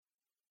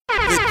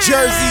The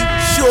Jersey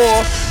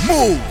Shore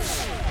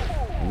Moves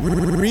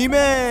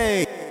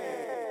Remake.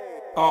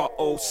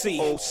 ROC,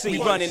 we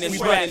running this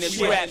rap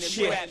shit.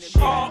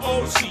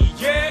 ROC,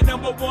 yeah,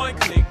 #1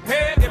 click.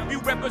 Hey, if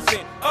you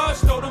represent us,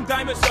 throw them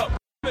diamonds up.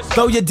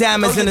 Throw your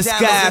diamonds in the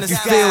sky if you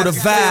feel the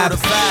vibe.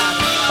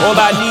 All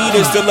I need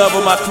is the love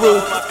of my crew.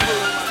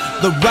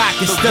 The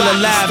Roc is still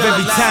alive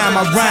every time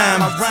I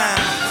rhyme.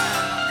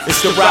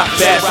 It's the Roc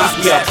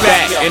Bastards, we are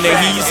back in the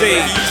easy.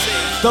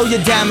 Throw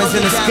your diamonds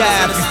in the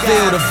sky if you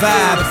feel the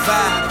vibe.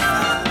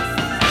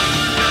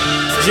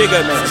 Jigga,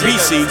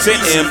 BC to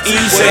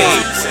M-Easy.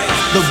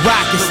 The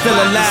Roc is still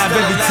alive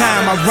every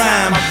time I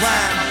rhyme.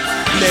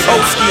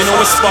 Oski and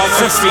all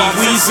sparks and free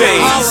Weezy.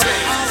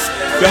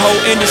 The whole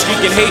industry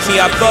can hate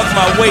me, I thug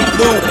my way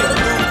through.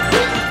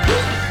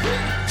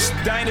 It's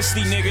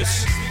Dynasty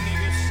niggas.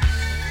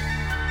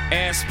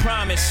 As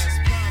promised,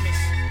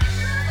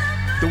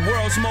 the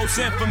world's most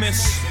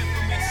infamous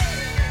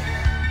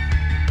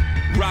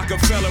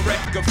RocAFella.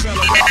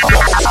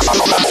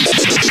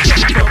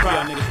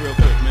 Y'all niggas real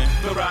quick, man.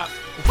 The Roc.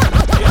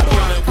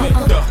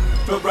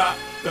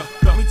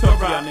 Let me talk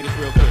to y'all niggas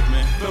real quick,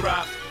 man. The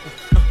Roc.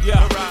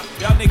 Yeah,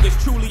 y'all niggas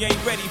truly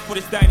ain't ready for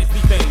this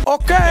dynasty thing.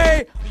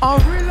 Okay, I'm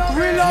reloaded.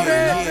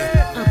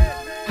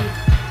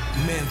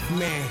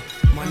 Man,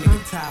 my nigga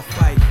top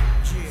fight.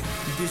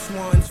 This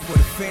one's for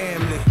the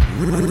family.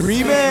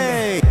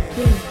 Remake.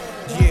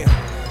 Yeah,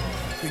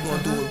 we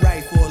gon' do it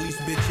right for all these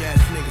bitch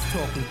ass niggas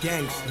talking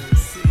gangsta.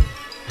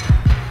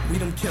 We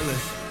them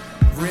killers,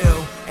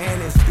 real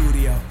and in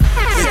studio.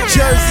 The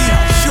Jersey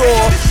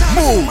Shore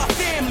Moves. My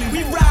family,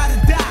 we ride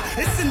or die.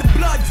 It's in the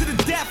blood to the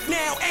death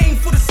now. Aim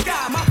for the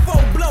sky. My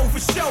foe blow for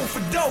show,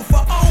 for dough,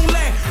 for own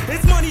land.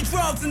 It's money,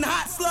 drugs, and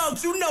hot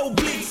slugs. You know,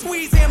 bleed.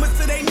 Squeeze hammers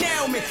till they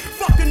nail me.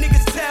 Fuck the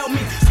niggas tell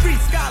me. Street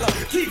scholar,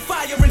 keep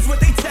firing's what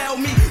they tell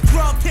me.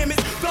 Drug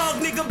chemist, thug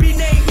nigga be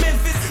named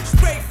Memphis.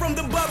 Straight from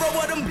the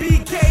borough of them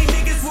BK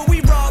niggas. Where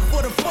we rob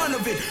for the fun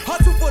of it.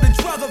 Hustle for the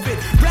drug of it.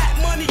 Rap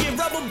money and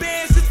rubber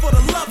bands just for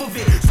the love of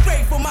it.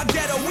 Straight from my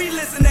ghetto, we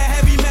listen to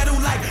heavy metal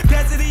like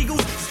Desert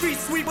Eagles, Street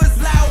Sweepers,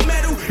 loud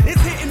metal.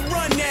 It's hit and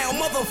run now,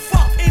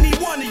 motherfuck any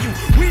one of you.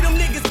 We them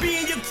niggas be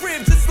in your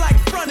crib just like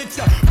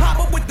furniture. Pop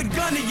up with the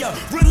gun of ya.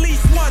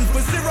 Release one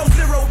for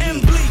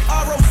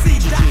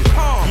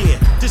 00mbleak.ROC.com. Yeah,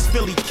 this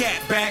Philly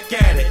cat back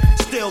at it.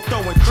 Still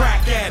throwing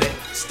crack at it.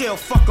 Still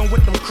fucking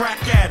with them crack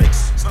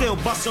addicts. Still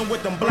busting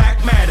with them black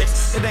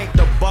matics. It ain't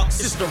the bucks,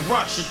 it's the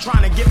rush. You're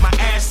trying to get my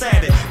ass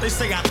at it. They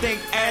say I think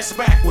ass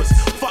backwards.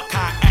 Fuck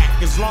how I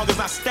act. As long as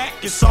I stack,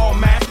 it's all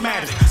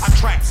mathematics. I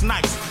tracks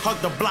nice, hug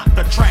the block,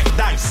 the track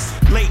dice.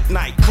 Late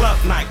night, club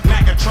night,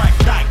 Maca track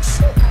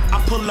dice. I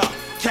pull up,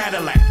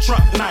 Cadillac,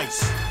 truck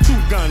nice. 2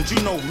 guns,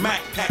 you know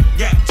Mac pack,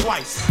 yak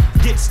twice.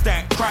 Get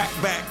stacked, crack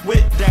back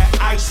with that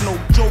ice. No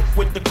joke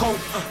with the coke.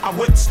 I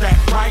whip stack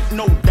right,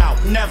 no doubt,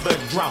 never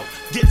drought.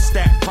 Get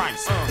stacked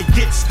price, it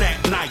gets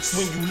that nice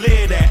when you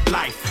live that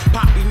life.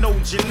 Poppy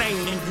knows your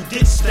name and you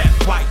get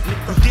stacked white.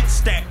 Nigga, get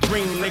stacked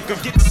green, nigga,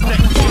 get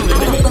stacked green,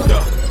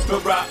 nigga. The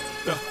Roc.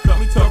 Let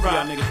me talk to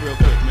y'all niggas real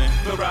quick, man.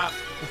 The Roc.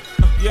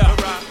 Yeah,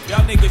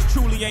 y'all niggas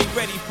truly ain't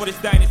ready for this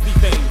dynasty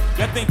thing.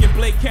 Y'all thinking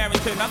Blake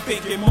Carrington, I'm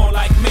thinking more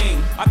like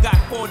Ming. I got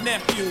 4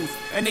 nephews,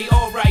 and they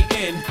all right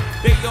in.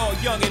 They all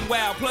young and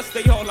wild, plus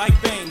they all like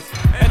things.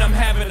 And I'm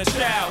having a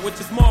child, which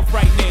is more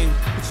frightening.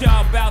 What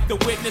y'all about to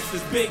witness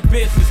is big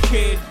business,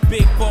 kid.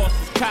 Big boss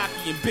is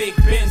cocky and big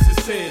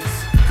businesses.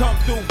 Come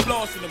through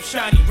flossing them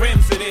shiny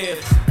rims it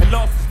is. And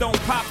losses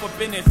don't pop up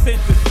in their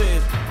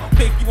sentences. I don't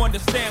think you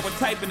understand what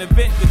type of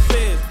event this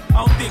is.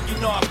 I don't think you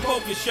know how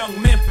focused young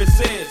Memphis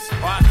is.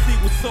 Or I see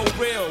what's so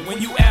real when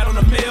you out on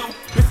the mill.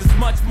 This is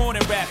much more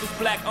than rap, it's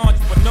black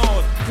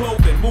entrepreneurs.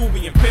 Clothing,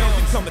 movie, and film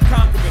become the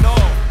conquer it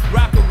all.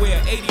 Rocket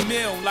wear 80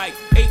 mil, like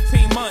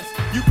 18 months.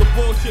 You can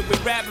bullshit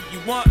with rap if you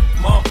want,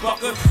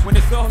 motherfucker. When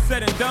it's all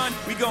said and done,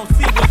 we gon'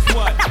 see what's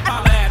what.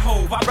 Holla at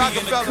Hove, I'll be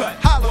in the cut.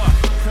 Holla.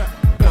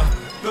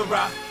 The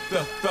Roc,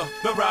 the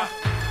Roc,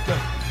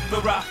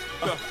 the Roc,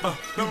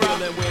 the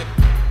dealing with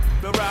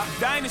the Roc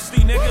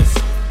Dynasty niggas.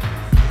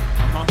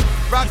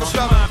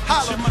 RocAFella,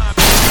 holla.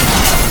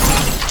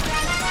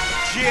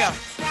 Yeah,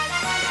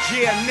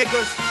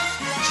 niggas.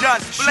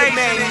 Just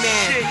blazing this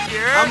shit,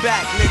 yeah. I'm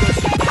back, niggas.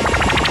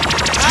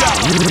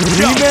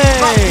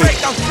 My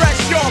break, I'm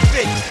fresh off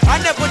it. I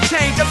never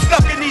change, I'm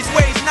stuck in these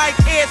ways. Night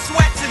air,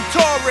 sweats, and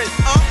Taurus.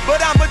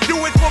 But I'ma do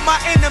it for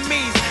my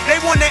enemies. They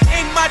wanna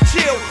end my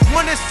chill,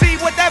 wanna see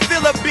what that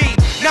villa be.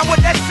 Now what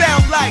that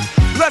sound like?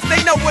 Plus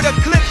they know what a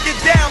clip get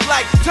down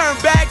like. Turn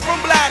back from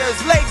bladders,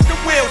 legs to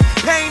wheels,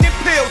 pain and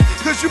pills.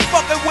 Cause you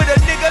fucking with a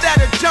nigga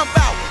that'll jump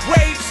out,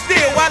 wave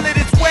still while it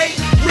is way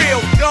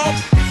real, dog.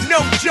 No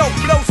joke,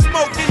 blow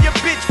smoke in your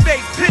bitch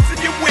face, pits in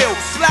your will,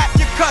 slap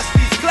your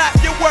custies, clap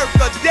your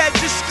worker, dead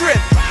your strip,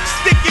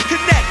 stick your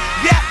connect,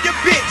 yap your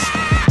bitch.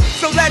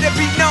 So let it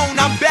be known,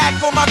 I'm back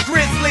on my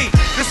grizzly.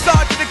 The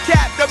sergeant, the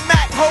cap, the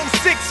Mac holds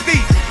 6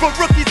 feet. For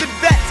rookies and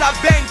vets, I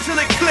bang till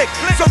it click.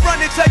 So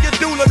run and tell your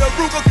doula, the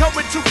Ruger come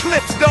with 2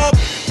 clips, dog.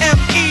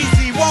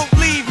 M-Easy, won't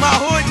leave, my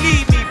hood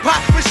need me.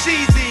 Pop for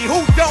Sheezy,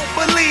 who don't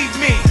believe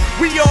me?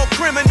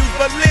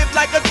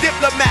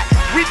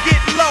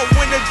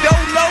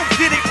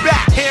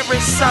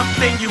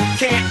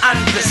 can't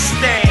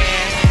understand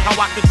how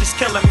I could just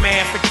kill a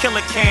man for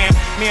Killer Cam.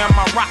 Me and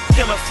my rock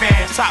killer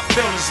fan, top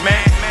builders,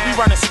 man. We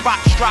running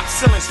spots, drop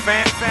ceilings,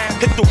 fam.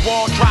 Hit the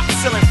wall, drop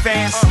ceiling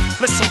fans.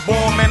 Listen, boy,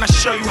 man, I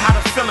show you how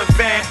to fill a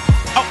van.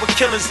 Up with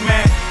killers,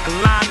 man,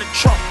 and line the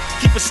trunk.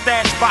 Keep a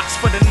stash box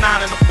for the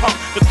 9 and the pump.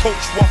 The coach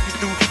walk you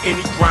through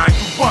any grind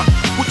you want.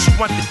 What you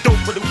want, the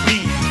dope or the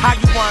weed? How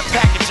you want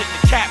package it,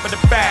 the cap or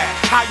the bag?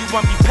 How you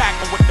want me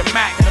packing with the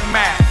Mac and the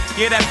Mac?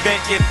 Yeah, that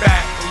bent get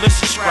back,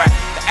 malicious scrap.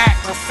 The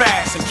act real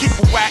fast and keep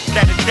a whack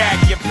that'll dag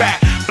your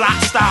back. Block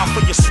style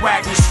for your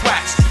swag and your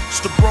swats. It's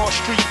the Broad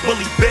Street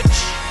bully, bitch.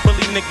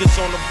 Bully niggas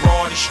on the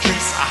broadest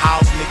streets. I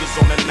house niggas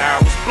on the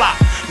narrowest block.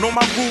 Know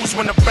my rules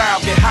when the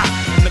barrel get hot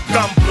and the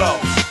gun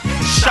blows.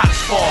 The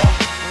shots fall,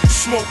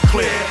 smoke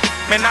clear.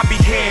 Man, I be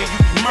here, you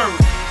be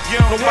murdered.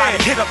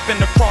 Nobody hit up in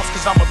the cross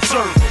cause I'm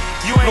observing.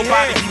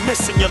 Nobody be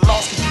missing your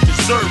loss cause you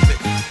deserve it.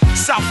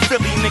 South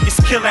Philly niggas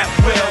kill at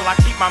will. I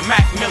keep my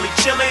Mac Millie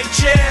chill.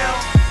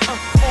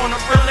 On the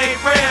real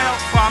ain't real.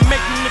 While I make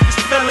you niggas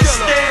feel it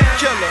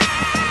still. Killer.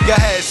 Your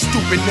ass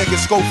stupid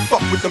niggas go fuck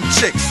with them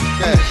chicks.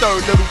 I'm the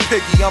third little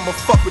piggy, I'ma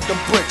fuck with them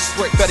bricks.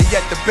 Better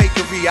yet, the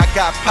bakery, I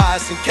got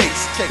pies and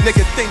cakes.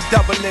 Nigga think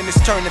doubling is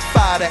turning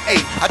 5 to 8.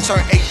 I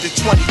turn 8 to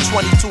 20,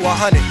 20 to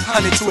 100,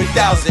 100 to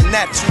 1,000,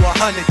 that to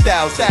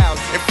 100,000.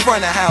 In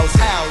front of houses,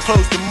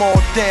 close them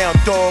all down,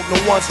 dog, no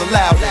one's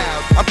allowed.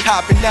 I'm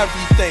copping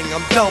everything,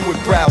 I'm done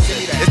with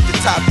browsing. It's the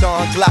top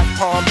don,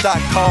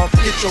 glockpalm.com.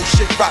 Get your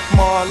shit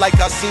rockmon like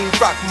I seen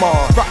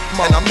Rockmon.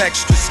 And I'm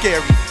extra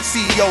scary.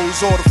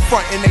 CEOs or the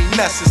front and ain't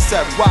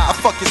necessary. I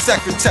fuck your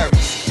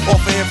secretaries,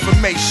 offer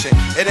information,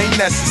 it ain't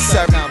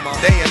necessary.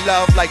 They in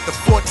love like the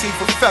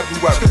 14th of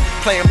February.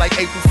 Play 'em like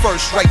April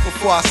 1st, right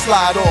before I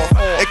slide off.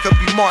 It could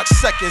be March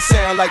 2nd,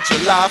 sound like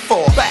July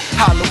 4th.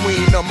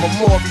 Halloween or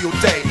Memorial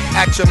Day.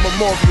 Action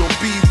Memorial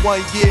be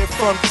 1 year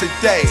from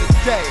today.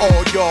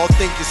 All y'all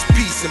think is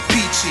peace and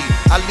peachy.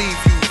 I leave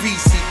you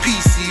BC,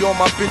 PC, all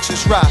my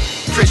bitches rock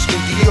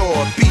Christian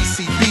Dior,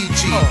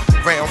 BCBG.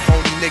 Round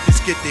phony niggas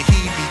get the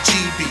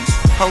heebie-jeebies.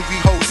 Hungry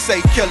hoes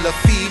say killer,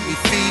 feed me.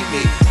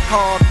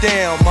 Calm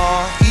down,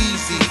 ma,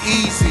 easy.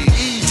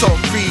 Talk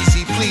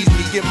greasy, please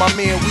me, get my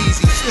man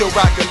Weezy. Still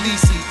rock a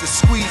Lisi, the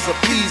squeeze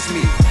appease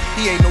me.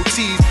 He ain't no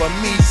tease but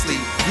measly.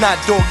 Not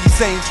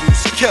doggies,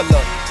 angels,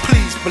 killer,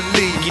 please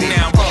believe me. You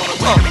now rollin'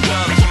 with the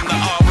guns from the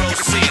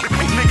ROC.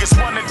 Niggas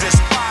wanna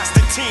despise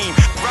the team.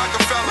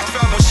 RocAFella,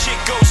 when shit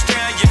goes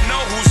down, you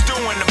know who's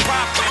doing the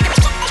poppin'.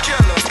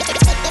 Killer,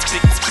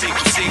 see,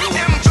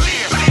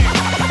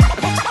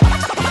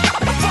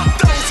 fuck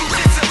those who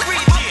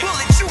disagree. My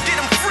bullets, you get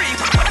 'em free.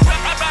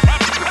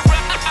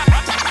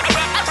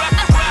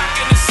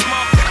 Rockin' the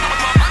smoke,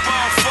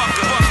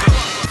 motherfucker.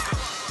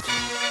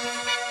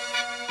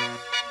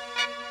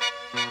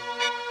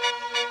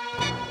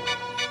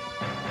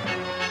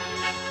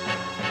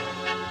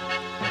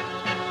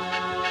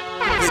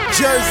 The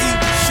Jersey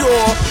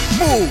Shore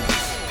moves.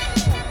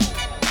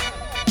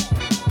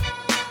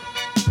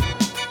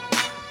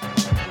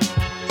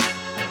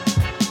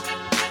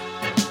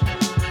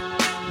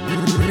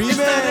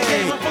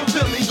 I'm from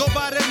Philly, go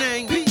by the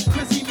name Pete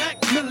Chrissy Mac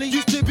Millie.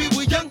 Used to be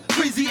with young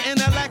Breezy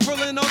and I like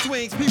rolling on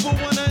swings. People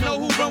wanna know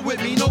who run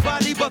with me,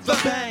 nobody but the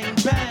bang.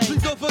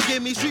 Please don't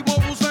forgive me, street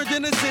morals learned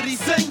in the city.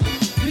 Sing,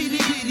 PD,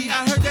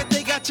 I heard that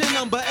they got your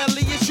number.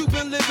 Elias, you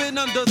been living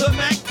under the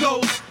Mac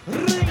goes.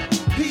 Ring,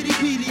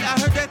 PD, I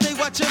heard that they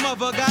watch your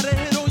mother. Got a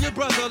hit on your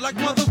brother like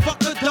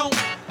motherfucker don't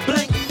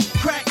blink,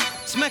 crack,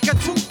 smack a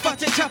tooth,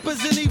 watch your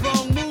choppers in the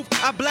wrong move.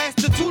 I blast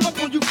the tool up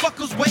on you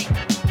fuckers, wait,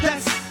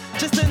 that's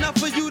just enough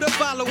for you to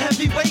follow.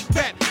 Heavyweight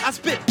rap, I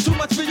spit too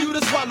much for you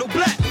to swallow.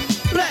 Black,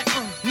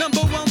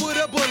 number one with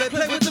a bullet.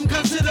 Play with them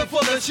guns to the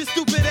fullest. Your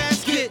stupid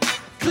ass kid,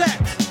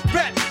 claps,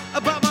 rap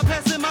about my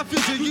past and my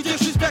future. You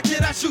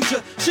disrespected, I shoot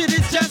you. Shit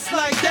is just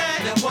like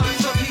that. Now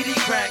one's for PD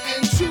crack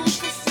and 2's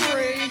for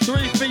free.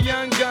 3 for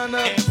Young Gunner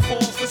and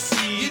 4 for C.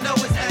 You know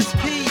it's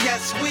SP,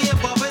 yes, we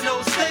involving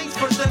those things.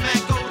 First the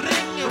Mac go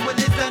ring and when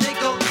it's done it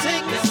go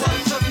ting. Now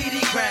one's for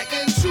PD crack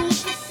and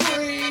 2's for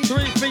free.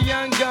 3 for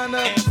Young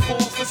Gunner and 4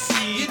 for C.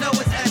 You know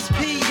it's SP,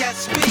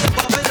 yes, we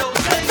involving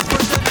those things.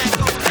 First the Mac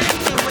go ring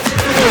and when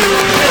it's done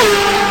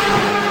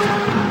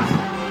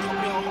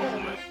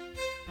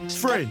It's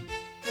free.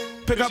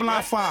 Pick up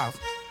line 5.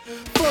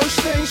 First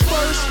things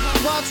first,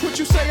 watch what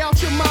you say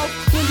out your mouth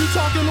when you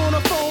talking on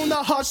the phone. The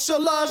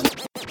hustlers.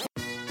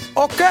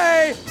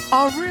 Okay,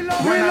 I'm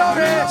reloaded.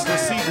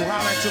 Let's see,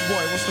 holla at your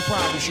boy. What's the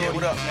problem, shorty?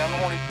 What up, man?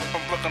 I'm only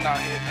from Brooklyn out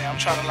here, man. I'm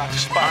trying to lock the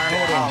spot. All right,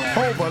 hold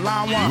on. Over,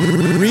 line 1. Here's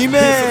a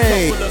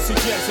Remix. couple of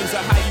suggestions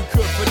of how you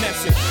could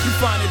finesse it. You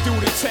find it through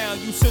the town,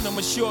 you send them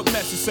a short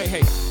message. Say,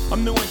 hey,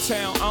 I'm new in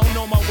town, I don't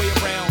know my way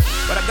around,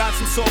 but I got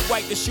some salt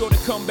white that's sure to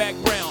come back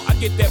brown. I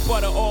get that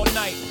butter all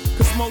night,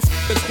 cause Cause most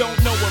niggas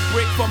don't know a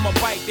brick from a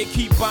bike. They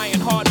keep buying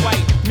hard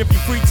white. And if you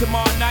free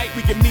tomorrow night,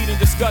 we can meet and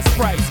discuss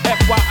price.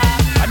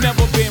 FYI, I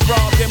never been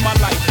robbed in my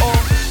life. Or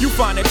you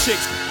find a chick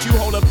you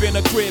hold up in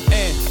a crib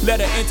and let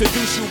her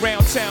introduce you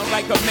round town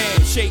like a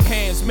man. Shake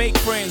hands, make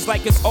friends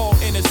like it's all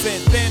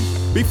innocent. Then,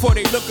 before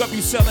they look up,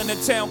 you selling the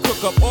town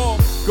cook up. Or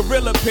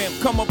gorilla pimp,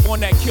 come up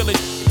on that killer.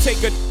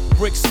 Take a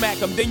brick, smack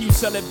them, then you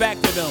sell it back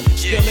to them.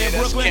 Still in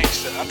Brooklyn?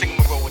 Gangster. I think I'm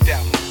gonna roll with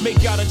that one.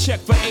 Make y'all a check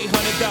for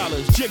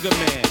 $800. Jigga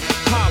man,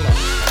 holla.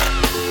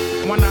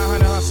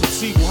 1-900 Hustle,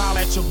 Siegel,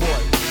 holla at your boy.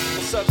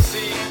 What's up,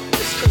 C?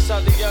 This Chris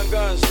out the Young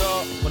Guns,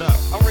 dog. What up?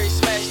 I'm ready to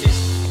smash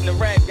this in the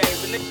rap game,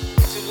 but nigga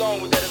too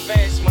long with that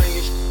advance money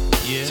and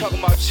Yeah. Talking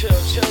about chill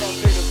don't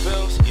pay the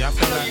bills. Yeah, I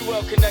feel know that. you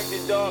well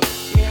connected, dog.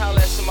 Let me holla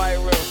at somebody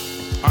real.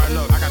 Alright,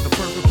 look, I got the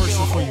perfect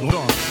person for you. Hold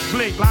on.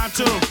 Blake, line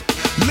 2.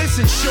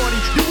 Listen, shorty,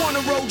 you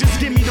wanna roll, just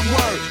give me the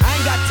word. I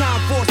ain't got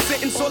time for a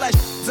sentence, all that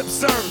shit's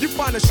absurd. You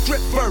find a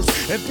strip first.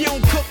 If you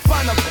don't cook,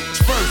 find a bitch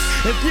first.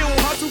 If you don't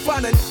hustle,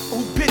 find a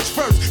who pitch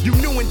first. You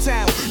new in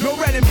town, no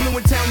red and blue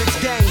in town, it's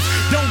games.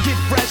 Don't get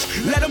fresh,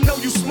 let them know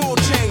you small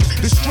change.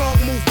 The strong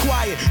move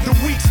quiet, the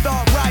weak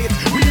start riots.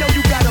 We know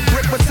you got a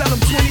brick, but sell them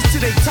 20s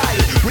till they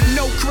tired. With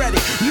no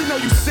credit, you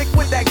know you sick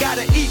with that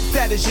gotta eat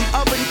fetish. And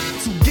other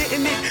who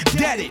getting it,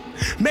 get it.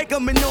 Make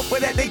them an offer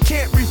that they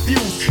can't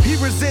refuse. He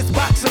resists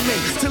boxing in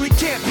till he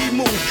can't be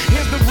moved.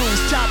 Here's the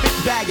rules, chop it,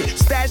 bag it,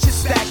 stash it,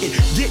 stack it.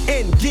 Get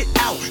in, get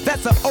out,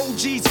 that's an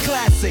OG's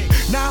classic.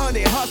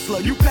 900 hustler,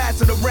 you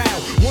pass it around.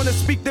 Wanna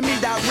speak to me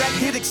direct,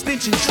 hit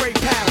extension, trade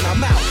pound,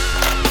 I'm out.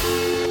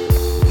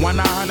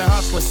 1-900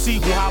 Hustler,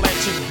 Siegel, holla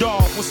at your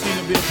dog. What's seem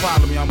to be the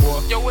problem, young boy?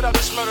 Yo, what up?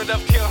 This murder,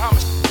 death, kill,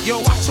 homicide. Yo,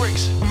 watch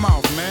my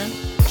mouth, man.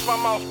 Watch my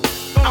mouth.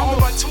 Don't hold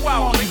about 2 How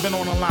long hours. you been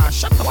on the line?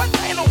 Shut the What?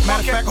 Ain't no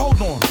Matter of fact,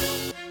 hold on.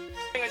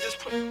 Nigga just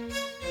put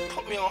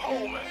me on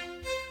hold, man.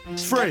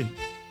 It's free.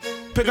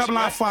 Pick up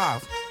line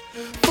 5.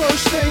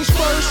 First things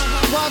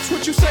first, watch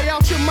what you say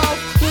out your mouth.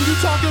 When you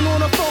talking on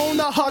the phone,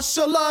 the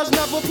hustlers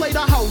never play the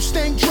house.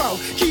 Think drought,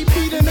 keep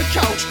heat in the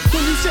couch.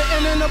 When you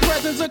sitting in the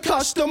presence of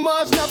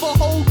customers, never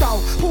hold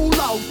out, pull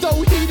out,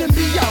 throw heat and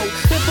be out.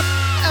 If the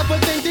ever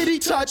think that he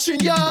touching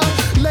ya,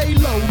 lay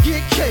low,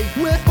 get cake,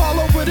 whip all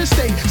over the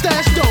state.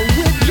 Stash dough,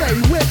 whip gay,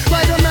 whip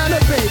right amount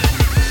of bait.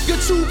 You're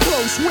too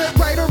close, went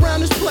right around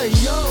this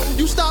place.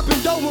 You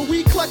stopping dough when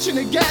we clutching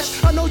the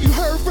gas. I know you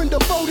heard from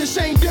Defoe, this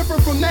ain't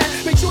different from that.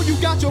 Make sure you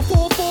got your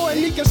 4-4 and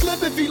he can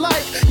slip if he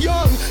like.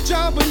 Young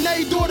John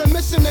Bonet, daughter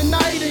missing the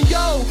night. And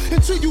yo,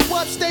 until you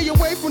up, stay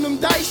away from them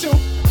dice.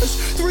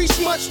 3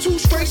 smuts, 2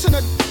 straights in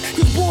a.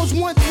 Cause boys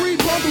want 3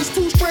 bundles,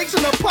 2 straights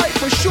in a pipe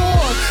for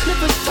sure.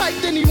 If it's tight,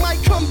 then he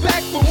might come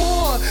back for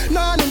more.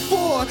 9 and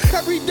 4,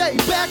 every day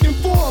back and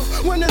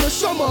forth. Winter to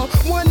summer,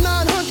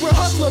 1-900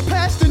 hustler,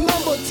 pass the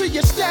number to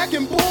your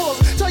stacking balls.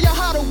 Tell you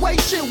how to weigh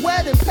shit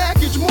wet and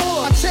package more.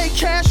 I take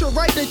cash or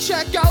write the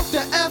check out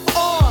the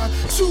FR.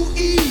 2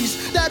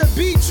 E's, that'll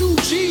be 2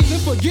 G's.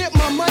 And forget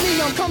my money,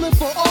 I'm coming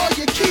for all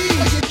your keys.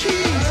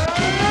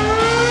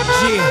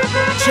 Yeah,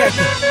 check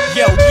it.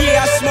 Yo,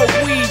 yeah, I smoke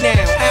weed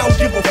now, I don't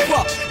give a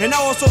fuck. And I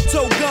also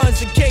tow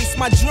guns in case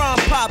my drum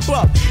pop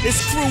up.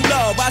 It's true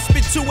love, I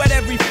spit 2 at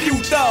every few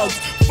thugs.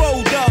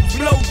 4 dubs,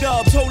 blow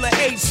dubs, hold a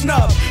 8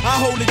 snub. I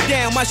hold it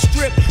down, my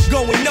strip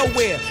going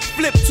nowhere.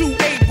 Flip 2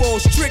 8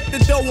 balls, trick the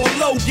dough on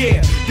low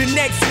gear. The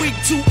next week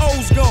 2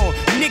 O's gone,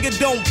 nigga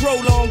don't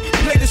prolong.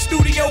 Play the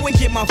studio and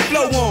get my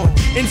flow on.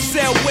 And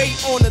sell weight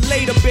on the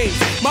later base.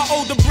 My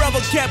older brother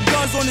kept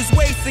guns on his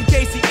waist in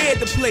case he aired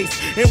the place.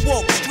 And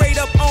walk straight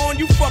up on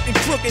you fucking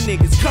crooked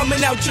niggas.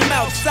 Coming out your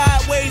mouth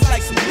sideways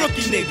like some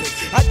rookie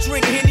niggas. I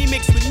drink Henny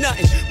mixed with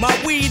nothing. My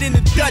weed in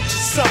the Dutch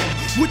or something.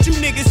 What you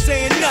niggas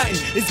saying nothing?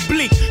 It's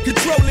bleak.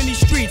 Controlling these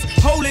streets,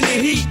 holding the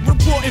heat.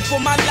 Reporting for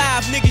my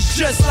live niggas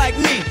just like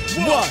me.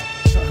 What?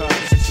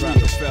 This is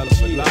RocAFella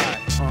for life.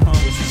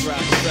 This is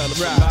RocAFella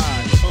for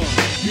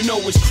life. You know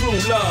it's true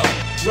love.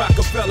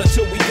 RocAFella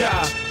till we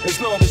die. As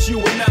long as you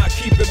and I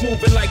keep it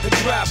moving like a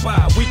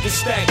drive-by, we can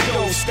stack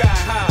those sky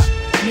high.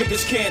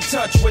 Niggas can't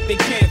touch what they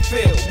can't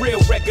feel.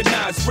 Real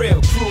recognize real,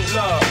 true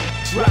love.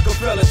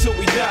 RocAFella till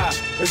we die.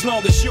 As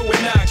long as you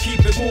and I keep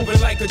it moving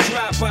like a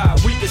drive-by,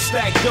 we can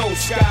stack those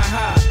sky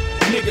high.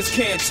 Niggas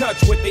can't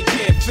touch what they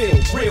can't feel.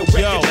 Real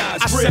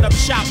recognize I real. set up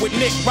shop with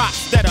Nick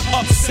Rocks that'll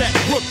upset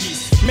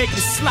rookies. Make them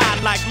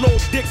slide like little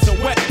dicks and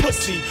wet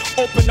pussy.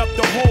 Open up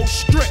the whole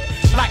strip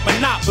like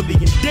Monopoly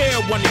and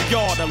dare one of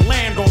y'all to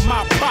land on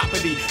my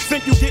property.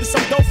 Think you getting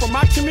some dough from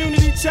my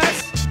community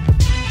chest?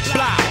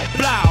 Blow,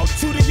 blow,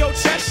 two to your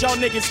chest. Y'all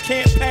niggas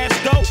can't pass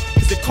dough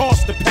cause it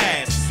costs to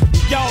pass.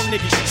 Y'all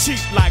niggas cheap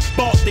like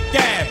bought the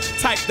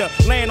gas. Type to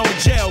land on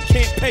jail,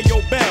 can't pay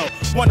your bail.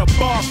 Want a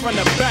bar from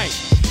the bank.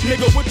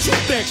 Nigga, what you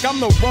think? I'm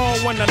the wrong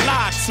one to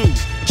lie to.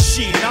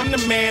 Shit, I'm the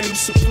man who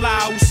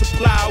supply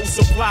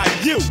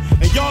you.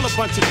 And y'all a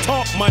bunch of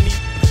talk money.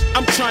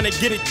 I'm trying to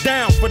get it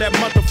down for that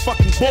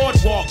motherfucking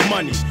boardwalk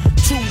money.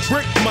 2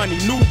 brick money,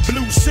 new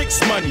blue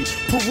 6 money,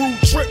 Peru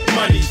trip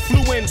money,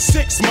 flew in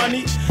 6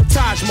 money,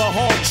 Taj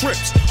Mahal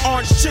trips,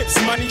 orange chips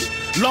money,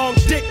 long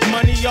dick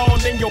money, all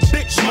in your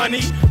bitch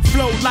money,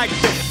 flow like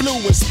the flu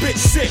and spit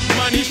sick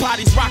money,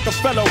 potties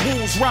RocAFella,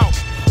 Wool's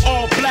route.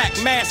 All black,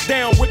 mask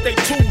down with they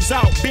tools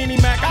out.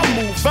 Beanie Mac,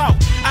 I move out.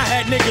 I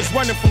had niggas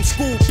running from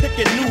school,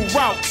 picking new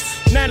routes.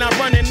 Now I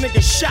run a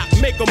nigga shop,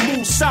 make a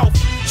move south.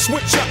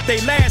 Switch up they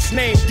last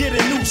name, get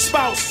a new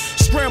spouse.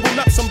 Scramble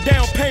up some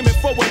down payment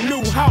for a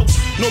new house.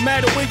 No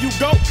matter where you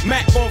go,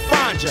 Mac gon'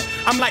 find ya.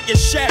 I'm like your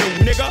shadow,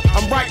 nigga,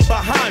 I'm right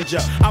behind ya.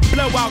 I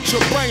blow out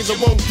your brains, I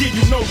won't give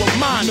you no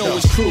reminder. You know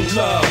it's true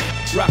love,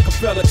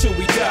 RocAFella till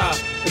we die.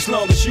 As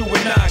long as you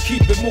and I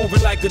keep it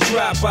moving like a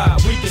drive-by,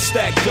 we can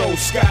stack those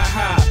sky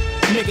high.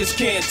 Niggas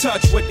can't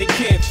touch what they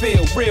can't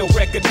feel. Real,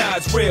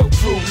 recognize real,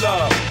 true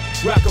love.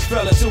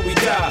 RocAFella till we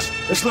die.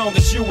 As long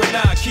as you and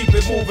I keep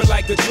it moving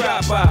like a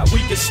drive-by, we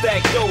can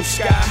stack those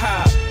sky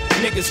high.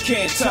 Niggas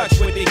can't touch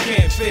what they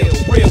can't feel.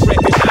 Real,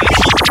 recognize.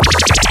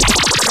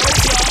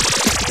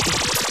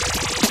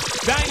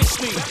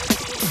 Dynasty.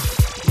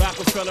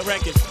 RocAFella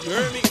Records. You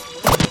heard me?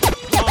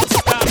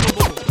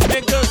 Unstoppable.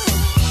 Niggas.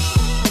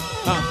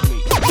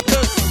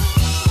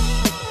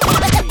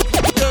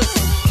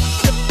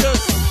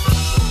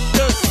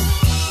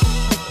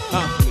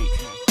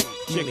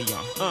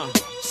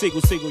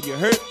 Siegel, you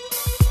hurt?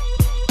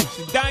 It's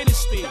a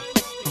dynasty.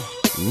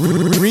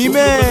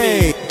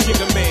 Remake.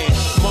 Jigga man,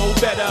 more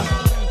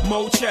better,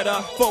 more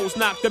cheddar. Foes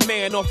knock the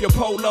man off your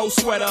polo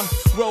sweater.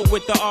 Roll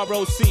with the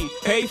ROC.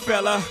 Hey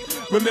fella,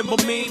 remember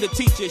me? The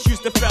teachers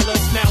used to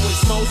fellas. Now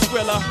it's Mo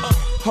Skrilla.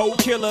 Hoe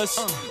killers,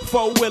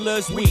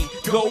 four-wheelers, we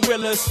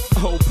gorillas.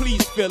 Oh,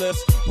 please fill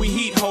us. We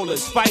heat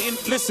holders. Fighting,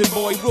 listen,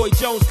 boy, Roy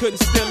Jones couldn't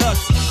steal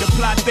us. The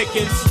plot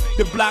thickens,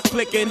 the block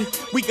clicking.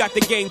 We got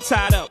the game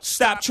tied up.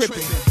 Stop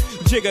tripping.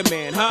 Jigga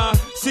man, huh?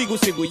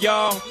 Siegel,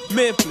 y'all.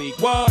 Memphis,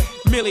 what?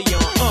 Million,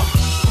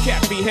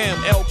 Cappy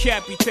Ham, El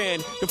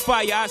Capitan. The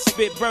fire I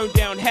spit burned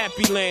down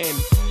Happy Land.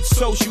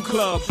 Social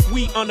club,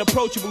 we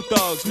unapproachable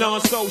thugs,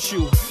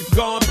 non-social,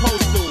 gone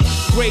postal.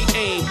 Great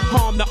aim,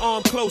 palm the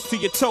arm close to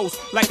your toast,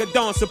 like a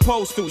Don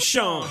supposed to.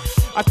 Sean,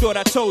 I thought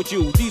I told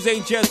you, these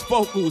ain't just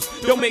vocals.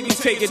 Don't make me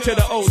take it to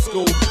the old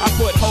school. I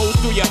put hoes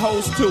through your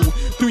hoes too,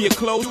 through your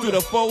clothes, through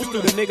the foes,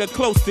 through the nigga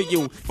close to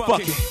you.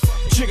 Fuck it.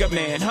 Jigga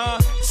man, huh?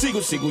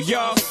 Siegel,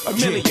 y'all. A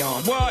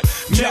million, what?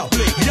 Yo,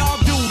 y'all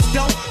dudes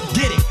don't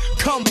get it.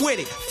 Come with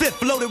it.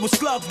 Fifth loaded with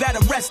slugs that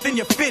arrest in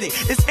your fitted.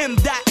 It's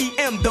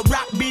M.E.M. The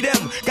rock beat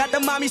them. Got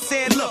the mommy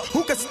saying, look,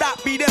 who can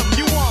stop beat them?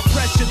 You want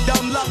pressure,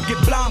 dumb luck, get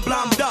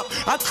blonde up.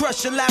 I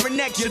crush your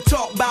larynx, you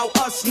talk about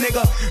us,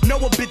 nigga. No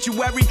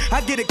obituary,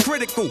 I get it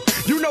critical.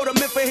 You know the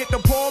myth hit the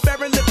pole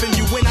bearing lippin'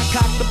 you. When I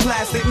cock the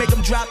plastic, make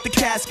them drop the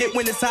casket.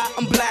 When it's hot,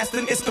 I'm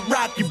blasting. It's the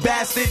rock, you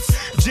bastards.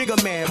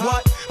 Jigga man,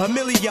 what? A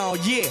million,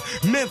 yeah.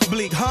 Memphis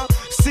bleak, huh?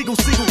 Siegel,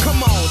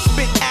 come on,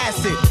 spit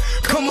acid.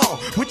 Come on,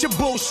 with your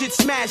bullshit,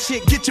 smash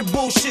it. Get your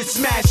bullshit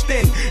smashed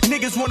in.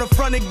 Niggas wanna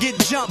front and get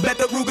jumped. Bet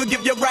the Ruger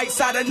give your right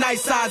side a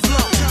nice size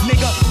lump.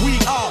 Nigga, we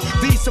are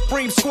the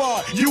Supreme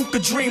Squad. You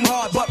could dream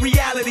hard, but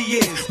reality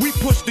is we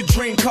push the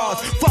dream cars.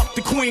 Fuck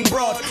the queen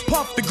broads,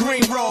 puff the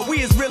green raw.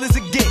 We as real as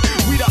it get.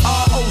 We the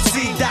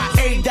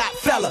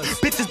ROC.A.Fella.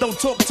 Bitches don't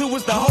talk to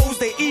us, the hoes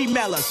they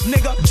email us.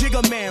 Nigga,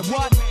 Jigga man,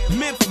 what?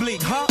 Memphis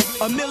bleak, huh?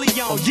 A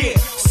million, yeah.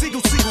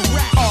 Siegel,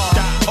 rap.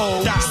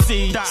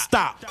 R.O.C.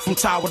 Stop. From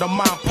tower to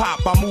mom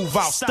pop, I move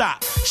out,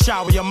 stop.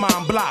 Shower your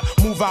mind block,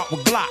 move out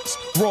with Glocks.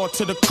 Raw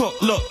to the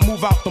cook, look,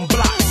 move out them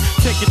blocks.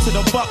 Take it to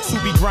the Bucks who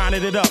be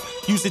grinding it up.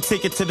 Use the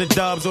ticket to the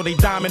Dubs or they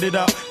diamond it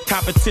up.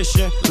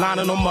 Competition,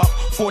 lining them up.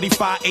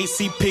 45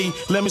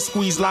 ACP, let me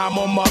squeeze, line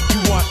them up.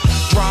 You want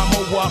drama,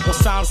 what? Well,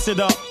 silence it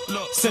up.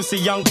 Since a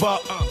young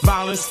buck,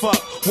 violence fuck.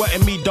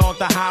 Wasn't me, dog,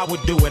 the how I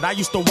would do it. I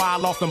used to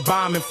wild off and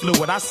bombing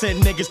fluid. I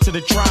sent niggas to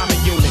the trauma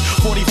unit.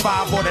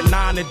 45 or the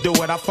 9 to do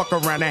it. I fuck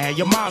around and have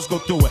your moms go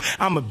through it.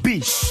 I'm a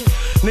beast.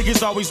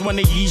 Niggas always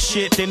wanna eat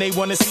shit, then they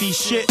wanna see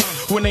shit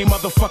when they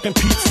motherfucking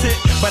peeps it.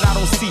 But I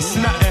don't see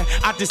nothing,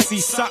 I just see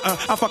something.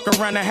 I fuck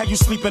around and have you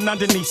sleeping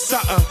underneath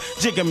something.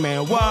 Jigga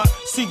man, what?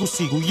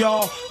 Siegel,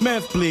 y'all.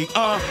 Memphis bleak,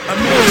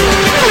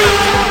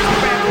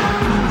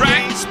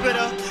 Rain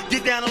spitter,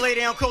 get down and lay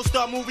down,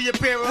 co-star movie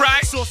appearer.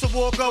 Right. Source of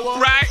war goer.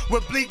 Right.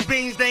 With bleak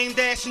beans, Dame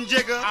Dash and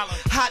Jigga.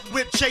 Hot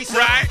whip chaser.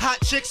 Right. Hot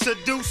chick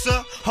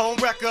seducer. Home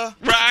wrecker.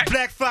 Right.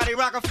 Black Friday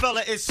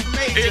RocAFella is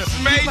major.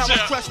 It's major.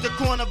 Power crush the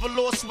corner,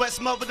 velour sweat,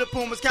 smother the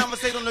pumas,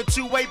 conversate on the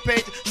two-way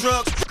page.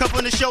 Drugs,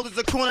 covering the shoulders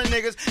of corner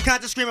niggas.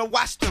 Conscious screaming,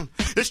 watch them.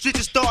 The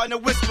streets are starting to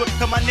whisper,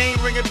 cause my name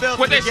ringing bells.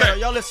 What they say?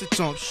 Y'all listen to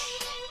them.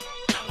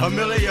 A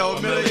millio.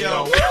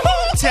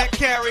 Tech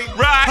carry,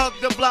 right. Hug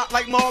the block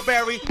like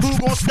Marbury. Who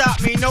gon'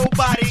 stop me?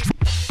 Nobody.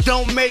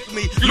 Don't make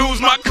me lose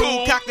my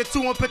cool. Cock the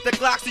 2 and put the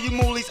Glocks to you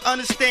moolies.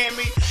 Understand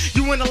me?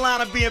 You in the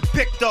line of being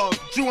picked on,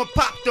 drew and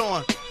popped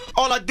on.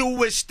 All I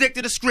do is stick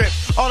to the script.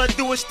 All I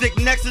do is stick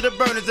next to the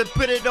burners and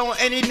put it on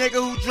any nigga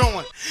who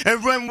drawing.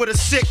 And run with a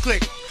sick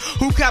click.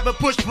 Who coppin'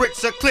 push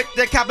bricks or click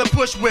that coppin'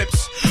 push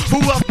whips? Who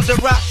up with the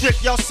rock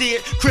trick? Y'all see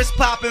it? Chris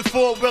poppin',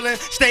 four-wheelin',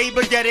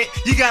 stable, get it?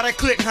 You gotta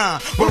click, huh?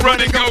 We're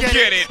running, go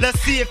get it. Let's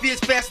see if he as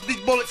fast as these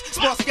bullets.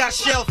 Sparks got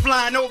shell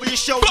flying over your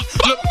shoulders.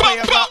 Look,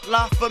 player, rock,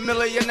 la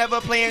familiar,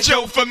 never playing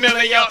Joe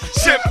Familiar.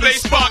 Simply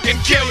spark and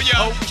kill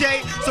ya.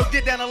 Okay, so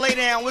get down and lay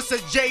down. It's a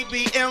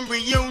JBM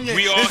reunion.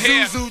 We all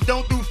here. Zuzu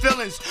don't do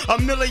feelings.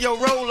 Emilio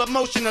roll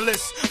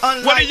emotionalist.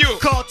 Unlike What are you?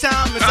 Call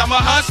Thomas. I'm a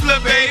hustler,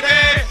 baby.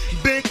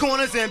 Big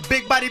corners and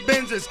big body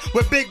Benzes.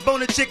 With big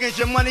boned chickens,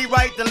 your money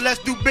right, then let's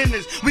do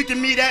business. We can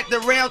meet at the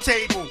round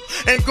table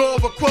and go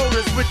over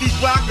quotas with these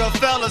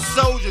RocAFella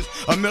soldiers.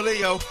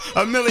 Emilio,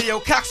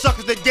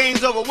 cocksuckers, the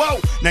game's over. Whoa,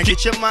 now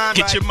get your mind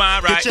right. Get your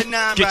mind right. Get your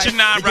nine Get right. your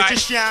nine right. Get your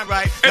shine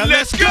right. And now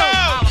let's go.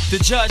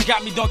 The judge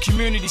got me doing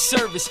community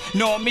service.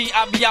 Knowing me,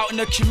 I be out in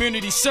the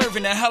community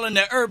serving. The hell in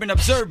the urban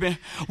observing.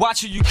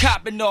 Watching you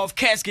copping off.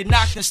 Cats get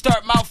knocked and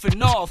start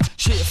mouthing off.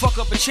 Shit, fuck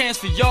up a chance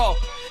for y'all.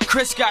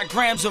 Chris got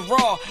grams of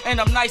raw,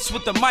 and I'm nice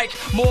with the mic.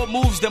 More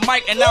moves than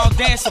Mike, and I don't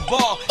dance the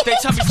ball. They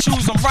tell me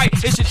choose, I'm right.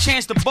 It's your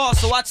chance to ball,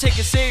 so I take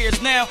it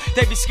serious now.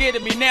 They be scared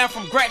of me now.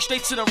 From Grat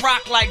straight to the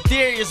rock like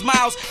Darius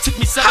Miles. Took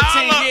me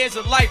 17 years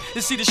of life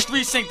to see the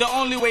streets ain't the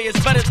only way.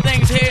 It's better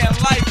things here in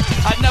life.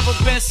 I never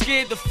been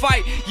scared to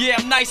fight. Yeah,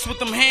 I'm nice with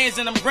them hands,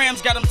 and them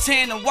grams got them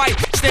tan and white.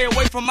 Stay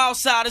away from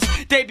outsiders.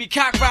 They be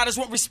cock riders.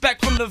 Want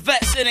respect from the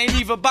vets. It ain't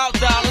even about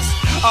dollars.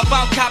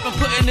 About copping,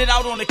 putting it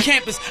out on the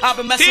campus. I've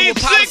been messing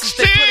with pilots since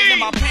they put it in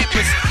my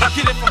pampers. I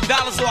get it from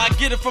dollars or I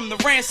get it from the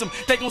ransom.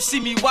 They gon' see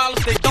me wild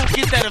if they don't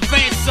get that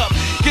advance up.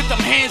 Get them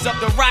hands up,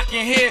 the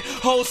rockin' here.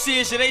 Whole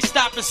series, yeah, they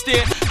stop and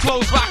stare.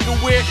 Clothes rockin'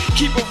 weird.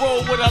 Keep a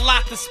roll with a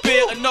lot to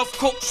spare. Enough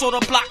coke so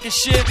the block and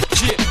shit.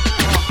 Yeah.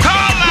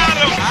 Call out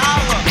him.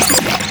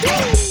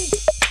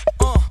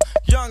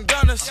 Young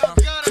Gunners,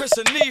 Chris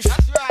and Neef.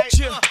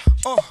 Yeah.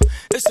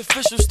 It's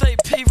official State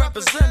P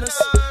representatives.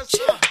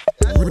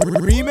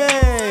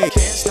 Remake. Can't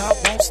stop,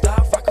 won't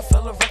stop.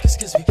 RocAFella records,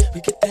 cause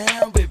we get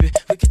down, baby.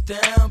 We get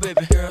down,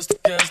 baby. Girls,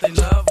 they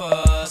love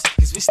us.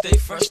 Cause we stay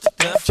fresh to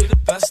death. You're the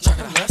best,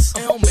 nothing less.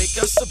 They don't make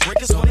us the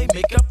breakers when they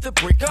make up the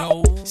break up.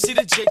 No. See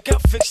the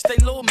Jacob fix they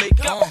little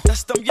makeup.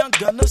 That's them Young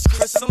Gunners,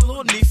 Chris and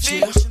Lil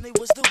Neefy. Wishing they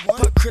was the one.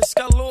 But Chris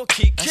got Lil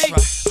Kiki.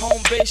 Right.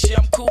 Home base, yeah,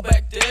 I'm cool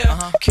back there.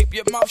 Keep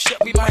your mouth shut,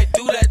 we might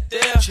do that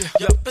there.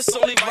 Yup, it's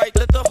only right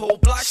that the whole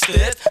block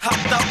stares.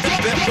 Hopped out the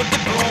bed with the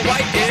blue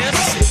white ears.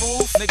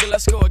 Move, nigga,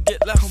 let's go and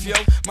get left, yo.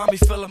 Mommy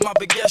feeling my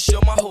big ass, yo,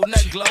 my whole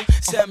neck glow.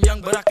 Say I'm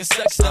young, but I can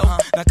sex though.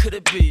 Now could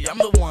it be? I'm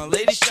the one,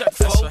 ladies check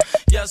for.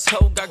 Yes,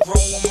 ho, got grown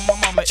when my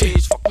mama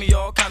age. Fuck me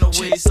all kind of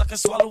ways, I can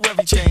swallow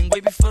everything. Way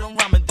before them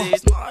rhyming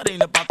days. No, it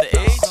ain't about the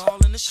age. It's all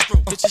in the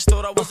street. Bitches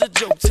thought I was a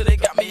joke till they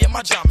got me in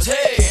my jammers.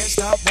 Hey, can't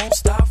stop, won't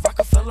stop.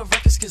 RocAFella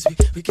records, cause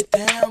we get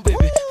down,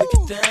 baby. We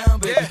get down,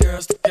 baby.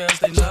 Girls,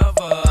 they love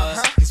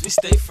us. Cause we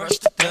stay fresh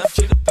to death.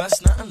 You're the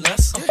best, nothing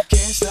less.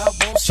 Can't stop,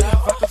 won't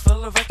stop.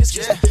 RocAFella records,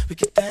 cause we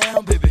get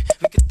down, baby.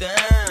 We get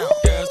down.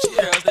 Girls,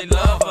 they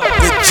love us.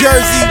 The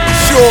Jersey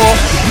Shore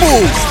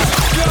Move.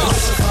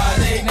 It's a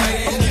Friday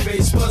night and the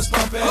bass was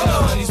pumping. The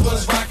honeys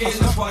was rocking,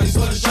 the parties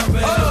was jumping.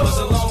 It was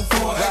a long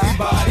for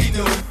everybody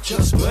knew.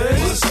 Just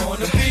what's on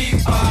the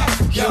beat.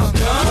 Young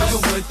Guns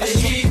with the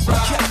heat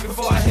rock.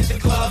 Before I hit the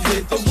club,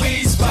 hit the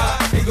weed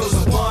spot. It goes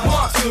a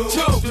 1, 2,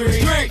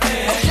 3,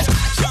 and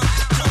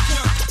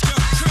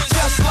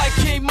just like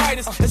King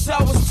Midas, as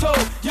I was told.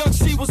 Young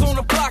C was on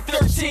the block,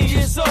 13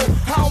 years old.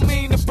 I don't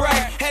mean to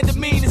brag, had the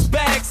meanest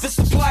bags. The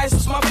supplies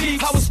was my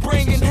beef, I was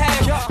bringing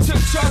half.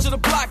 Took charge of the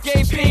block,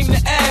 gave Ping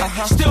the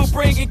ad. Still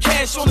bringing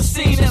cash on the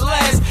scene at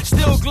last.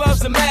 Still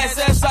gloves and masks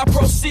as I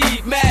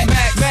proceed. Mad,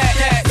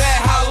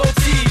 hollow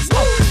tees.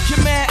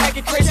 Your man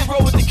acting crazy,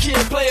 roll with the kid.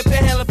 Play a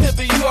panhandler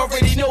pimpin', you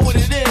already know what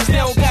it is. They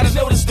don't gotta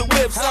notice the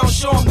whips, I don't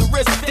show them the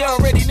wrist. They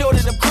already know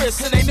that I'm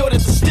Chris, and they know that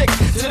the stick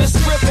to the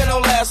script ain't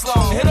don't last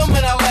long. Hit them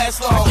and I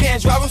last long. I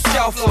can't drive them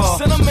scoutful.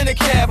 Send them in a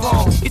cab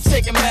home. You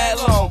taking mad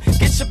long.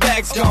 Get your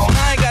bags gone.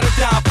 I ain't got a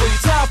dime for you.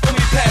 Time for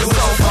me pass on. It was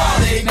a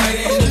Friday night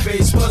and the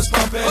bass was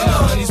pumping. The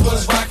honeys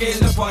was rocking,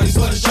 the parties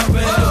was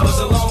jumping. It was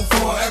a long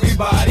for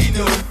everybody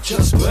knew.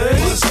 Just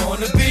what's on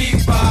the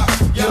beat pop.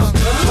 Young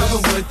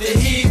Guns with the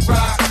heat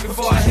rock.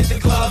 Before I hit the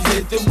club,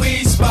 hit the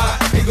weed spot.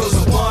 It goes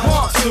a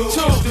 1, 2,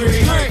 3,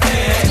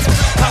 and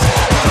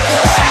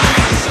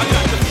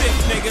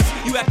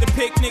You have to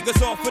pick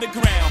niggas off of the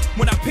ground.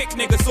 When I pick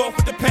niggas off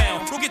with the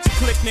pound, go get your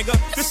click, nigga.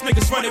 This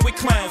nigga's running with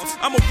clowns.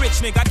 I'm a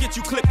rich nigga, I get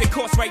you clipped and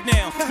cost right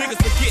now.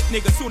 Niggas forget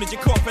niggas soon as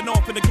you're coughing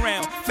off in the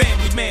ground.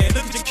 Family man,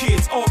 look at your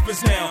kids'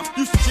 offers now.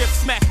 Used to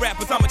just smack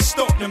rappers, I'm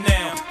extorting them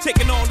now.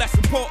 Taking all that's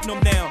important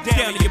them now.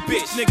 Down to your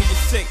bitch, nigga,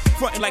 you're sick.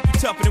 Frontin' like you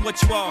tougher than what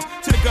you are.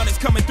 To the gun is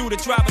coming through the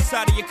driver's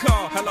side of your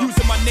car.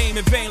 Using my name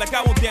in vain like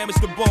I won't damage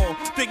the ball.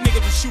 Think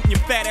niggas was shooting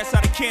your fat ass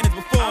out of cannons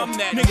before. I'm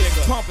that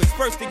niggas pumpers,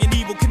 first thing in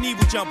evil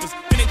Knievel jumpers.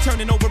 Then they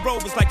turning over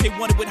rovers like they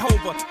wanted with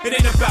Hova. It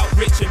ain't about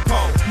rich and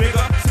poor,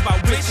 nigga, it's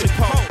about rich and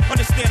poor.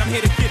 Understand I'm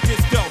here to get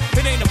this dough.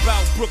 It ain't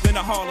about Brooklyn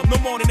to Harlem.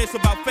 No more than it's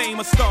about fame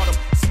or stardom.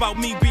 It's about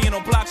me being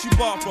on blocks you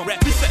bought from.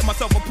 We set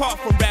myself apart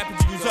from rappers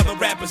to use other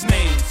rappers'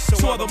 names so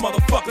other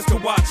motherfuckers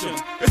can watch them.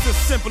 It's as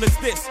simple as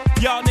this.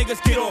 Y'all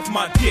niggas get off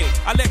my dick.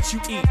 I let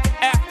you eat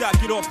after I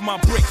get off my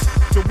bricks.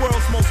 The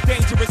world's most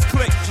dangerous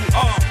clique.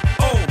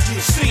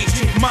 R-O-C.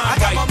 Mind I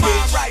got right, my mind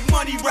bitch. right,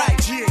 money right.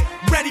 Yeah.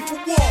 Ready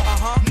for war.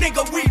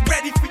 Nigga, we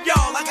ready for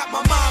y'all. I got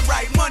my mind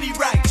right, money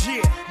right.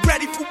 Yeah.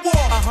 Ready for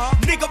war.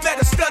 Nigga,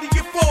 better study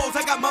your foes.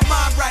 I got my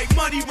mind right,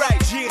 money right.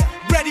 Yeah.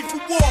 Ready for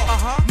war.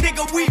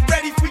 Nigga, we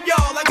ready for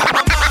y'all. I got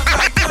my mind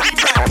right, money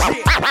right.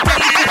 Yeah.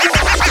 Ready for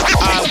war.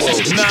 I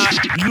will not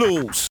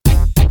lose.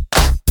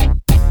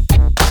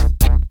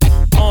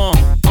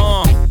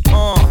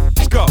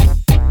 Let's go.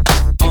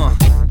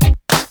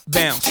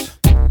 Bounce.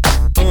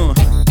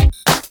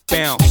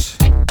 Bounce.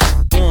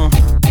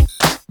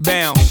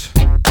 Bounce.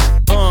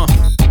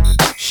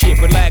 Shit,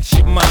 relax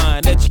your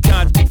mind, let your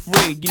conscience be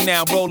free. You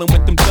now rolling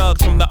with them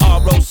thugs from the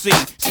ROC.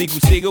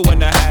 Siegel in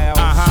the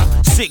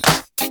house. Sick.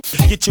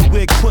 Get your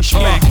wig pushed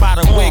back by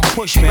the wig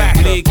pushed back.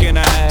 Leak in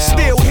the house.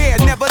 Still here,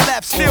 never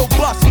left. Still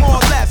bust, more or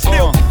less.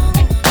 Still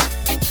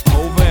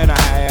over in the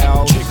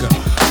house.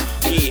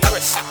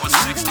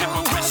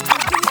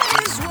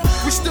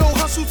 We still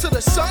hustle till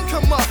the sun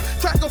come up.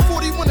 Crack a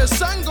 40 when the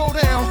sun go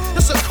down.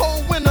 It's a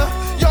cold winter.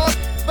 Y'all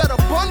better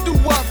bundle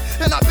up.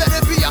 And I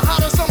better be a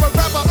hotter summer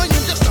rapper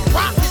onion just to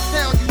rock it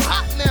down. You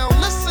hot now,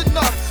 listen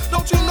up.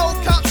 Don't you know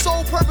cops'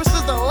 sole purpose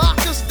is to lock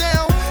us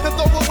down and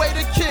throw away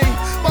the key?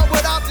 But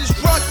without this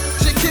drug,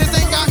 your kids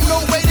ain't got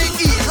no way to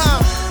eat, huh?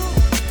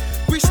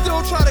 We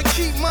still try to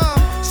keep mom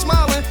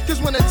smiling.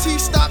 Cause when the teeth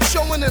stop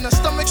showing and the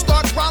stomach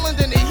start growling,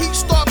 then the heat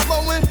start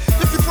blowing.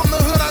 If you from the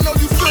hood, I know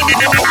you feel me.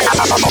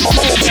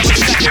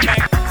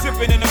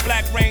 Sipping in the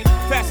black rain,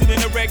 faster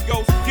than the red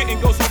ghost, getting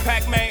ghosts from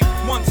Pac-Man.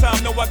 One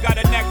time, know I got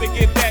a knack to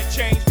get that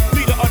change.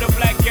 Leader of the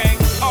black gang,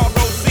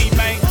 ROC,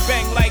 man.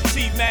 Bang like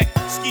T-Mac,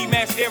 ski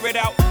mask, air it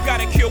out.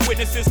 Gotta kill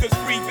witnesses, cause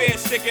free bears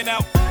sticking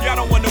out. Y'all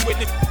don't wanna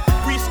witness.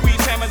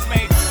 Squeeze hammers,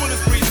 man.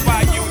 Bullets breeze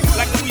by you,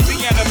 like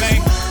Louisiana,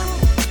 man.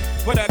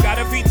 But I got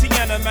a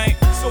VTN, man.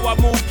 So I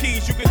move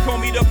keys, you can call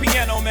me the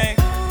piano, man.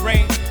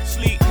 Rain,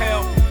 sleet,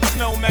 hell,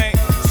 snow, man.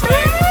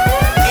 Slang,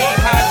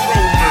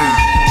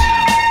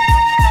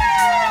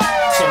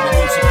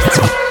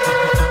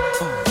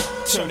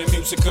 turn the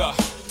music up.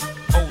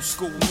 Old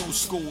school, new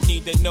school,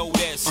 need to know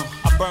this.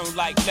 I burn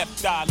like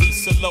left eye,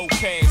 Lisa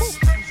Lopez.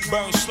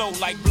 Burn slow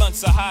like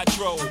blunts of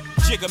hydro.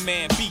 Jigga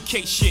Man,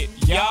 BK shit,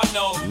 y'all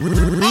know.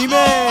 Remix.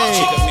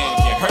 Jigga Man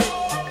get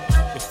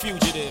hurt. The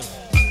fugitive.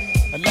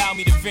 Allow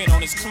me to vent on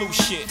this clue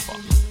shit.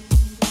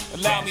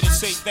 Allow me to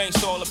say thanks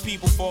to all the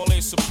people for all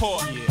their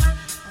support.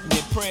 And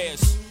their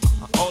prayers.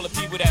 All the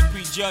people that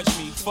prejudge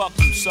me, fuck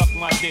you, suck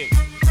my dick.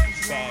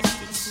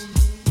 Bastards.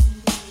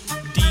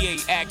 DA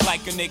act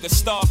like a nigga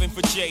starving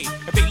for J.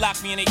 If they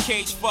lock me in a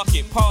cage, fuck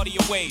it, party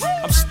away.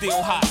 I'm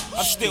still hot,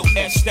 I'm still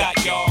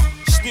S-dot, y'all.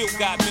 Still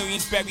got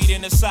millions buried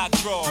in a sock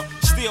drawer.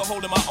 Still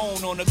holding my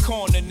own on the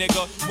corner,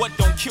 nigga. What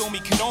don't kill me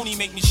can only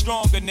make me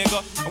stronger,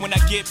 nigga. And when I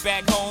get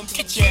back home,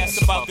 get your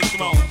ass about the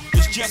throne.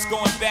 It's just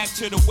going back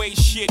to the way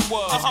shit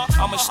was.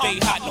 I'ma stay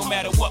hot no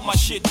matter what my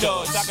shit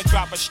does. I can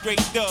drop a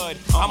straight dud,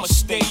 I'ma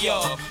stay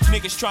up.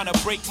 Niggas tryna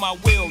break my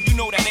will, you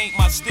know that ain't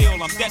my still.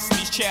 I'm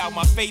Destiny's child,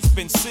 my fate's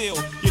been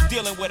sealed. You're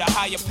dealing with a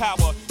higher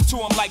power. To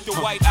him like the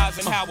white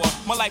Eisenhower.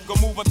 My life gon'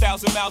 move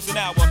 1,000 miles an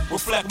hour.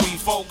 Reflect me,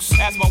 folks,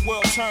 as my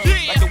world turns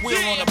like the wheel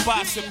on a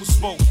bicycle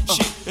spoke.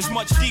 Shit, it's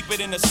much deeper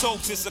than the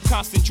soaps. It's a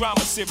constant drama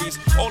series.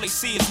 All they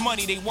see is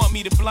money, they want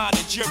me to blind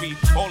the jury.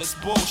 All this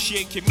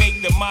bullshit can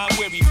make the mind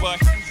weary,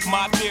 but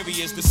my theory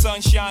is the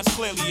sun shines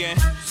clearly and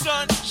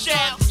sun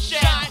shine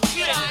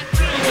clearly.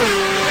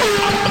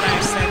 I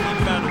blast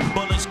heavy metal,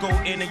 bullets go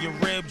into your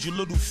ribs, you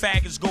little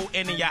faggots go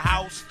into your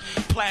house.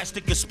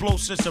 Plastic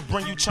explosives to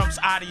bring you chumps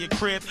out of your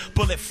crib.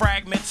 Bullet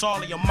fragments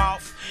all in your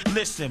mouth.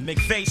 Listen,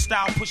 McVeigh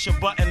style, push a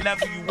button,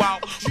 level you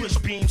out. Push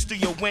beams through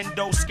your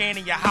window,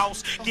 scanning your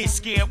house. Get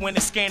scared when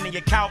it's scanning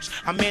your couch.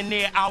 I'm in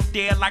there, out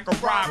there like a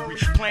robbery.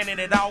 Planning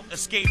it out,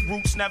 escape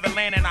routes, never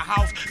land in a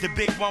house. The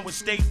big one with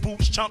state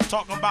boots, chumps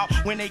talking about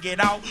when they get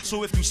out.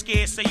 So if you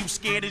scared, say you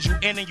scared as you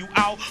in and you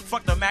out.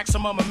 Fuck the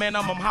maximum and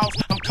minimum house.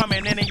 I'm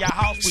coming in your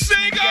house with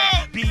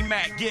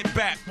B-Mac, get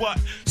back, what?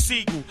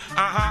 Siegel,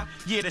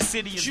 yeah, the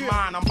city is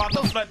mine. I'm about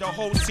to flood the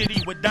whole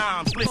city with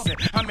dimes. Listen,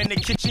 I'm in the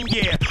kitchen,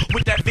 yeah,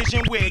 with that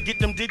vision where get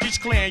them digits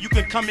clear. You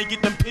can come and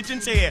get them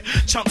pigeons here.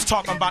 Chumps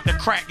talking about the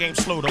crack game,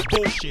 slow the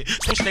bullshit.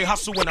 Switch they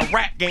hustle when the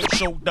rap game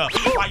showed up.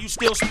 While you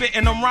still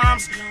spitting them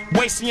rhymes,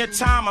 wasting your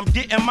time, I'm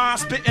getting mine,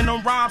 spitting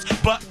them rhymes,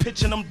 but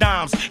pitching them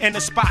dimes. In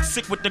the spot,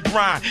 sick with the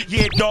grind.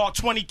 Yeah, dog,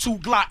 22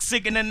 Glock,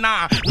 sigging the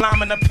 9,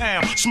 lime in the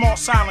pound, small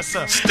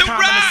silencer,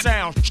 calm in the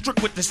sound,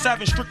 strict with the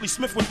 7, strictly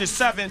Smith with the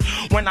 7.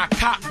 When I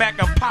cop back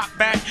and pop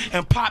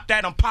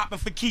that, I'm popping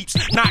for keeps,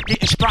 not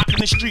getting strapped in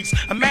the streets.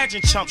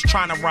 Imagine chumps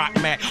trying to rock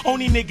Mac.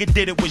 Only nigga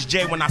did it was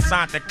Jay when I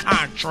signed the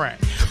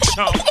contract.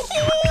 Chumps.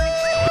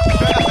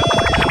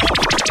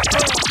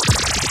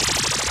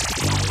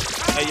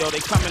 Hey yo, they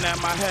coming at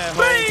my head,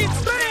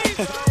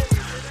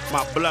 homie.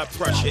 My blood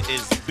pressure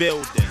is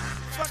building.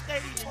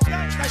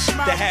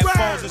 The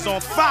headphones is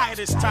on fire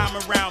this time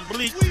around.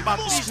 Bleak about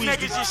to squeeze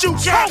the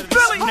shoot out of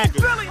this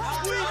nigga.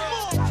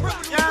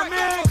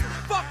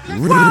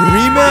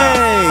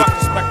 Remake. Fuck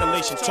the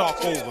speculation,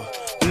 talk over.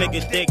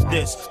 Nigga dig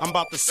this. I'm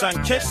about to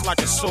sun kiss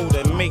like a soda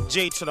and make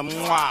J to the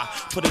moi.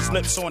 Put his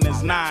lips on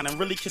his 9 and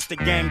really kiss the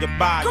game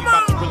goodbye. You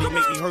about to really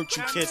make me hurt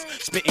you, kiss.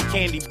 Spitting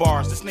candy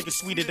bars. This nigga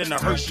sweeter than a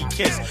Hershey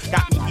kiss.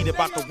 Got me heated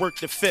about to work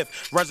the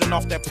 5th. Resin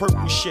off that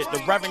purple shit. The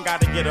Reverend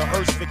gotta get a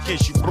hearse for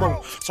kiss you,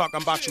 bro.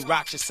 Talking about you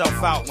rock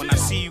yourself out. When I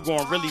see you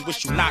gon' really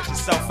wish you knock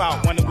yourself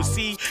out. When it was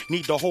see,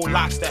 need the whole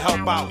locks to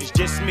help out. It's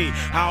just me.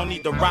 I don't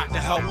need the rock to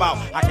help out.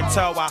 I can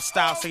tell by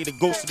style say the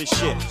ghost of the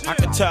shit. I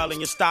can tell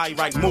in your style you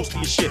write most of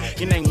your shit.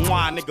 Your name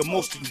why, nigga,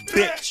 most of you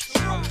bitch.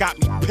 Got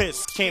me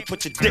pissed, can't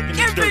put your dick in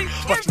the dirt.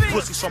 But you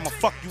pussy, so I'ma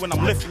fuck you and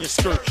I'm lifting your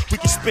skirt. We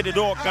can spit it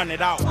or gun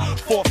it out.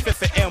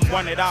 4/5 of M,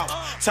 run it out.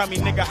 Tell me,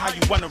 nigga, how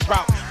you wanna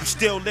route? You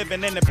still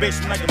living in the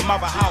basement of your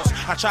mother house.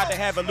 I tried to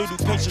have a little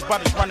patience,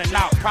 but it's running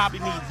out. Probably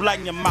need blood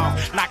in your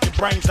mouth. Knock your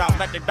brains out,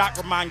 let the doc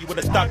remind you what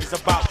a thug is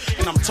about.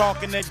 And I'm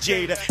talking to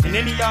Jada and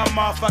any y'all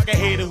motherfucker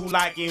hater who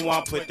like you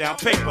want put down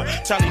paper.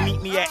 Tell him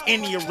meet me at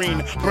any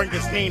arena. Bring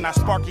his name, I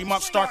spark him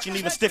up, starch him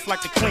even stiff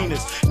like the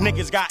cleaners.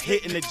 Niggas got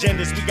hit in the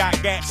genders, we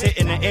got gas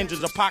hitting the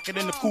engines. A pocket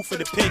in the coop for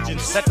the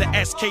pigeons. Set the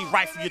SK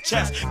rifle your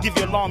chest, give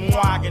you a long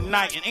wag at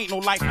night, and ain't no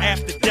life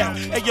after death.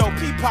 Hey yo,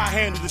 P-Pie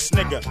handle this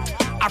nigga.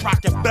 I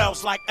rock the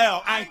bells like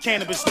L, I ain't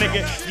cannabis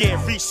nigga.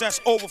 Yeah,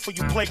 recess over for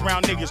you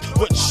playground niggas.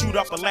 Wouldn't shoot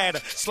up a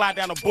ladder, slide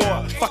down a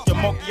board. Fuck your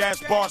monkey ass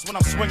bars when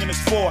I'm swinging this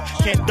floor.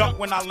 Can't duck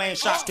when I land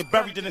shots, get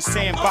buried in the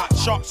sandbox.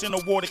 Sharks in the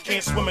water,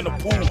 can't swim in the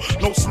pool.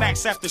 No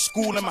snacks after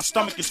school and my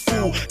stomach is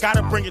full.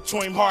 Gotta bring it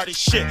to him hard as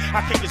shit.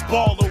 I kick his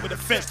ball over the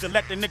fence to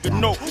let the nigga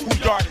know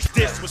who yard is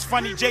this. Was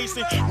funny,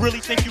 Jason? Really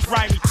think you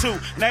grimy too.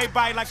 Now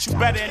everybody likes you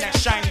better in that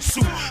shiny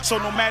suit. So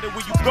no matter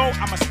where you go,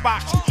 I'ma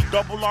spot you.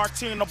 Double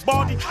RT in the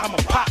baldy, I'ma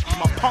pop you.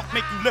 My pump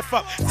make you lift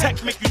up.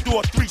 Tech make you do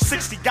a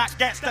 360. Got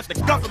gas that the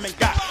government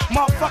got.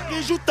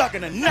 Motherfuckers, you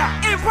thuggin' or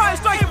not? Empire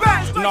strike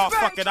back. Nah,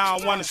 fuck it, I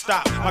don't wanna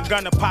stop. My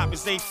gun to pop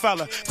is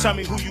RocAFella. Tell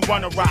me who you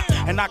wanna rock,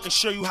 and I can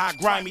show you how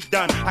grimy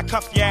done. I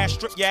cuff your ass,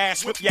 strip your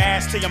ass, whip your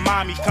ass till your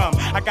mommy come.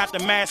 I got the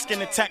mask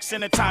and the text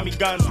and the Tommy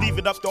guns. Leave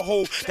it up to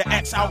hold the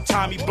X out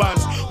Tommy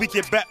buns. We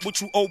can bet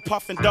what you owe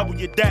puff and double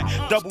your debt.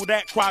 Double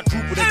that,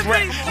 quadruple the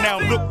threat. Now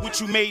look what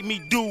you made me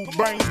do.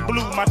 Brains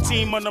blue, my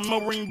team on the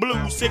Marine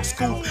Blue. 6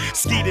 coupe,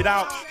 skeet it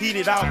out, heat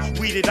it out,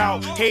 weed it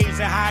out. Haze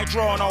and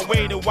hydro on our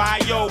way to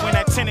YO. When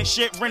that tenant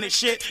shit, rented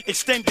shit,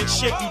 extended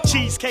shit. You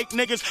cheesecake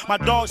niggas, my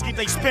dogs get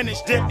they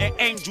spinach dip and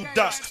angel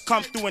dust.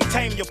 Come through and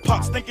tame your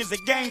pups. Think it's a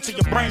game till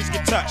your brains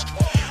get touched.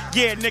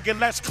 Yeah, nigga,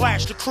 let's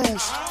clash the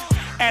cruise.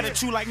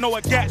 Attitude like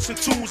Noah Gats and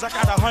tools. I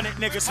got 100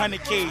 niggas,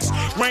 100 Ks.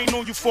 Rain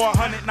on you for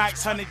 100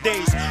 nights, 100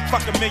 days.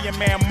 Fuck a million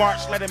man march,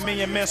 let a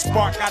million men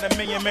spark. Got a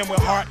million men with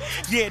heart.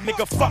 Yeah,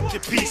 nigga, fuck the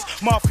peace.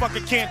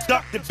 Motherfucker can't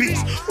duck the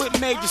beast. What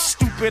made the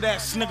stupid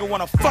ass nigga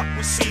wanna fuck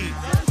with seed? You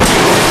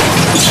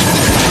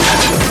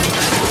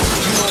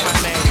know my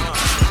name.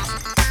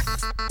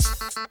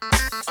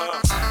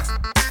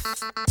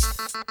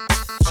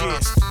 Yeah.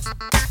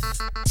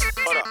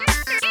 Hold up.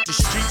 The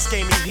streets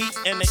gave me heat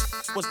and it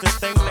was the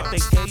thing that they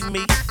gave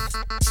me.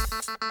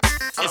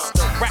 It's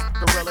the rap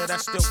gorilla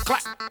that still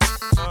clap.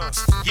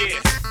 Yeah.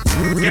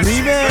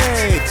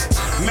 Remix.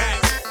 Mac.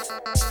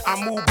 I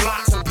move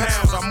blocks and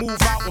pounds. I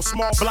move out with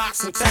small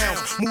blocks and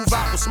towns. Move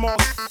out with small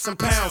and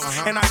pounds.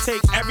 And I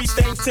take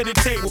everything to the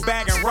table,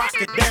 bag and rock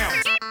it down.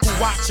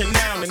 Who watching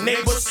now? The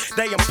neighbors,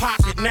 they in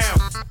pocket now.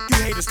 You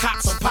haters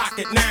cops on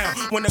pocket now.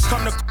 When it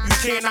come to you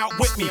can't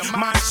outwit me.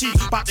 My cheap,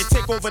 about to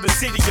take over the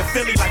city of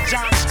Philly like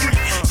John Street.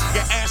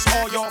 You ask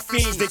all y'all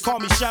fiends, they call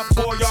me Chef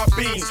Boyard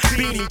Beans.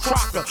 Beanie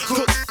Crocker,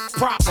 cook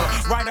proper.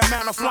 Right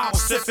amount of flour,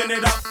 sipping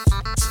it up.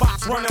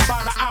 Spots running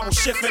by the hour,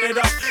 shifting it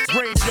up.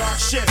 Graveyard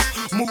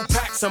shift, move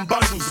packs and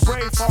bundles.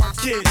 Brave hard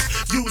kids,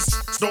 use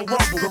don't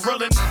rumble.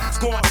 Gorilla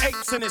going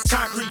apes in this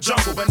concrete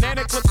jungle.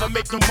 Banana clips will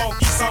make the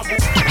monkeys humble.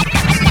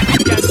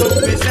 Guess who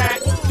is that?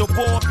 The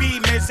boy B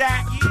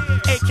Mizak,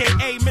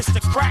 aka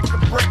Mr. Cracker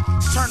Brick.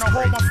 Turn a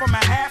whole one from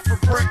a half a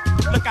brick.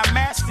 Look, I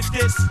mastered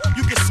this.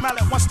 You can smell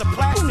it once the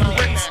plastic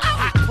breaks.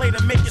 Hot play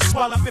to make it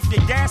swell up if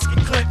your gasket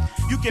clip.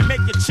 You can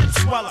make your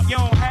chips swell up. You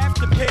don't have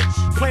to pitch.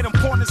 Play them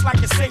corners like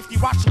a safety,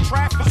 watching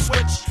traffic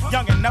switch.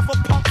 Young and never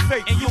pump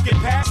fake, and you get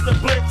past the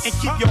blitz and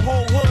keep your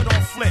whole hood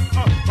on flip.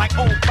 Like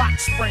old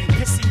box spring,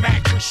 pissy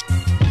mattress.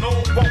 No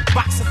won't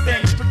box a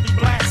thing, strictly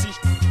blasting.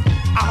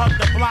 I hug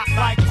the block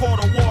like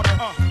quarter water.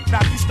 I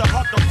used to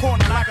hug the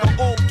corner like an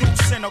old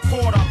deuce in a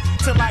quarter.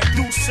 Till like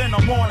deuce in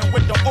the morning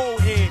with the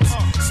old heads.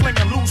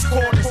 Slinging loose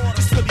quarters.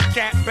 This Philly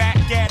cat back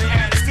at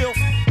it. Still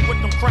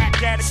with them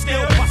crack addicts.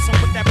 Still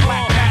bustin' with that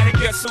black addict.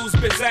 Guess who's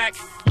Bizak?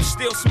 You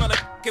still smell like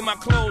in my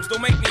clothes.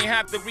 Don't make me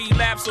have to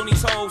relapse on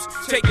these hoes.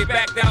 Take it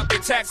back out, they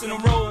taxing the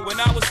road. When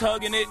I was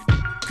hugging it,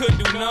 couldn't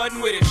do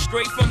nothing with it.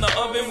 Straight from the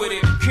oven with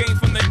it. Came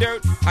from the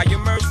dirt. I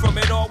emerged from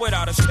it all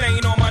without a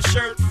stain on my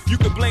shirt. You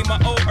could blame my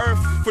old earth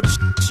for the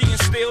she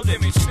instilled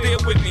in me. Still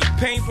with me.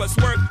 Pain plus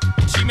work.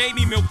 She made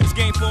me milk this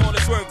game for all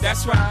it's worth.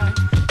 That's right.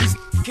 These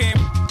can't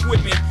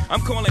I'm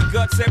calling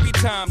guts every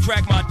time,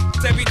 track my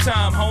every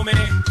time, homie.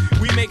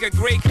 We make a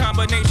great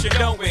combination,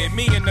 don't we?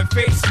 Me and the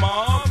face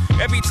mob.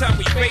 Every time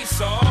we face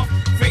off,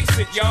 face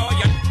it, y'all.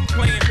 Y'all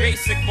playing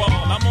basic ball.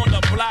 I'm on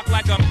the block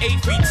like I'm 8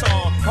 feet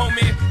tall,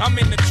 homie. I'm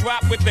in the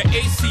drop with the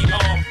AC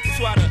on. That's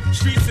why the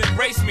streets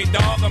embrace me,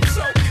 dog. I'm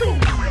so cool.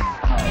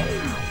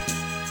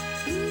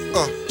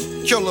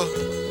 Killer,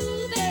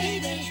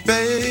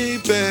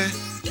 baby.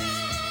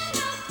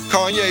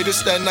 Kanye,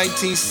 this that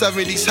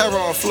 1970s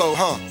heroin flow,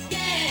 huh?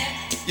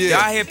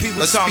 Yeah, I hear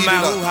people talking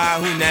about who high,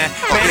 who not.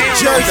 Man, they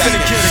don't know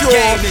to kill the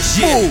game this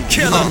year.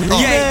 Killer,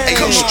 yeah. Ain't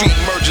no street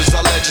mergers,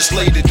 I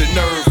legislated the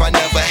nerve. I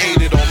never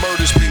hated on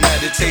murders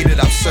premeditated.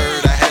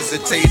 Absurd, I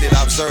hesitated,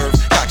 observed.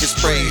 Cock and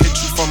spray, hit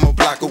you from a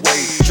block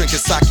away.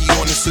 Drinking sake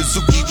on the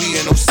Suzuki, we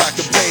in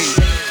Osaka Bay.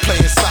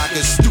 Playing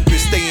soccer,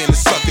 stupid, stay in the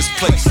sucker's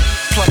place.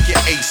 Plug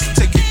your ace,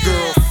 take your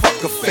girl, fuck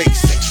her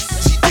face.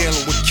 She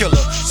dealing with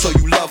killer, so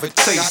you love her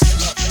taste.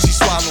 She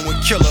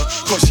swallowing killer,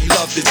 cause she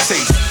love the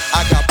taste.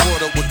 I got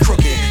bored up with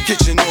crooked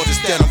kitchen orders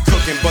that I'm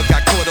cooking, but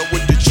got caught up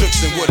with the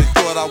tricks and would've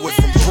thought I was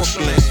from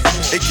Brooklyn.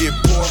 It get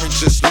boring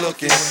just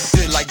looking,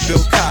 did like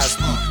Bill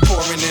Cosby,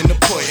 pouring in the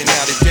pudding.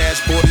 Now the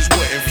dashboard is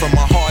wooden from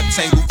my hard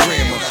tangled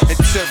grammar.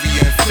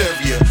 Interior,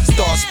 inferior,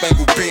 star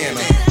spangled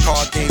banner.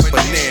 Card game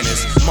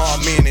bananas,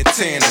 mob man and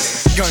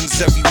tanners. Guns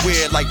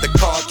everywhere like the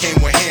car came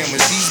with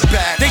hammers. He's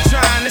back. They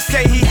trying to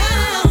say he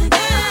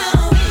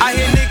I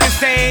hear niggas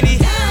saying he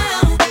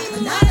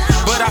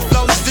but our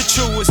flow is the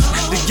truest.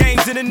 The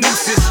games and the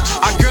nooses.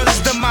 Our girl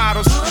is the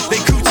models.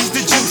 They coochies the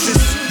juices.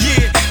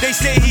 Yeah, they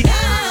say he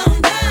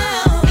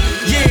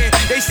yeah,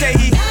 they say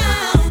he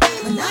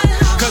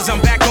cause I'm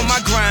back on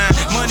my grind.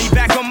 Money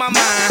back on my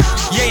mind.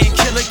 Yeah, and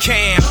Killer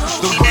Cam.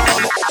 The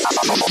world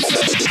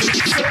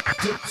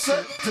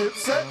Dipset,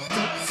 dipset,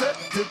 dipset,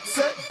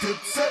 dipset,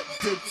 dipset,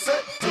 dipset,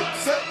 dipset,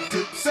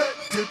 dipset,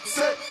 dipset,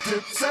 dipset,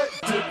 dipset,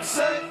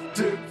 dipset,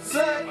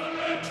 dipset,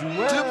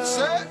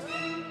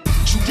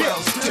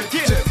 Jewels, dip,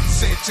 dip,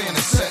 Santana,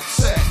 set,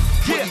 set.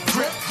 When he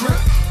grip,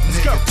 grip,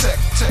 nigga, tech,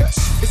 text.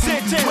 It's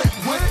Santana.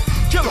 Wit,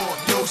 dog,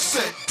 yo,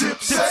 set,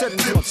 dipset,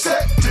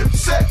 dipset,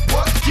 dipset,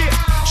 what? Yeah.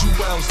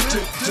 Jewels,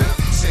 dip, dip,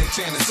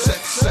 Santana, set,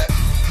 set.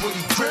 When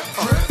he grip,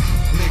 grip,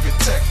 nigga,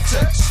 tech,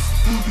 text.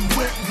 Who you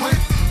with?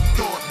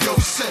 Dog, yo,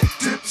 set,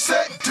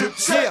 dipset,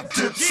 dipset,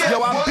 dipset.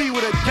 Yo, I be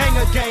with a gang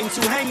of gangs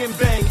who hang and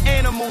bang.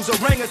 Animals,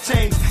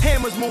 orangutans,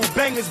 hammers move,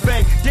 bangers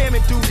bang. Damn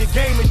it, dude, the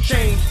game has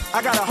changed.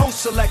 I got a whole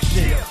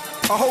selection,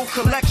 a whole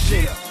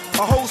collection,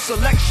 a whole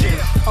selection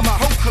of my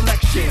whole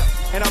collection.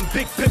 And I'm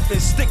big pimpin',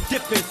 stick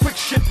dipping, quick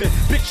shipping.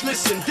 Bitch,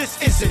 listen, this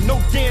isn't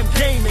no damn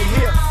game in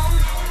here.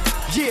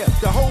 Yeah,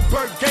 the whole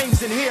bird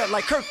gang's in here,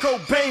 like Kurt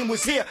Cobain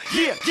was here.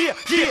 Yeah, yeah,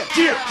 yeah,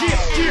 yeah, yeah,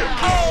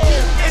 yeah. Oh,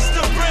 it's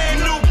the brand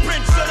new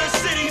prince of the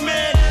city,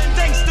 man.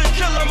 Thanks to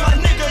Killer, my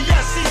nigga,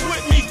 yes, he's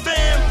with me,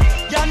 fam.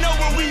 Y'all know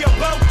what we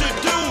about to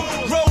do.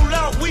 Roll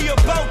out, we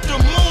about to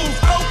move.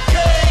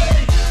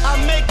 Okay, I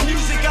make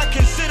music I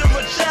consider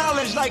a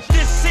challenge. Like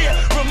this here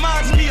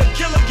reminds me of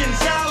Killer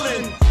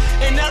Gonzalez.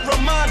 And that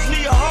reminds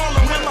me of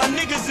Harlem when my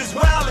niggas is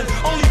wildin'.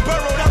 Only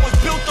borough that was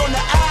built on the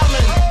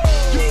island.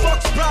 You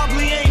fucks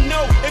probably ain't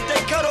know if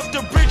they cut off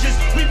the bridges,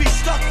 we be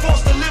stuck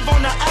forced to live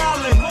on the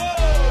island.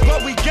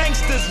 But we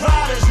gangsters,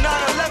 riders,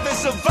 9/11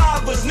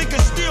 survivors.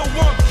 Niggas still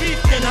want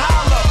beef and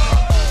holler.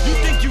 You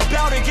think you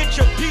bout to get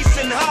your piece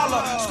and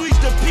holler. Squeeze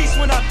the piece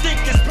when I think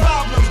it's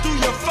problems. Do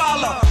you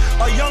follow?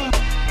 A young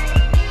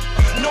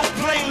no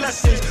plane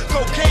lessons,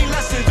 cocaine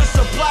lessons to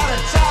supply the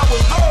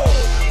towers. Oh,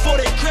 before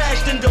they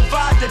crashed and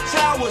divide the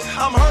towers.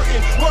 I'm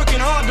hurting, working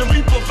hard to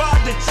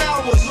re-provide the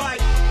towers. Like,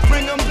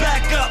 bring them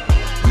back up,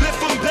 lift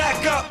them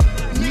back up.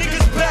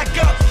 Niggas back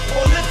up,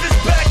 or lift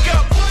us back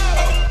up.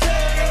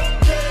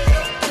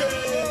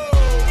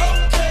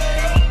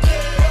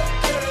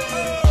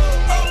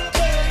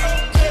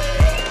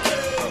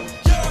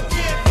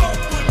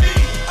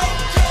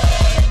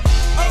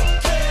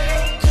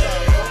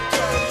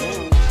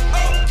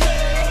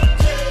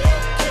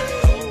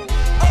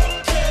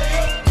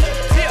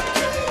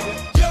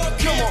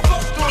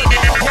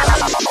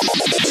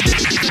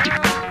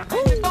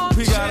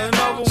 we got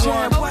another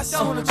one. What's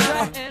on the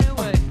track?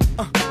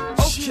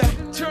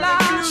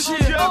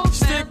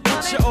 Stick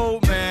with your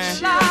old man.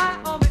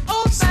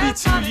 Be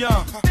too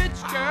young.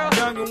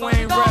 Young and we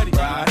ain't ready.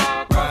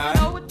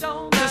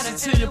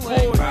 Listen to your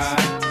boys.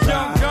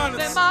 Young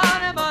Gunners.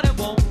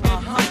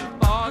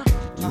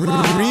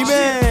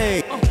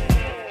 Remake.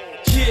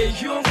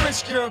 Yeah, you a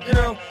rich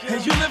girl,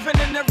 and you living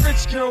in that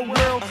rich girl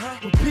world.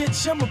 But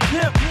bitch, I'm a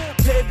pimp.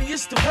 Baby,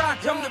 it's the Roc.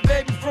 I'm the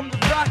baby from the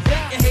Roc. They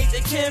can hate,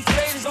 they can't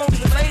fade as long as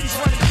the ladies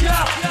want to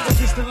cop.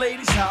 If it's the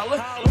ladies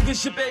holler, look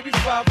at your baby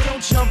father.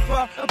 Don't jump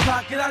out a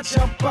pocket, I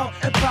jump out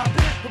and pop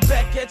it. But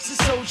back at your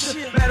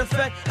soldier. Matter of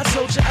fact, I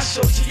told you, I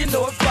showed you. You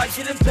know if I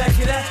get in back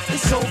of that,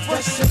 it's over.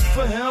 Except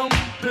for him,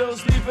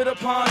 bills leave it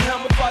upon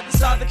him. If I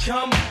decide to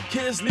come,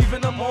 kids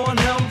leaving them on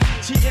him.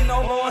 Cheating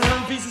all on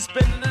him, visa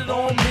spending it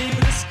on me.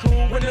 But it's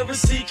cool when the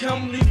receipt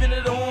come, leaving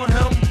it on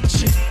him.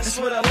 That's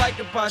what I like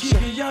about you.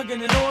 Keep you young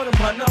and in order,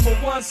 my number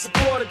one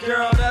supporter,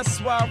 girl. That's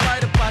why I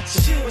write about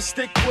gotcha. But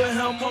stick with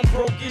him, I'm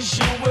broke as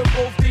you. We'll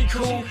both be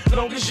cool.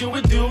 Long as you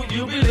would do,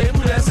 you'll be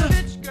labeled as a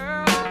rich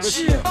girl.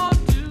 Yeah.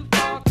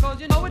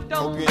 You know it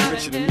don't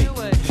matter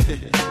anyway. You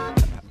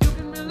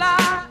can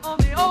rely on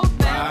the old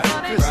man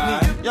money. You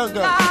can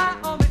rely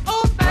on the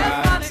old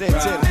man money. You're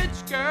a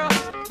rich girl,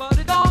 but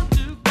it don't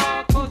do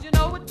cause you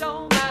know it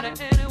don't matter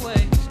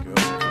anyway.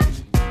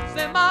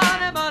 Say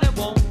money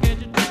won't get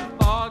you too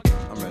far,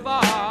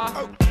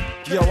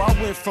 Yo,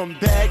 I went from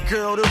bad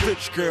girl to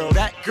rich girl,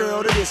 that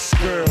girl to this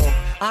girl.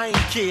 I ain't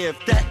care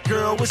if that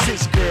girl was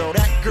his girl.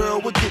 That girl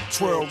would get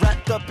twirled,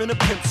 wrapped up in a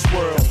pimp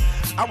swirl.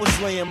 I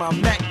was laying my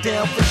Mac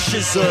down for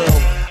shizzle.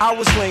 I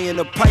was laying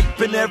a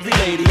pipe in every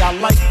lady I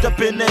liked up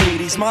in the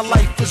 80s. My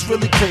life was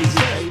really crazy.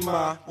 Hey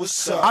ma,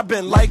 what's up? I've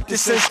been like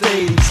this since the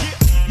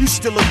 80s. You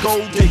still a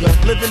gold digger,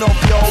 living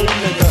off your old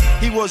nigga.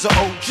 He was an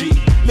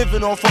OG,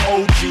 living off of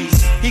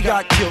OGs. He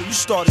got killed, you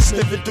started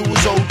sniffing through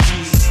his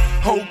OGs.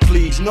 Hold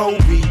please, no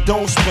weed,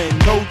 don't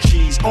spend no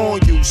cheese on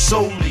you,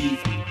 so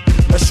leave.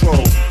 Let's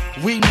roll.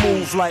 We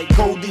move like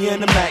Goldie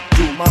and the Mac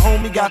do. My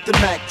homie got the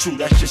Mac too,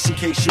 that's just in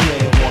case you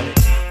ain't want it.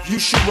 You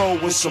should roll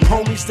with some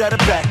homies that'll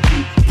back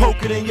you.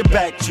 Poke it in your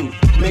back too,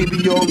 maybe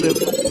you'll live.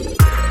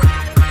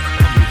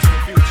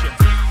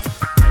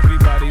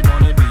 Everybody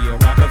wanna be a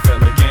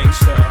RocAFella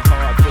gangster,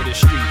 hard for the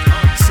street,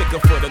 sicker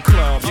for the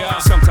club,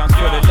 sometimes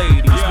for the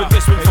ladies, but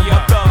this one for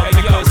my thug,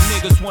 because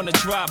niggas wanna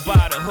drive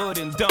by the hood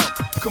and dump.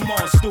 Come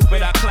on,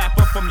 stupid, I clap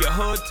up from your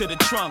hood to the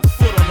trunk.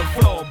 Foot on the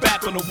floor,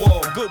 back on the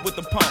wall, good with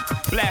the pump.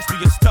 Blast through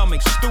your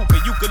stomach,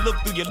 stupid, you could look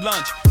through your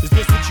lunch. Is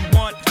this what you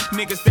want?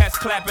 Niggas that's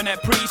clapping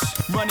at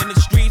priests, running the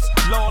streets,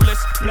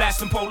 lawless,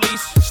 blasting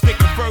police,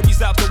 sticking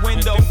Furbies out the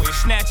window,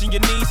 snatching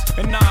your niece.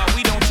 And nah,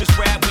 we don't just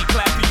rap, we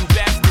clap for you,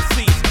 that's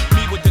deceased.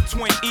 Me with the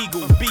twin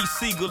eagle, B,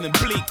 Seagull, and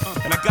Bleak.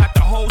 And I got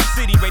the whole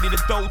city ready to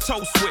throw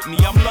toast with me.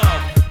 I'm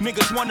love.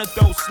 Niggas wanna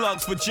throw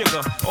slugs for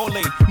Jigger. All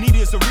they need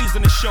is a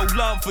reason to show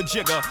love for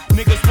Jigger.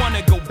 Niggas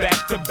wanna go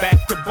back to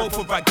both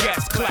of our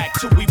gas clack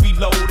till we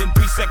reload in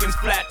 3 seconds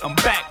flat. I'm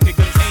back,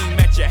 niggas aim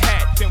at your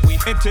hat, then we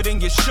entered in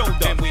your shoulder,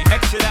 then we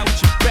exit out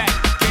your back.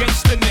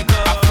 Gangsta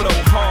nigga, I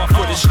flow hard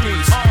for the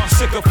streets,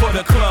 sicker for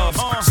the clubs,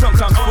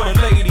 sometimes for the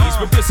ladies,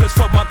 but this is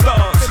for my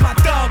thugs. My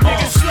thug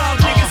niggas, slug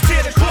niggas,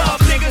 tear the club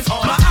niggas.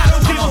 My I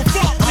don't give a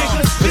fuck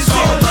niggas. It's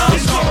all love,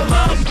 it's all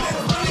love.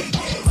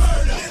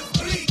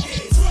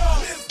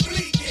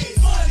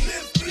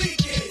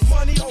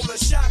 Money holder,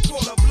 shot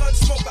caller, blood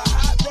smoker,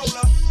 hot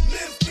roller.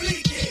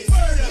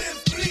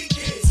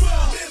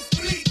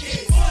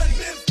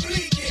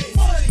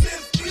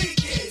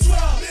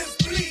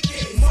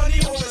 Money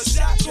holder,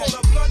 shot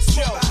caller, blood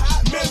smoker,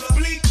 hot roller.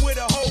 Bleak where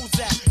the hoes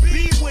at,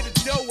 be where the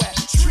dough at.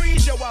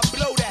 Trees, yo, I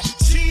blow that.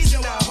 Cheese, yo,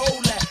 I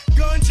hold that.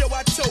 Guns, yo,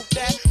 I tote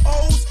that.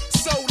 O's,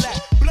 sold that.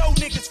 Blow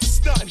niggas for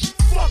stunting.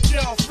 Fuck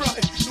y'all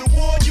frontin'. The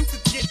war, you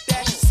could get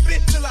that.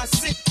 Spit till I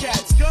sit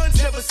cats.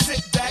 Guns never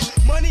sit back.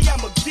 Money,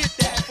 I'ma get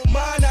that.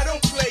 Mine, I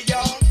don't play,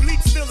 y'all.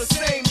 Bleak still the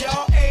same,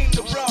 y'all. Aim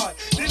the rod.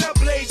 Then I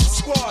blaze the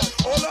squad.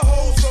 All the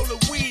hoes roll the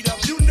weed up.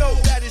 You know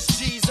that it's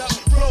G's up.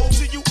 Roll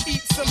till you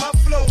eat some. I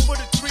flow for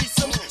the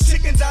threesome.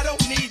 Chickens, I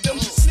don't need them.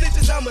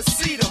 Snitches, I'ma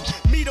see them.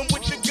 Meet them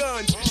with the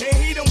guns. And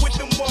heat them with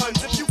them ones.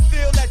 If you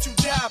feel that you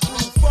die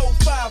proof,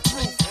 4-5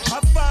 proof. I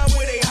find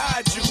where they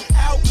hide you.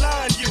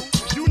 Outline you.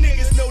 You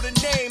niggas know the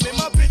name. And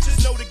my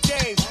bitches know the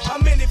game.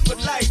 I'm in it for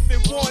life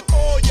and want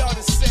all y'all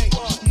to say.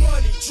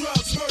 Money,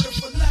 drugs, murder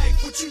for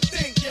life. What you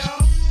think,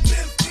 y'all?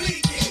 Live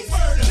bleaking.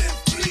 Murder.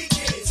 Live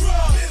bleaking.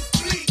 Drugs. Live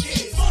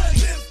bleaking. Money.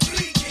 Live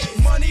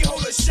bleaking. Money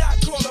holder, shot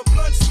caller,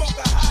 blunt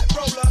smoker, hot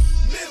roller.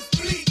 Live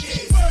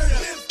bleaking. Murder.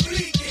 Live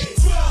bleaking.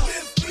 Drugs.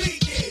 Live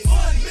bleaking.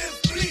 Money. Live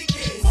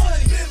bleaking.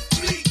 Money. Live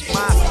bleaking.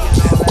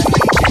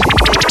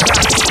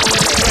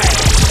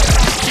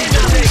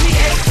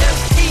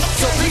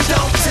 So please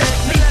don't tempt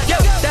me. Yo,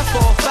 that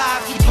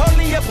 4-5, keep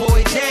holding your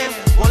boy down.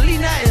 Won't leave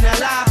nothing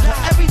alive, put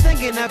everything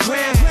in the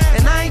gram.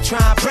 And I ain't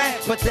trying to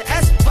brag, but the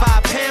S 5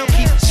 pound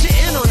keep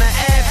shitting on the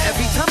ab.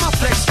 Every time I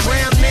flex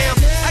gram now,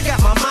 I got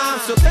my mom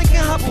still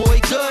thinking her boy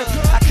good.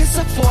 I kiss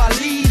her before I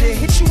leave and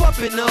hit you up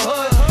in the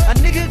hood. A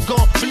nigga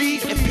gon'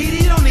 bleed and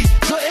PD don't need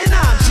good. And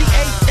I'm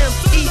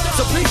G-A-M-E,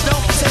 so please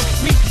don't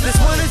tempt me. This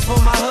one is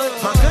for my hood,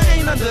 my gun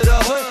ain't under the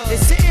hood.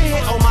 It's sitting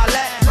here on my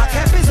lap, my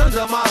cap is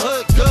under my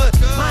hood. Good,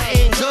 my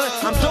ain't good,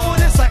 I'm doing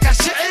this like I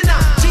shouldn't.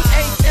 I'm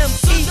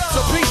G-A-M-E, so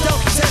please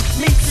don't tempt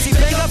me. See,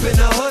 bang up in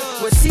the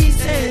hood with C's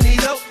and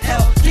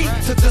E-L-D.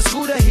 Took the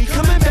scooter, he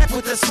coming back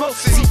with the smoke.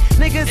 See,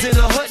 niggas in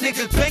the hood,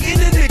 niggas banging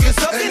the niggas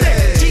up in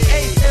there.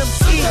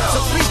 G-A-M-E, so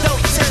please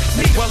don't tempt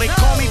me. Well, they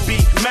call me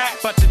B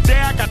Mac, but today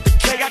I got the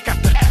K, I got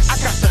the S, I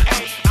got the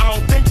A. I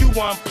don't think you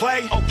want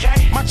play,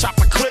 okay? My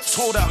chopper clips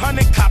hold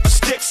 100 copper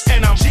sticks,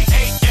 and I'm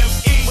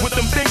G-A-M-E with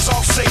them things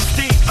all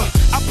safety.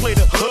 I play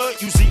the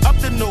hood, usually up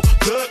to no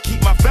good.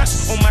 Keep my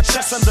vest on my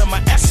chest under my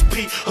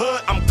SP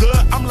hood. I'm good,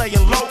 I'm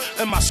laying low,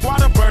 and my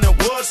squad are burning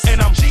woods,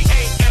 and I'm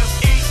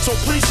G-A-M-E. So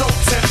please don't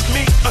tempt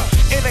me.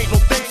 It ain't no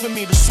thing for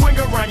me to swing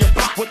around your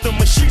block with the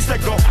machines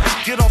that go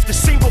get off the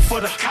scene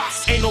before the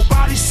cops. Ain't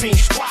nobody seen.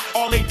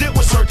 All they did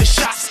was heard the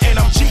shots, and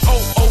I'm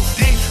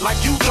G-O-O-D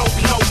like you don't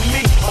know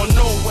me.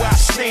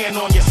 stand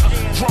on ya.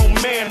 Grown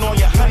man on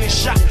ya,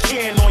 100-shot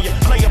can on ya.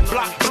 Play a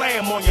block,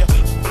 blam on ya.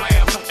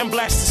 Blam, and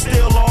blast the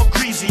steel all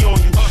greasy on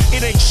you.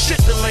 It ain't shit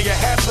to lay a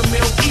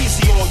 $500,000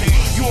 easy on you.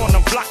 You on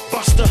a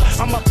blockbuster,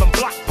 I'm up in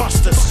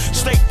blockbusters.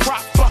 Stay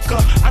prop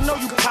fucker, I know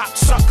you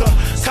cocksucker.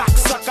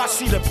 Cocksucker, I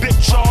see the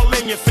bitch all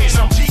in your face.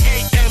 I'm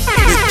G-A-M.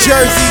 The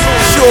Jersey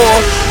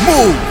Shore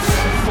Moves.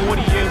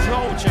 40 years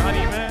old,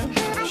 Johnny, man.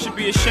 You should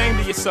be ashamed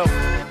of yourself.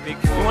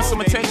 You want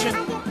some attention?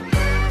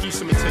 Give you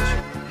some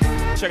attention.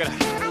 Check it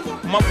out.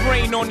 My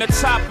brain on the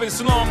top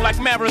is long like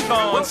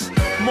marathons.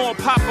 More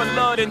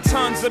popular than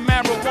tons of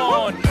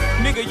marijuana.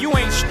 Nigga, you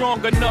ain't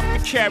strong enough to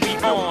carry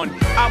on.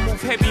 I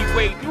move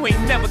heavyweight, you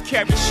ain't never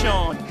carry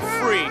Sean.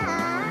 Free.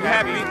 You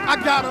happy?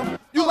 I got him.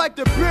 You like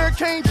the beer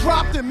cane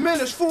dropped in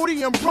minutes,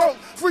 40 and broke.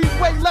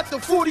 Freeway, let the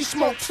 40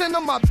 smoke. Tend to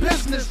my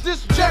business.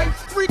 This J,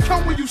 free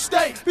come where you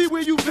stay. Be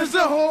where you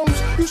visit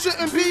homes. You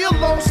shouldn't be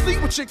alone.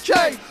 Sleep with your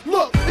K.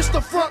 Look, it's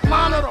the front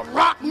line of the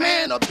rock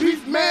man, a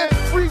beef man.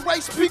 Freeway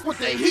speak with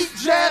the heat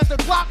jazz. The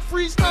Glock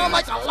freeze time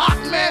like a lock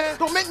man.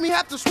 Don't make me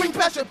have to swing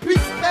past your peak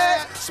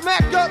pad.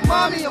 Smack up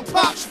mommy and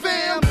pops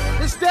fam.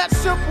 It's that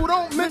simple.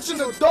 Don't mention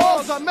the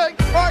dogs. I make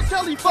R.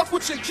 Kelly fuck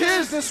with your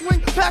kids and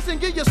swing past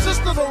and give your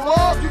sister the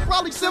law. You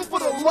probably send for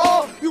the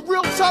law. You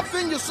real tough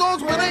in your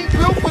songs, but ain't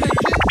built for the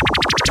kids.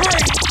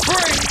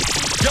 Free.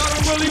 Y'all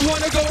don't really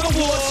wanna go to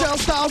war. Tell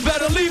Styles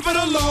better leave it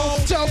alone.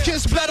 Tell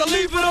Kiss better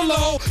leave it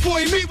alone. Before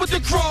you meet with the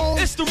chrome.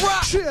 It's the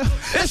rock. Yeah,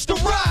 it's the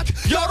rock.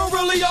 Y'all don't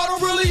really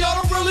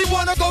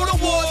wanna go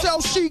to war.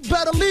 Tell Sheik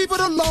better leave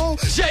it alone.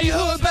 J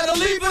Hood better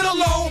leave it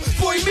alone.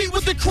 Before you meet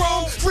with the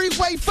chrome.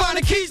 Freeway, find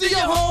the keys to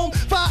your home.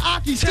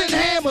 5 Akis, 10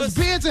 hammers,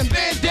 beards and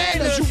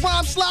bandanas. You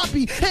rhyme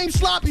sloppy, aim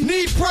sloppy,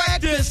 need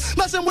practice.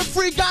 Messing with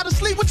free, gotta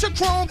sleep with your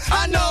chrome.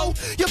 I know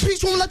your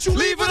piece won't let you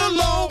leave it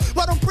alone.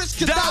 Why don't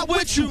Briskets die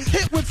with you?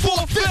 Hit with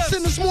 4/5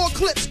 and there's more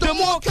clips. The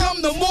more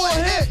come, the more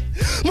hit.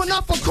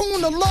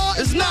 Monophone, the law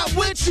is not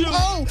with you.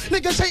 Oh,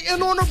 niggas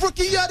hating on the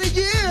rookie of the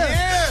year.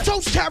 Yeah.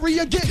 Toast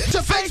carrier, get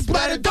to face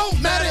bladder.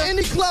 Don't matter,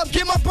 any club,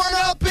 get my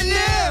burner up in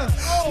there.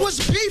 What's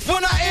beef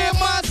when I air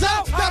mines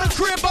out? Got a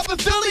crib up in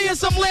Philly and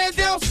some land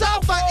down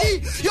south. I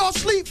eat, y'all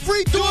sleep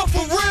free, do it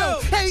for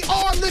real. Hey,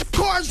 R, lift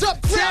cars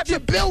up, grab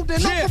your building.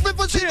 Yeah. Up for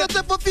rivers, yeah.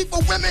 The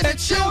for women and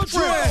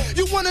children.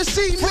 You wanna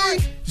see me?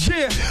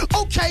 Yeah,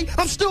 okay,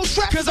 I'm still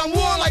strapped cause I'm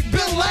war like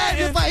Bin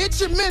Laden. If I hit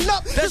your men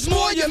up, there's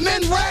more your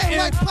men ratting.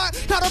 Like pot,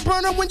 got a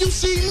burner when you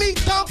see me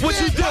dumping. What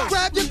you do?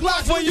 Grab your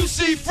Glocks when you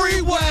see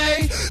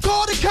Freeway.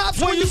 Call the cops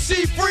when you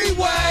see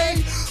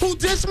Freeway. Who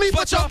dissed me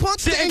but y'all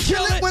punks didn't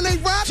kill it. When they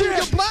robbed you,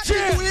 your block, you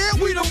hear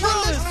we the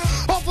realest.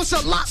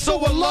 Officer lock, so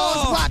a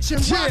law's watching,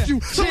 rock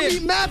you. Don't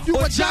need Matthew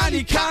or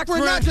Johnny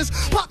Cochran. I just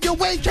pop your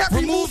weight cap,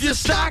 remove your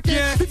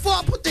stocking. Before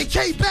I put the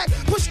K back,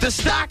 push the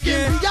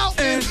stocking. Be out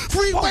in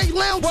Freeway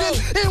lounging.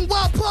 In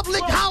wild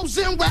public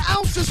housing where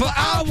ounces for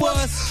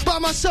hours. By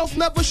myself,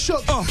 never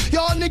shook.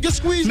 Y'all niggas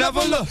squeeze,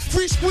 never look.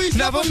 Free squeeze,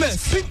 never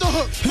miss. Beat the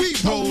hook, we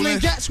rolling.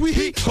 Gats, we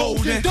heat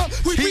holding. Dump,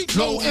 we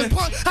reloading.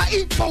 Punt, I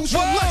eat foes for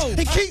lunch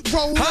and keep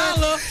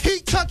rolling.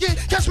 Heat tucking,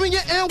 catch me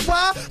in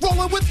NY.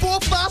 Rolling with 4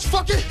 5s,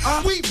 fuck it.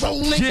 We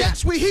rolling.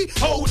 Gats, we heat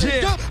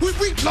holding. Dump, we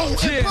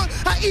reloading. Punt,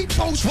 I eat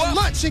foes for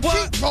lunch and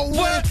keep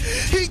rolling.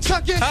 Heat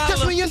tucking,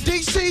 catch me in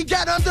DC.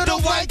 Got under the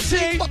white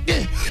tee. Fuck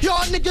it.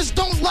 Y'all niggas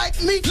don't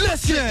like me.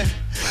 Listen.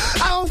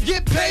 I don't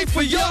get paid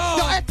for y'all.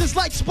 Y'all actors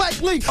like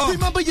Spike Lee.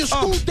 Remember your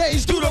school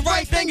days. Do the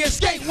right thing and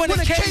skate. When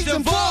the K's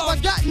involved,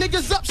 I got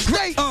niggas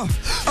upstate.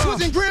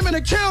 Swizzy Graham in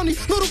the county.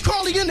 Little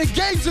Carly in the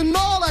games and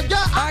all. I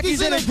got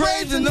Akis in the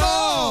graves and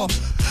all.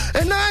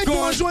 And I ain't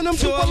gonna join them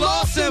to a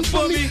lawsuit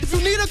for me. If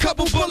you need a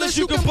couple bullets,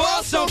 you can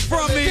borrow some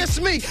from me. It's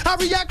me. I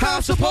react how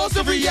I'm supposed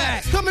to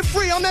react. Coming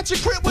free, I'm at your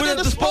crib with a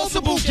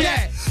disposable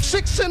gat.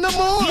 6 in the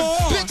morning,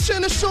 bitch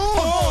in the storm.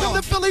 Come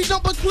to Philly,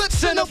 dumping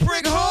clips in a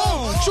brick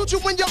home. Shoot you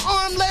in your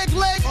arm, leg,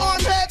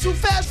 arm, head. Too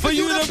fast for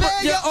you to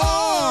bear your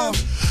arm.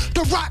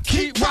 The rock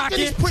keep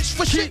rocking. Preach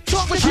for shit,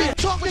 talk for shit,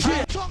 talk for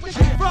shit, talk for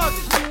shit.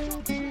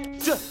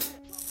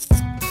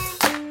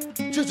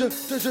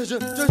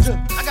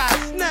 I got a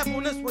snap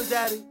on this one,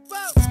 daddy.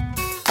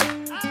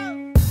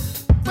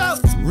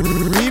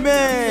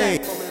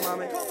 Remake.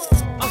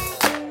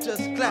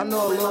 Just clap. I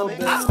know a little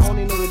bit. I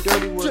only know the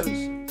dirty words.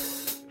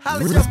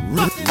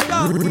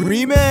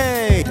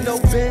 Remake. No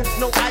Benz,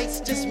 no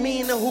ice, just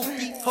me and the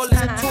hoopty. Holding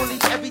the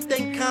toolie,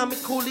 everything calm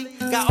and coolie.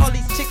 Got all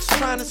these chicks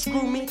trying to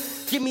screw me.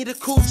 Give me the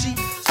coochie,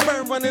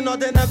 sperm running all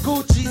them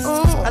Gucci's.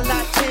 A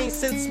lot changed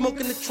since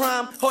smoking the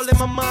Trom. Holding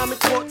my mom in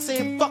court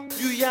saying fuck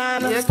you,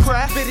 Yana. Yeah,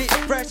 crap. Fitted,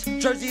 fresh,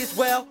 jersey as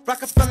well.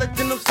 RocAFella,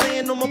 then I'm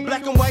saying on my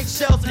black and white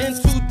shells. In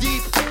too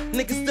deep,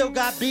 niggas still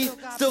got beef.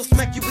 Still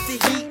smack you with the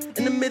heat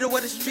in the middle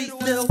of the street.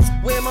 Still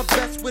wearing my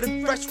best with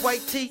a fresh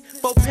white tee.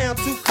 4 pound,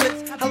 2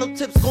 clips. Hollow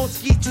tips gon'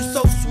 skeet you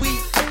so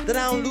sweet that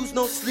I don't lose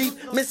no sleep.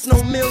 Miss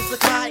no meals,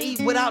 like I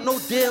eat without no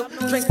deal.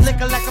 Drink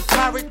liquor like a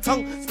pirate,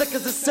 tongue slick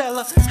as a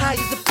sailor. High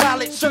as a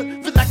pilot, shirt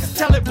feel like a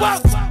talent.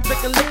 Whoa!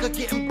 Drinking liquor,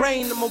 getting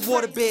brain in my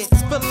waterbed.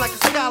 Feeling like a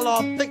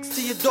scholar, thanks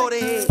to your daughter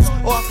head.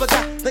 Oh, I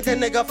forgot, think a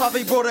nigga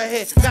probably brought her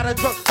head. Got a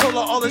drunk, told her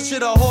all the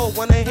shit a whore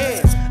wanna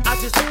hear. I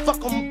just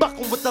fuck 'em, buck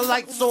 'em with the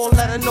lights on.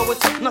 Let her know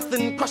it's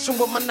nothing, crushing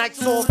with my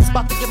nights on.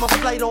 About to get my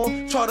flight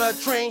on, charter a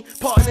train.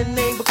 Part in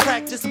the name, but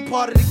crack just a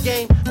part of the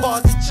game.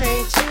 Bars to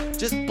change,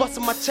 just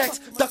busting my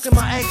checks, ducking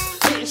my eggs,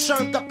 getting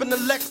shirmed up in the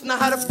Lex. Know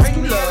how to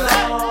bring me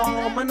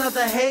along.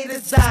 Another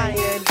hater's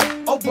dying.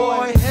 Oh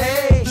boy,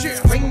 hey,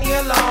 bring me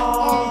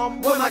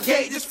along. When my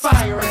gauge is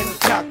firing,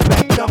 got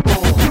back, jump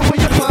on. You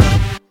and your mom.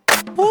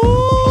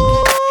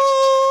 Woo!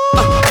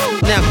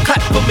 Now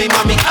clap for me,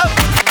 mommy, up.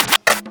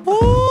 Woo!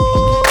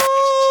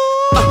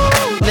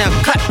 Now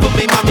clap for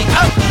me, mommy,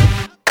 up.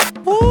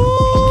 Woo!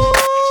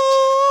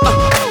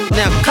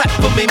 Now clap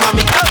for me,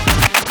 mommy, up.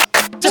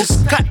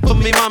 Just clap for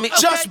me, mommy.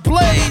 Okay. Just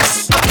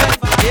blaze. Okay,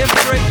 yeah,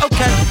 free,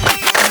 okay.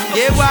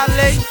 Yeah,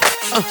 Wale.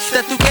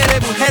 That tú quieres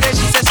mujeres,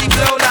 she said she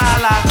blow la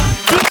la.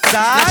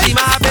 Now she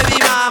my baby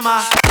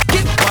mama.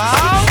 Get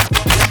wild.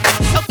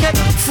 Okay.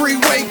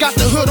 Freeway got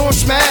the hood on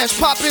smash,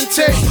 poppin'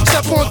 tape,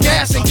 step on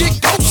gas and get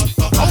ghost.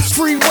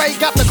 Freeway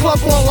got the club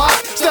on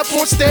lock, step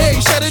on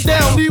stage, shut it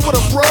down, leave with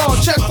a brawl,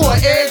 check for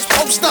an edge,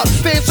 post up,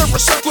 fans ever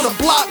circle the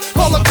block,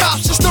 call the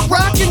cops, it's the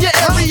rock in your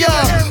area,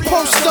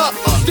 post up,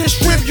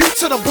 distribute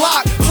to the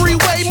block,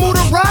 freeway, move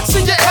the rocks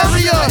in your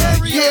area,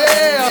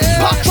 yeah,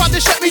 Pop tried to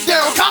shut me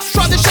down, cops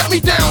tried to shut me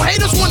down,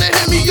 haters wanna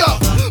hit me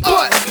up,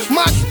 but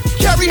my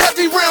carry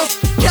heavy rounds,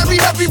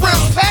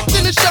 packed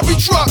in a Chevy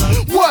truck,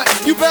 what,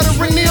 you better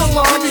ring the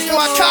alarm before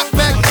I cock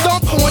back,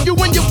 dump on you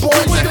and your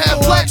boys and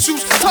have black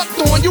shoes tucked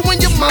on you and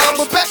your mom,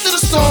 but back to the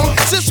song,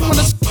 sis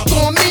wanna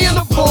on me and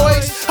the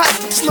boys, I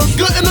look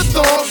good in the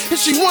thong, and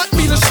she want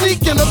me to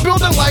sneak in the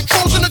building like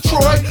Trojan to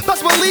Troy,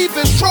 best believe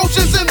it's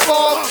Trojans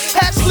involved,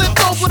 hat slipped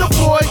over the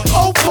boy,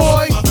 oh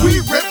boy, we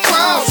rip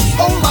crowds,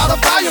 whole lot of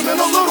volume and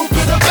a little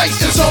bit of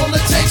bass, is all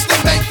it takes to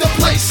make the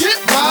place get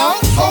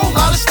wild, whole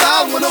lot of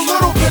style with a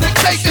little bit of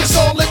cake, is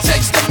all it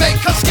takes to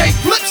make a skate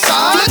flip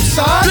side,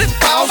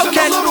 bounce and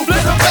a little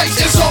bit of bass,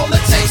 is all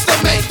it takes to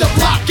make the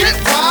block get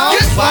wild,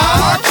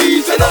 car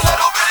keys and a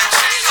little bit of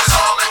cheese, is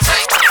all it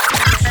takes.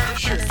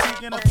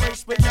 In a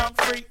place with young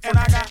free, and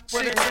I got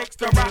what it takes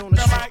to rock the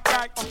mic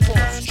like I'm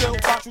forced. Still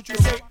watch what you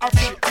say, I'll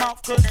shut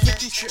mouth, cause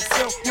 50 shit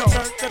still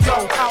deserve to go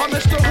out. I'm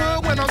Mr.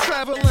 Hood when I'm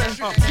traveling,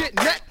 get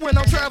neck when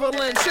I'm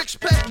traveling,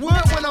 six-pack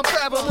wood when I'm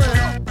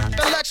traveling.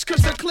 The Lex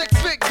cause the click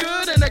fit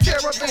good and the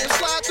caravan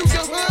slide through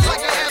your hood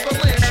like an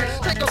avalanche.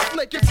 Take a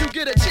flick if you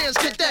get a chance,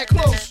 get that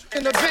close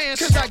in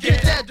advance, cause I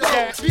get that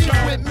dough. Be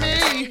with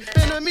me,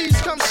 enemies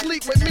come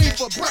sleep with me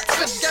for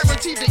breakfast,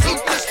 guaranteed to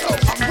eat this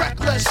toast. I'm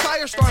reckless,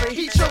 fire starter,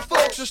 heat your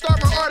folks, and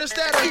start my artists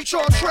that'll eat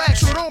your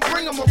tracks, so don't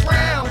bring them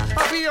around.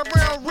 I be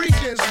around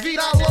Ricans,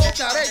 Vida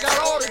Loca, they got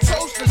all the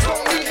toasters,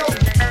 don't need no.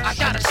 I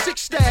got a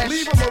six stash,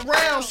 leave them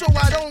around so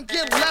I don't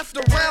get left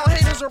around.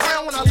 Haters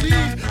around when I leave,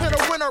 in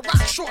the winter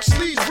rock short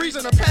sleeves,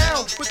 breezing a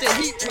pound with the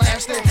heat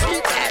blasting,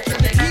 keep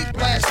acting, the heat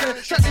blasting.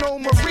 Techno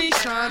marine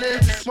shining,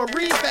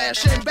 marine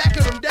fashion,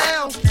 backing them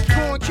down.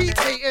 Going keep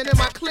hating, and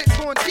my click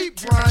going keep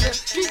grinding,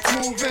 keep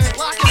moving,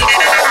 locking the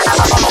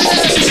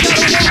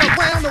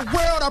around the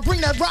world. I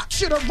bring that rock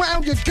shit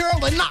around your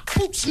girl and not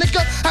poops,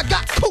 nigga. I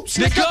got coops,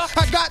 nigga.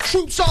 I got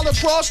troops all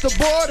across the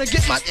board to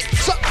get my dick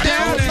sucked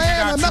down.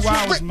 Man, I mess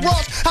with Rick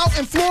Ross out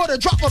in Florida.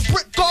 Drop a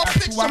brick off,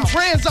 pick some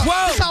brands up.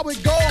 That's how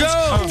it goes.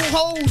 Cool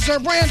hoes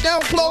and ran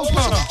down clothes.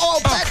 Listen to all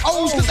black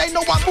O's, cause they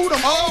know I move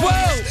them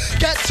always.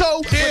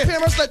 Ghetto, where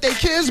parents let their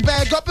kids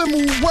bag up and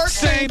move work.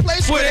 Same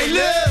place where they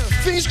live.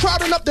 Fiends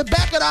crowding up the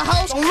back of the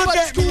house. Don't look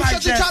at me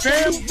like that,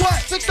 fam.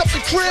 Fixed up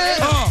the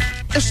crib.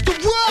 It's the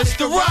rock. It's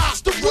the rock.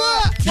 It's the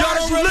rock. Y'all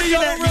don't really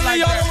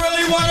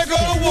wanna go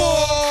to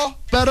war.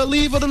 Better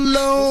leave it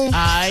alone.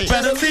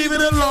 Better leave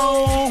it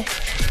alone.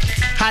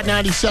 Hot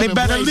 97. They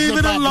better leave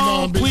it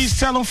alone. Please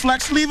tell them,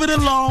 Flex, leave it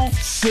alone.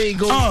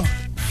 Single.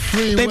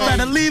 They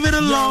better leave it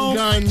alone.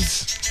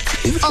 Guns.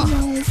 I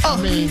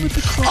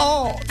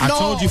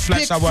told you,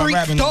 Flex, I wasn't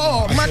rapping.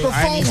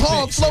 Microphone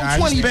hog, flow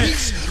 20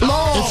 beats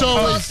long.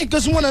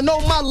 Niggas wanna know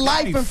my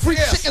life and freak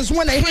chickens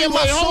when they hear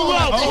my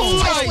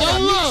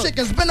song.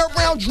 Chickens been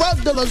around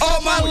drug dealers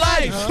all my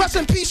life. Rest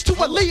in peace to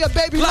Aaliyah,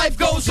 baby. Life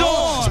goes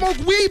on. Smoke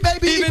weed,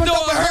 baby, even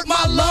though it hurt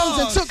my lungs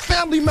and took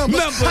family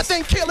members. I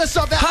think careless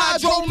of the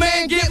hydro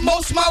man get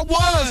most my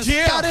ones.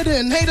 Got it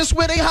in, haters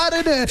where they hide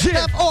it in.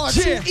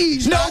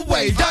 F-R-T-E's, no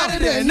way, got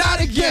it in, not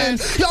again.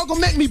 Y'all gon'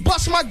 make me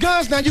bust my guns.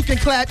 Now you can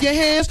clap your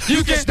hands,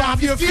 you can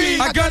stomp your feet.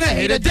 I gun a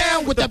hater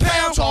down with the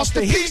pound, toss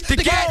the heat. The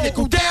gat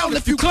nickel down,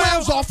 lift you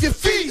clowns off your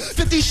feet.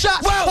 50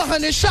 shots,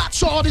 100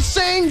 shots, all the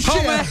same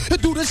shit.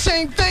 Do the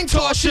same thing,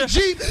 toss your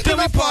Jeep. Then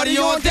we party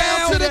on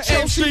down to the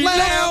Chelsea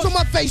Lounge. Till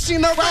my face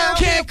seen around,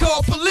 can't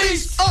call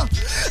police.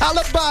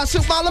 Alibis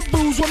hit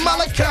Malibus with my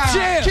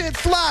Malachi. Kid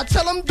fly,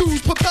 tell them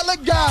dudes, propeller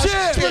guys.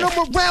 Spin them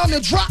around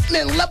and drop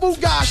men, level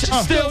guys.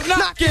 Still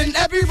knocking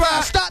every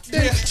ride. Stop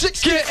then.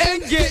 Chicks get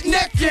in, get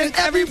necking.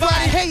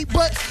 Everybody hate,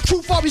 but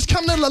truth always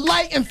come to the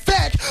light. In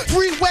fact,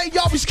 freeway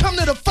always come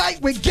to the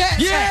fight with gas.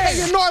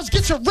 A&Rs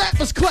get your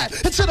rappers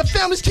clapped. Until the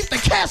families keep the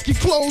casket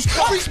closed.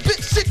 We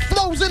spit sick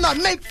flows and I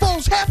make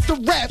foes have to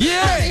rap. They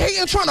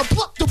hating trying to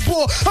pluck the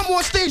ball. I'm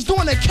on stage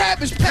doing a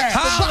cabbage patch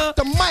to rock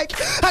the mic.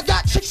 I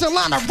got chicks in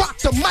line, I rock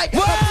the mic.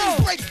 I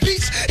break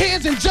beats,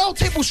 hands and gel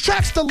tables,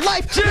 tracks to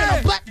life. Man,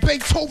 a black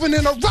Beethoven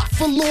and a rock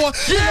for lore.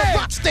 And the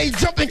rock stay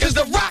jumping cause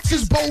the rocks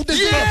is bold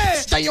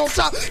as stay on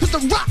top cause the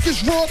rock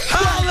is raw.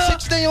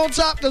 Chicks stay on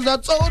top cause I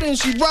told her and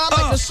she ride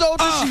like a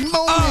soldier. She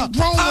moan and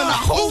groan when I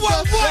hold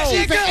her.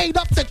 She even ate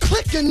up the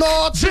click and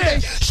all. They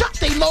shot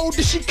they load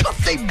and she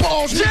cuffed they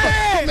balls.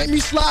 Don't make me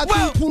slide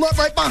through, pull up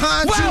right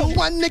behind you.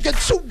 One nigga,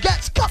 two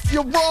gats, cuff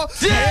your raw.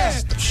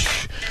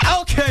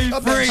 Okay,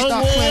 free.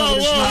 Stop playing with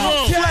this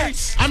now.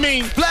 Flex. I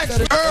mean, flex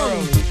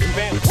early.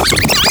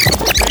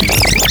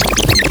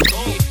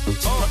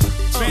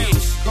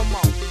 Come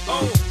on.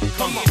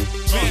 Come on.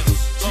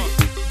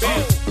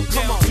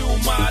 Do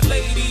my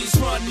ladies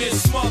run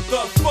this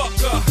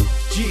motherfucker?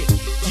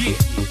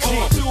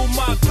 Do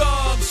my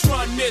thugs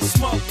run this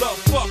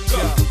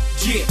motherfucker?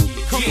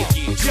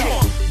 Come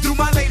on. Do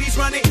my ladies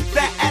run it?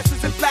 Flat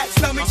asses and flat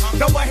stomachs.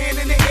 Throw a hand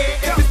in the air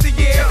if it's the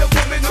year. The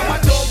women on my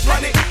dogs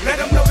run it. Let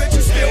them know that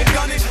you still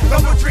gunning. Throw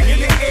a drink in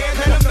the air.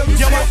 Let them know you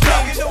still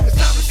gunning. It's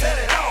time to set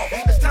it off.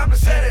 It's time to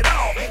set it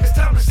off. It's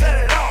time to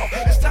set it off.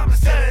 It's time to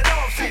set it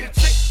off. See the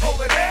chick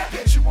over there.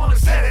 She wanna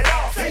set it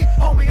off. See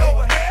homie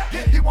over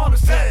here. He wanna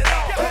set it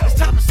off. It's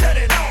time to set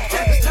it off.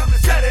 It's time to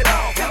set it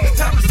off. It's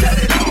time to set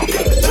it off.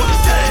 It's time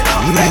to set it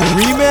off.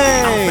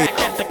 Remake. I'm back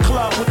at the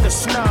club with the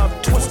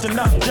snub, twisting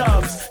up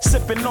dubs,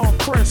 sipping on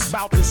Chris,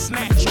 about to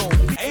snatch on.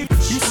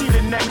 You see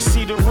the neck,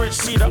 see the rich,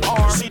 see the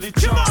arm, see the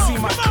jump, see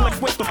my click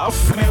with the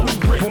man, we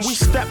rich. When we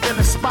stepped in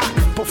the spot,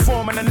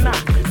 performing a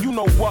knock, you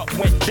know what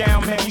went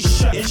down, man, we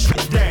shut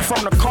it down.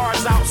 From the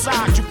cars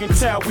outside, you can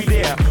tell we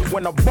there.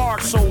 When the bar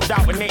sold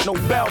out and ain't no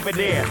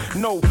Belvedere,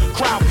 no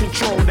crowd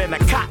control, then the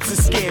cops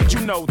are scared.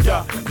 You know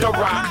the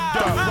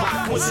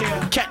rock was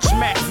here. Catch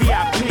Mac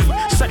VIP,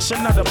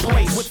 section of the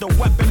place with the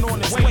weapon on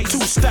his waist.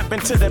 Two-step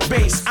into the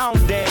bass, I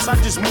don't dance, I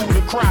just move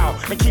the crowd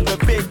and keep a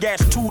big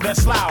ass tool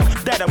that's loud.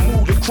 That'll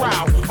move the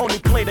crowd. Only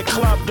play the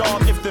club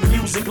dog if the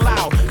music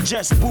loud.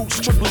 Just boots,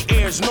 strictly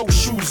ears, no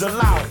shoes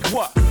allowed.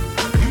 What?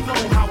 You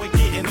know how it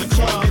get in the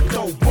club. We came to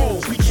throw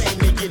bulls, we came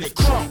to get it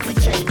crunk, we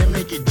came to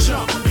make it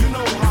jump. You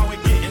know how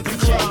it get in the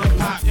club. We came to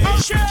pop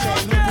ish, we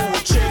came to pull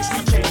chicks,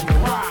 we came to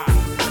ride.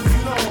 You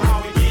know how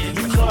it get in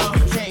the club.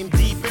 We came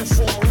deep in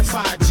 4 and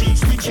 5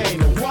 Jeeps, we came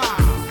to wild.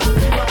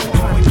 You know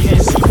how it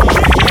gets.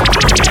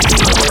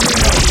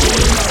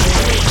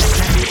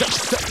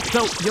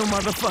 Throw your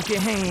motherfucking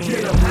hand.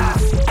 Get 'em high.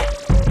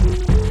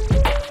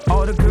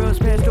 All the girls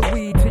pass the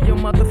weed to your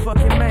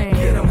motherfucking man.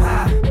 Get 'em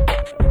high.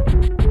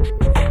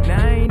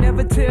 Now I ain't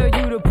never tell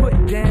you to put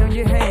down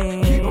your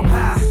hand. Keep 'em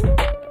high.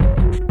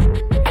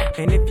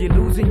 And if you're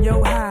losing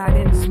your high,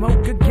 then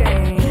smoke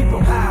again. Keep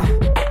 'em high.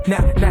 Nah.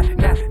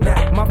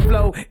 My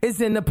flow is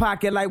in the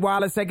pocket like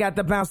Wallace. I got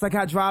the bounce like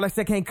hydraulics.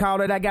 I can't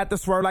call it. I got the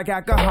swerve like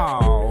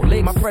alcohol.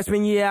 My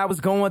freshman year, I was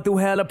going through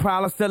hella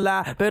problems till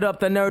I bit up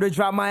the nerve to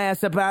drop my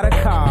ass up out of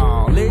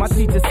college. My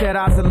teacher said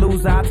I was a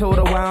loser. I told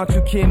her, why don't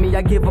you kill me?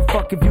 I give a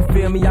fuck if you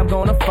feel me. I'm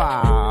gonna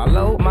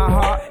follow my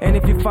heart. And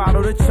if you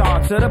follow the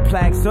charts or the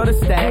plaques or the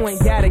stacks, you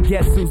ain't gotta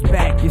guess who's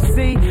back. You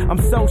see,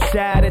 I'm so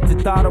shy that you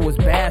thought I was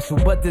bashful.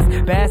 But this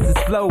bastard's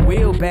flow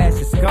will bash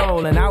your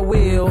skull. And I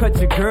will cut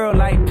your girl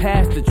like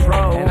past the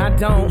troll. And I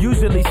don't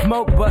usually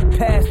smoke but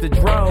pass the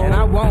dro. And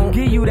I won't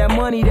give you that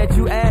money that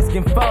you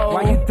asking for.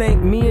 Why you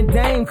think me and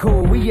Dame cool?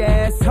 We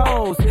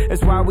assholes.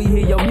 That's why we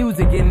hear your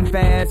music getting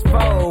fast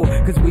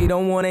forward. Cause we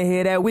don't wanna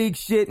hear that weak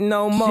shit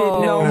no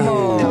more.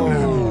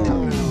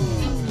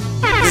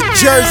 The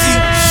Jersey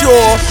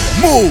Shore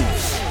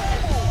moves.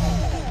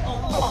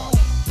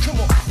 Come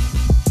on.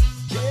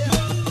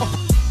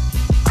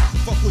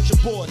 Fuck with your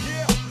boy.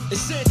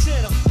 It's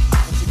Santana.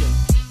 Once again.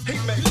 Hey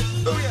man.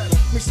 Oh yeah.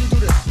 Let me see do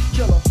this.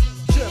 Killer.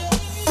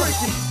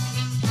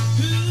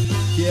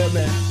 Yeah,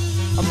 man,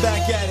 I'm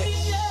back at it.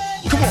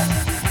 Come on.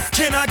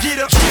 Can I get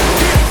up?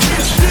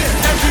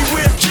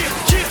 Everywhere.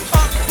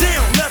 Up,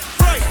 down, left,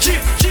 right.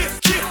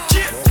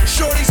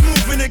 Shorty's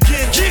moving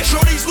again.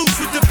 Shorty's loose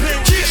with the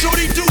pen.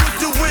 Shorty do it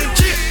to win.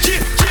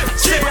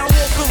 Say I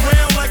walk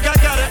around like I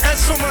got an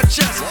S on my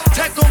chest.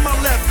 Tech on my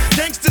left.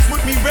 Gangsters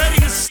with me ready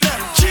to step.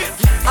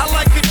 I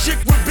like a chick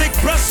with big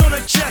breasts on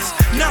her chest.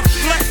 Not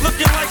flat,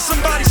 looking like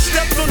somebody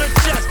stepped on her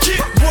chest.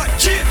 What?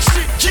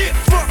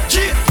 Fuck,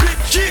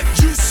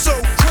 bitch, you so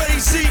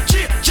crazy.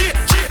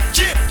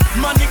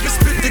 My nigga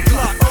spit the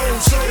Glock. Oh,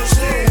 so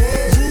slow.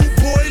 Rude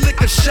boy,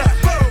 lick a shot.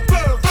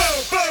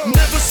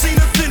 Never seen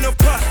a thinner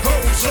pot.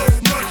 Oh, so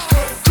much.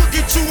 Cook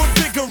it to a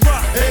bigger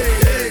rock.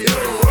 Hey,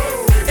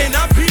 and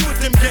I be with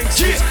them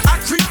gangsters. I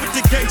creep with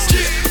the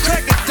gangsters.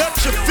 Crack a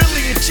Dutch, a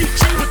Philly, and cheat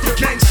with the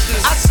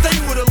gangsters. I stay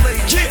with a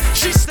lady.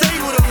 She stay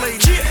with a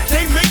lady.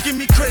 They make it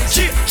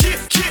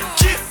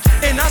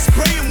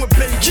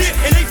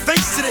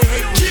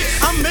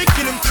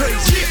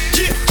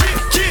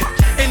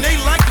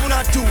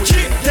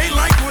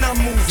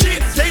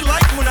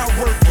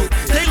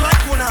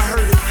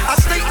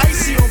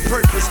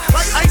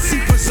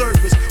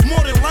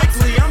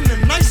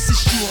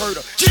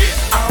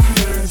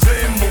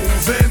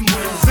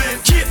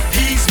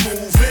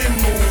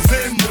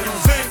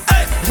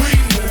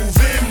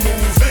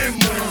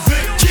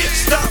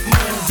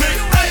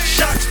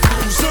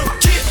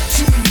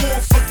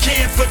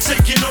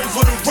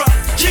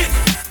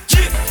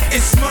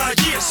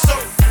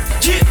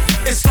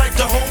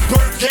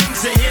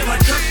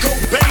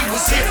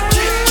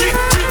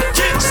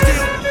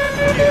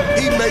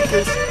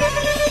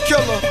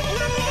Killer.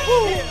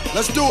 Woo.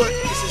 Let's do it.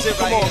 This is it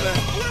right Come on, here. man.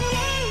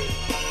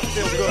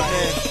 Feel good,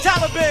 man.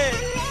 Taliban.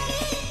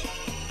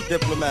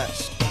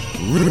 Diplomats.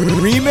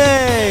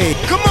 Remake.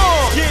 Come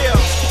on. Yeah.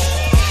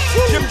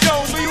 Jim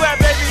Jones, where you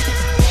at, baby?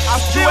 I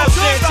feel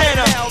good right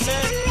now,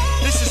 man.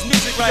 This is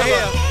music right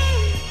here.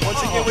 Once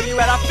again, where you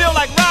at? I feel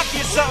like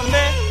Rocky or something,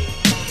 man.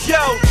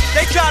 Yo,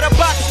 they try to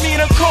box me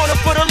in a corner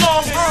for the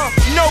longest.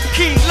 No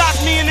key, lock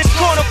me in this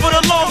corner for the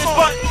longest,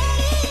 but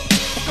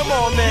come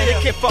on, man, they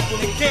can't fuck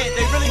with me. They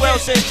really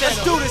can't.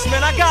 Let's do this,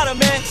 man. I got him,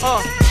 man.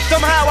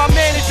 Somehow I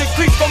managed to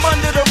creep from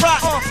under the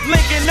rock.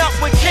 Linking up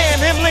with Cam,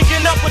 him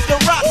linking up with the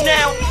Rock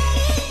now.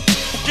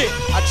 Yeah,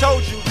 I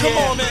told you. Come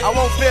on, man. I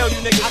won't fail you,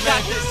 niggas. I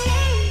got this.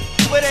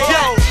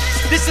 Yo,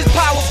 this is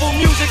powerful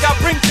music I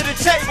bring to the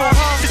table.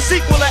 The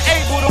sequel of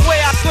Abel, the way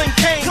I sling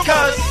Kane,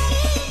 cuz.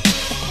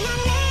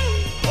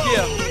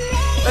 Yeah,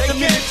 let the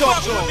music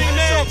talk to him.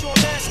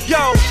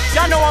 Yo,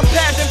 y'all know I'm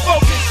passing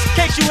focus. In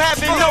case you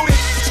haven't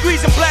noticed,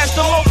 squeeze and blast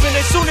them open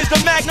as soon as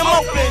the magnum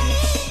opens.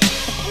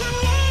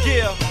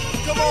 Yeah,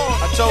 come on.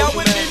 I told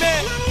you,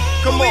 man.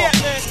 Come on.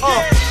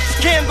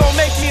 Cam gon'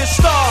 make me a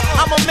star.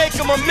 I'ma make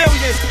him a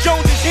million.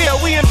 Jones is here.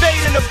 We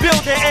invading the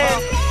building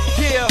and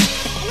yeah,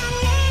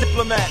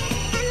 Diplomat.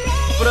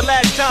 For the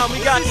last time, we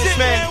got this,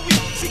 man.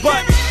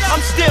 But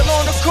I'm still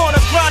on the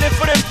corner grinding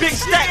for them big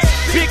stacks.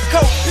 Big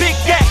coat, big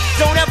gat.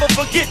 Don't ever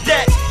forget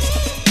that.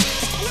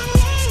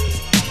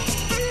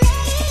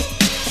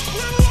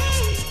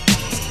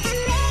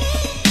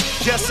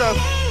 Yes, sir.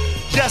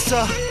 Yes,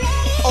 sir.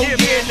 Oh, yeah,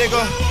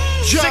 nigga.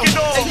 Yo,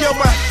 and yo,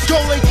 my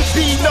goal ain't to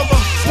be number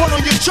one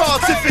on your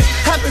charts. If it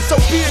happens, so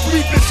be it.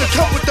 Reapers to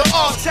come with the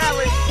art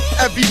talent.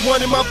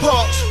 Everyone in my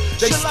parks,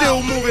 they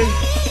still moving.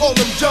 All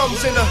them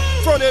drums in the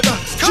front of the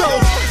yo.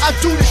 I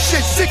do this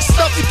shit sick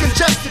stuff, you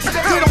congested.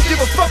 They don't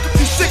give a fuck if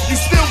you sick, you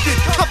still get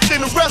cuffed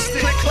and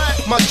arrested.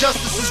 My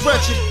justice is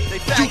wretched.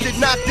 You get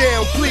knocked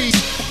down, please.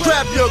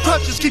 Grab your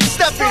crutches, keep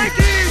stepping.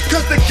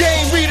 Cause the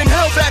game we done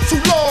held that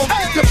too long.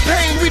 The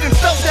pain we done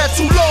felt that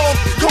too long.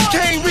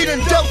 Cocaine we done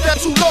dealt that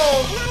too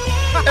long.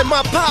 And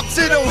my pops,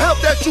 it don't help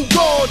that you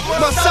gone.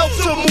 Myself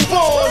to move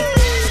on.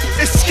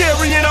 It's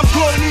scary and I'm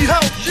gonna need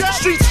help.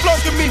 Streets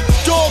flogging me,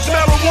 dogs,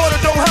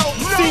 marijuana don't help.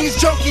 Fiends,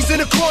 junkies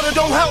in the corner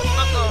don't help.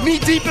 Me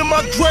deep in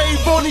my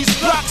grave on these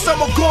blocks,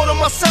 I'm a god on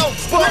myself.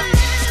 But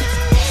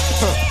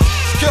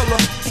Killer,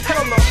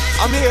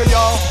 I'm here,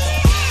 y'all.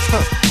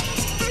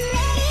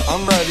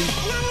 I'm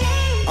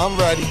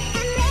ready.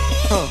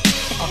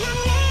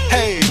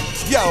 Hey,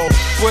 yo,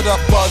 what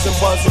up, buzzin',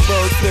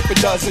 bird, flip a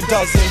dozen.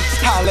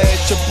 Holla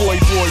at your boy,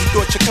 you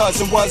thought your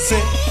cousin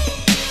wasn't?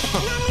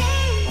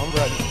 I'm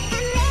ready.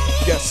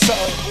 Yes, sir.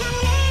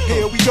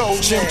 Here we go.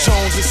 Jim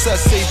Jones and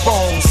Sesame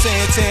Bones,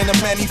 Santana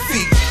many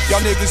feet.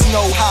 Y'all niggas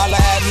know, holla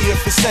at me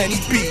if it's any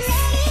beef.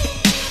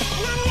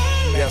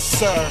 Yes,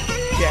 sir.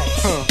 Yes.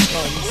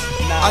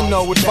 I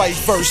know it vice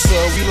versa.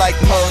 We like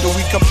murder,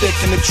 we come thick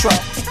in the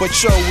truck. But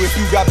yo, if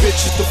you got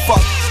bitches to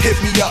fuck,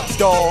 hit me up,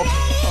 dawg.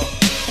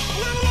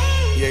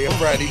 Yeah, I'm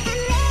ready.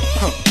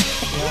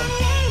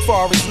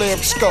 Far as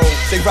lyrics go,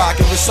 they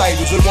rockin'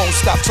 recitals. It won't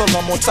stop till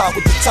I'm on top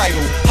with the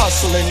title.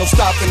 Hustling, no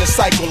stopping the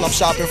cycle. I'm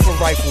shopping for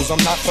rifles,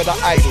 I'm not for the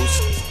idols.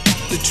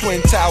 The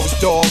Twin Towers,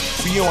 dog,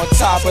 we on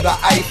top of the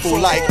Eiffel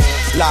like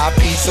live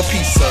pizza,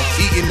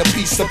 eating a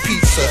piece of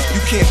pizza.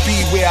 You can't be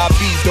where I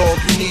be, dog,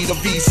 you need a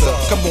visa.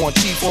 Come on,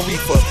 Chief or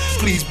Reefer,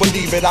 please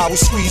believe it, I will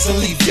squeeze and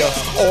leave ya.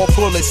 All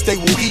bullets, they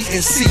will heat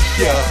and seep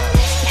ya.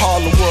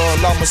 Harlem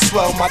world, I'ma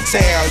swell my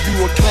town.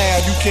 You a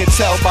clown, you can't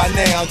tell by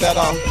now that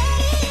I'm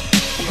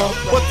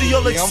what do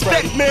y'all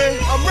expect, man?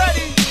 I'm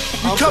ready.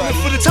 You coming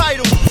for the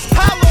title.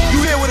 Holla.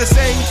 You hear what it's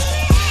saying?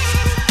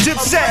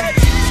 Dipset,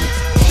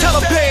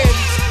 Taliban,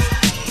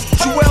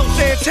 Joel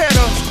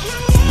Santana,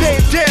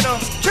 Bandana,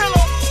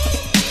 Killer,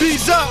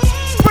 Bees Up,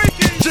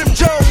 Jim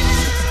Jones.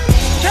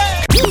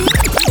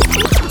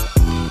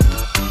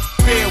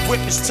 Bear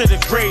witness to the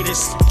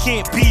greatest.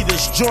 Can't be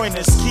this, join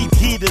us. Keep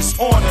heaters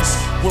on us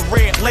with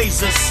red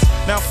lasers.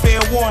 Now fair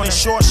warning,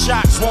 short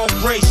shots won't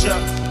graze ya.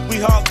 We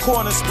hard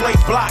corners, play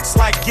blocks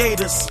like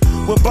gators.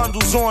 With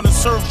bundles on and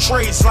serve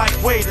trays like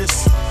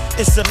waiters.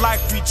 It's the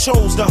life we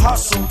chose to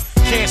hustle.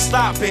 Can't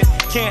stop it,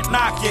 can't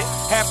knock it.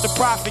 Half the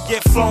profit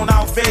get flown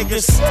out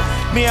Vegas.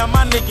 Me and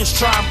my niggas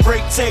try and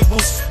break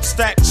tables.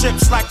 Stack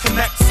chips like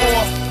Connect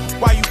 4.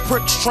 While you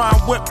pricks try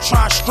and whip,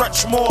 try and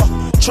stretch more.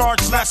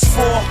 Charge less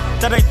for,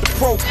 that ain't the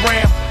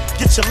program.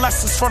 Get your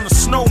lessons from the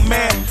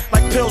snowman.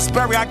 Like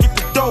Pillsbury, I get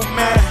the dough,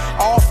 man.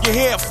 I off your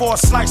head for a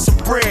slice of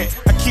bread.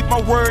 I keep my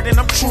word and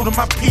I'm true to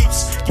my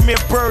peeps. Give me a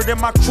bird and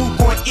my crew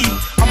gon' eat.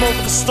 I'm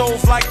over the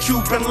stove like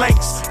Cuban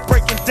links.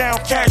 Breaking down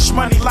cash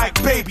money like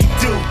baby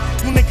do.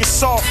 You niggas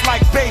soft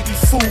like baby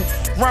food.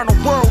 Round the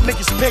world,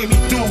 niggas pay me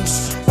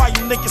dues. Why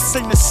you niggas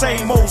sing the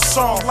same old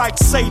song like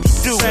Sadie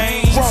do?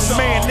 Grown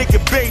man, nigga,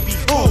 baby,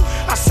 who?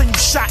 I send you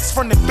shots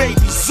from the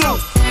baby zoo.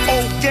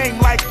 Old game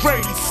like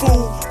Grady,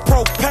 fool.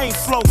 Propane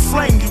flow,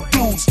 flame you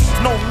dudes.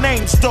 No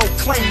names, though,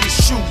 claim your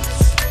shoes.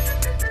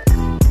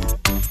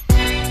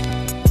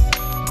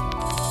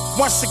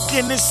 Once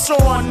again, it's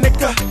on,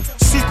 nigga.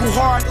 Sequel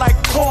hard like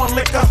corn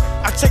liquor.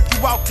 I take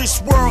you out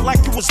this world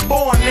like you was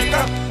born,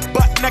 nigga.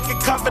 Butt naked,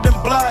 covered in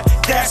blood,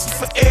 gasping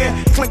for air,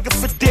 clinking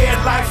for dear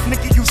life,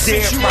 nigga. You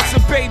dead Since you right.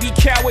 was a baby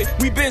coward,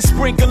 we been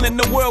sprinkling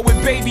the world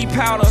with baby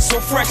powder. So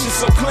fresh and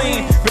so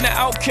clean. Been an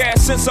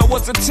outcast since I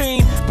was a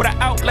teen. But I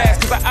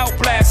outlast, cause I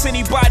outblast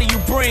anybody you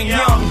bring.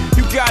 Young,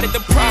 you got it,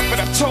 the prophet.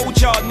 I told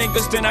y'all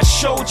niggas, then I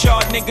showed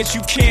y'all niggas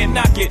you can't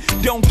knock it.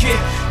 Don't get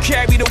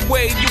carried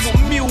away, you a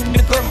mute,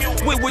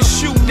 nigga. Where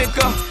was you,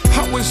 nigga?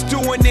 I was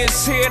doing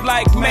this here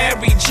like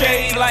Mary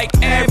J, like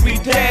every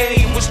day.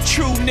 It was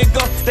true,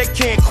 nigga. They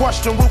can't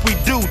question what we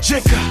do,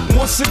 jigga.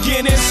 Once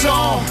again, it's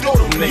on.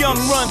 Young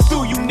run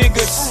through you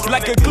niggas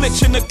like a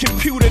glitch in the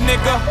computer,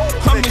 nigga.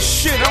 I'm the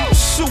shit, I'm a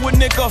sewer,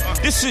 nigga.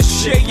 This is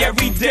Shay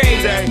every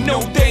day.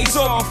 No days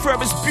off,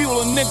 Ferris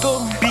Bueller,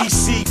 nigga.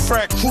 BC,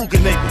 Fred Krueger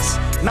niggas.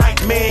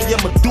 Nightmare, your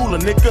medulla,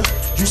 nigga.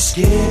 You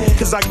scared?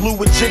 Cause I glue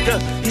a jigger.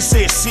 He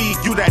said, see,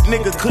 you that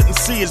nigga couldn't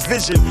see his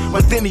vision,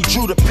 but then he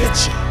drew the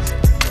picture.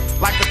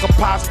 Like a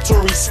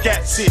compository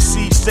sketch, said,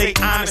 see, stay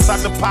honest, I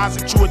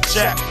deposit you a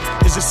check.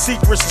 It's a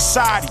secret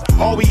society,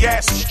 all we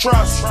ask is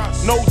trust.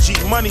 No G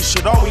money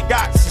shit, all we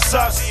got is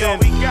us.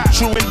 And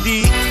true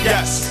indeed,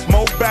 yes.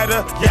 More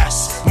better,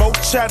 yes. More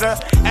cheddar,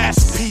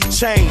 SP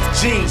chain,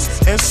 jeans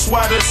and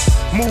sweaters.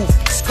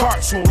 Movies,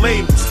 cartoon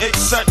labels,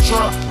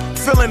 etc.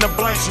 Fill in the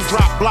blanks and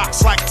drop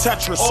blocks like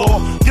Tetris. Or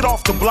get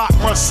off the block,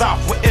 run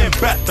south with M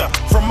better.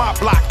 From my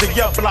block to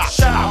your block.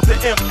 Shout out to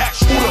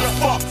MX. Who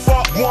the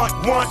fuck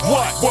want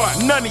what?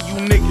 None of you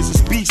niggas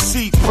is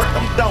BC prick.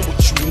 I'm done with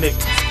you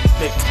niggas.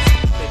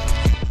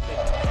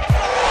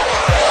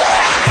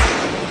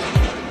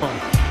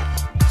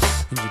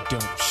 And you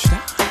don't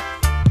stop.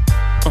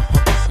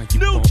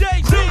 New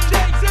Jay-Z,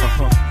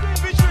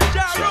 featuring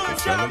Ja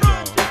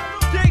Rule,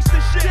 gangsta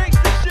shit.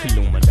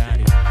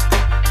 Illuminati.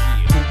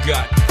 Who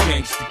got the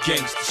gangsta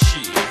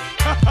shit?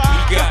 We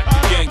got the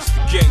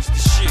gangsta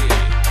shit.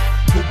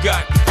 Who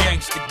got the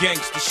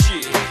gangsta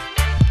shit?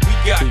 We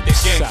got the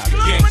gangsta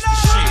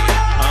shit.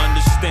 I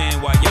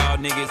understand why y'all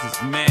niggas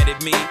is mad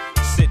at me.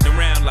 Sitting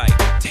around like,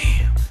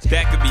 damn,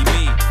 that could be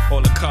me.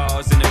 All the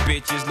cars and the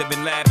bitches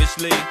living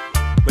lavishly.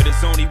 But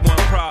it's only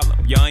one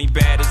problem, y'all ain't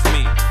bad as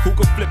me. Who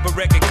could flip a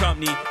record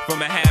company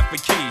from a half a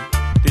key?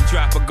 Then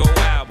drop a gold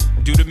album,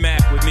 do the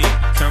math with me.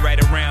 Turn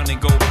right around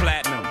and go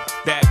platinum.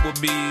 That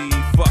would be,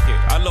 fuck it,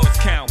 I lost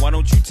count. Why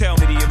don't you tell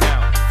me the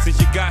amount? Since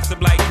you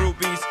gossip like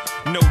groupies,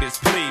 know this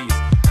please.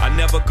 I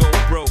never go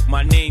broke,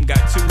 my name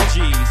got 2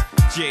 G's.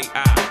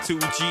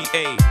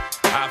 J-I-2-G-A.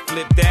 I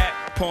flip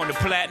that, pawn the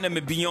platinum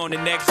and be on the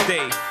next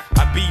day.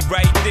 I be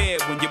right there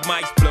when your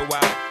mics blow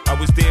out. I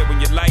was there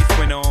when your lights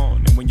went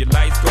on. And when your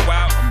lights go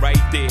out, I'm right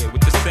there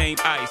with the same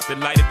ice that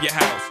light up your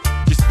house.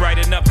 Just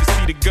bright enough to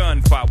see the gun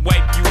if I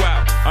wipe you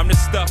out. I'm the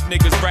stuff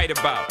niggas write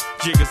about.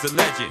 Jigga's a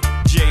legend,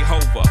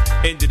 Jehovah,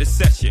 end of the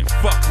session.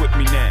 Fuck with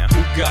me now.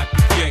 Who got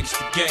the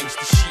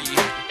gangsta shit?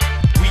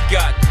 We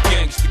got the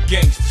gangsta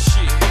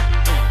shit.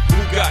 Who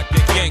got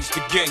the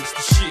gangsta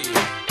shit?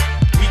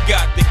 We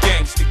got the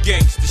gangsta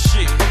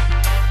shit.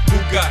 Who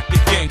got the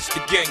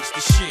gangsta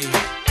shit?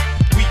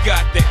 We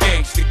got the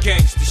gangsta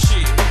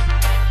shit.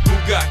 Who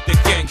got the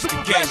gangsta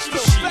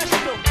shit?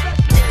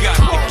 We got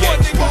the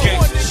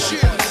gangsta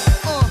shit.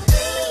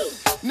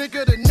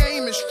 Nigga, the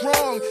name is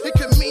strong. It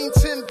could mean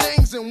 10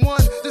 things in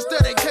one. This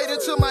dedicated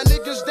to my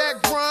niggas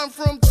that grind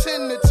from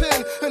 10 to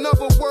 10. In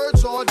other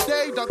words, all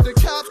day, duck the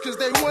cops cause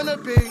they wanna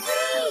be.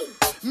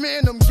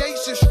 Man, them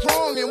gates is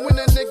strong. And when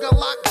a nigga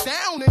locked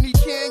down and he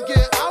can't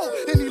get out,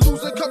 and he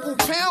lose a couple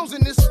pounds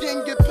and his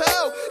skin get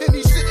pale, and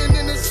he's sitting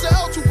in his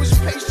cell till his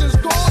patience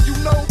gone, you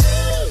know.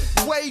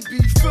 Way be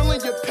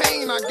feeling your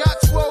pain. I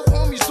got 12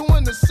 homies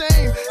doing the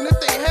same. And if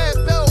they had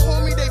bell,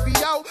 homie, they be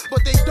out.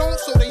 But they don't,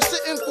 so they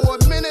sitting for a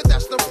minute.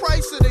 That's the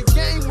price of the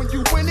game. When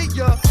you win it,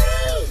 you're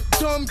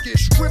dumb, get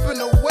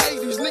stripping away.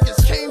 These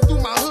niggas came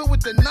through my hood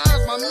with the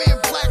knives. My man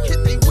Black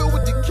hit they wheel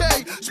with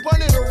decay.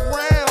 Spun it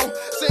around,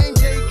 saying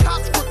gay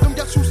cops with them.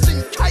 Guess who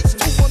sing kites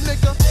to a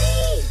nigga?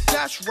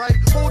 That's right,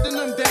 holding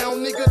them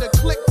down, nigga. The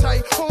click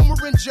tight, Homer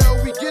in jail.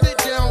 We get it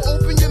down.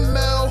 Open your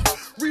mail,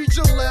 read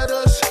your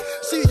letters.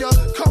 See ya,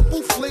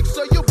 couple flicks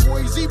of your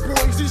boysy.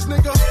 These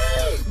nigga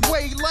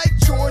way like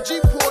Georgie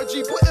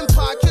Porgy. Putting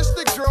pie, kiss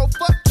the girl,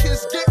 fuck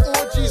kiss, get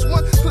orgies.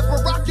 One clip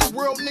of rock your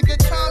world, nigga.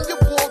 Calm your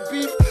boy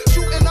beef.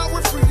 Shooting out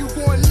with free, you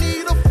gon'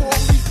 need a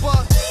 4-leaf,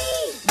 but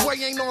way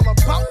ain't all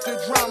about the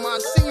drama. I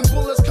seen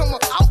bullets come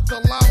up out the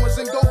llamas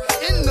and go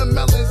in the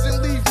melons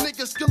and leave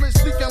niggas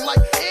skillets leaking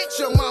like ain't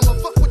your mama.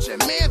 Fuck what your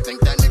man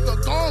think, that nigga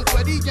gone,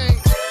 but he ain't.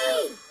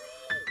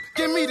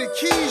 Give me the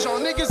keys, y'all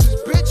niggas is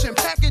bitch and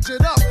package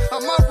it up.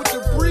 I'm out with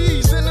the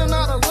breeze, in and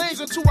out of lanes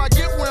until I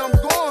get where I'm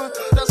going.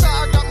 That's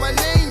how I got my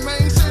name,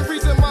 man. Same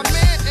reason my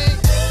man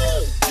ain't.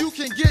 You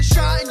can get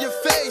shot in your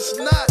face,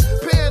 not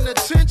paying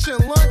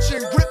attention. Lunch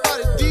and grip by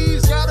the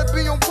D's. Gotta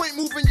be on point,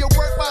 moving your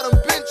work by them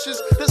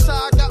benches. That's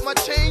how I got my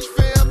change,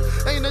 fam.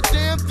 Ain't a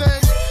damn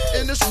thing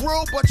in this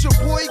world, but your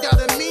boy got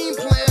a mean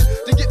plan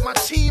to get my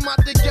team out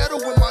the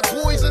ghetto with my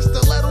boys and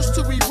stilettos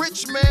to be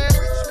rich, man.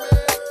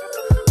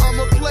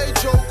 I'ma play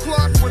Joe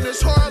Clark when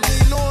it's hard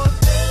lean on.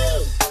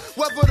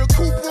 Whether the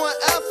coupon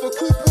F or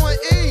coupon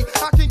E,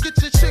 I can get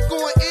your chick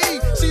on E.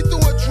 See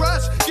through a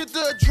dress, get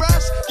the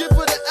address, give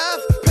her the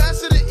F,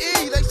 pass her the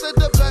E. They said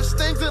the best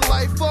things in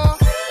life are,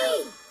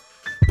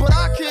 but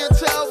I can't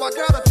tell. I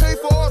gotta pay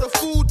for all the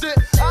food that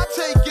I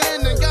take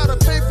in, and gotta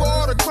pay for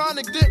all the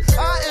chronic that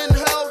I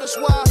inhale. That's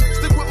why I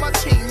stick with my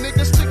team,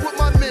 nigga, stick with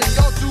my men.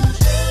 Y'all dudes,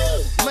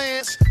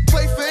 Lance,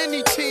 play for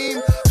any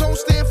team. Don't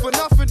stand for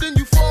nothing, then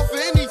you fall for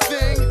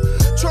anything.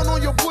 Turn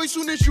on your boy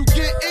soon as you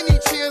get any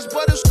chance,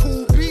 but it's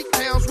cool. Beat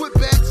downs with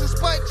bats and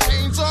spike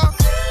chains are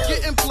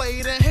getting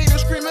played, and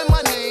haters screaming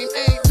my name.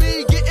 Ain't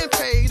me getting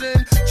paid,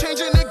 and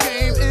changing the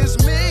game is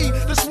me.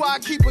 That's why I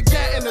keep a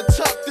gat in the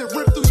tuck that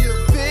rip through your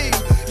V.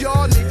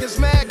 Y'all niggas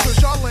mad cause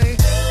y'all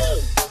ain't.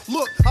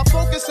 Look, I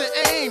focus and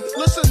aim.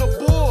 Listen to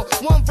bull.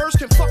 One verse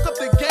can fuck up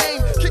the game.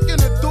 Kick in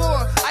the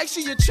door,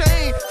 icy your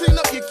chain. Clean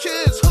up your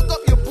kids, hook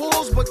up your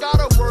bulls, but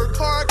gotta work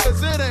hard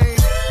cause it ain't.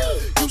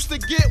 Used to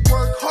get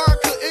work hard,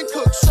 couldn't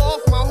cook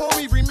soft. My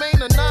homie remain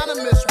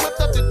anonymous.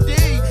 Whipped up the D,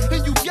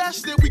 and you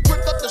guessed it, we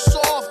gripped up the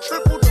soft.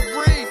 Triple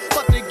degree,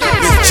 but the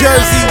game.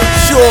 Jersey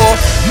Shore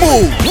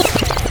Move.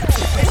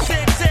 Hey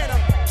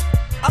Santana,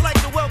 I'd like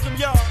to welcome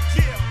y'all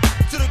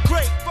to the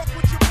great. Fuck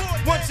with your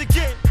boy, once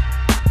again.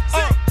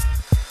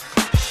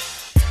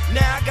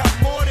 Now I got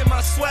more than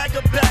my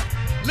swagger back.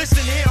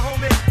 Listen here,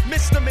 homie,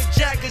 Mr.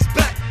 McJagger's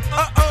back.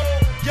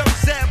 Young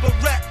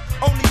Zabarat.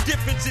 Only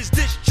difference is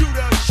this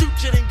shooter shoot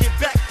you and get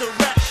back to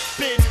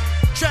rapping.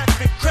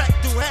 Traffic crack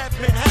through half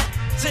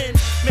Manhattan.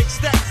 Make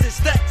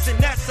stacks and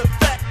that's a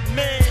fact,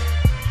 man.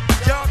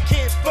 Y'all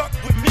can't fuck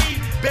with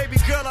me. Baby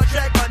girl, I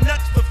drag my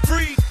nuts for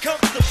free,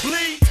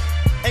 comfortably.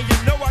 And you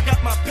know I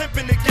got my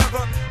pimpin'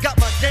 together. Got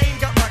my game,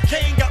 got my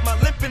cane, got my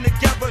limping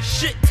together.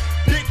 Shit,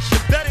 bitch, you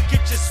better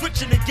get your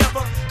switching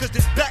together. Cause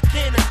this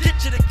backhand will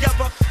get you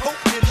together. Hope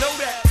you know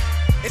that.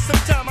 And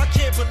sometimes I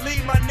can't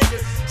believe my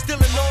niggas. Still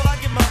in all, I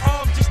get my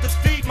arms just to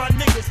feed my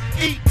niggas.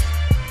 Eat,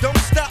 don't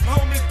stop,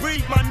 homie,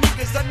 breathe my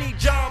niggas. I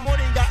need y'all more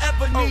than y'all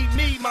ever need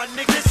me, my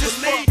niggas. This is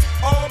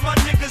for all my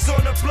niggas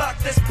on the block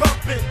that's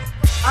bumping.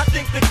 I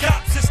think the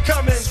cops is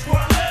coming.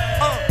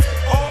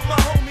 All my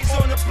homies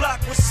on the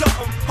block with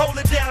something. Hold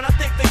it down, I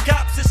think the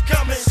cops is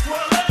coming.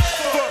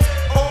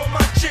 For all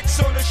my chicks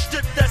on the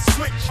strip that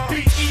switch,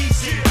 be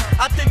easy.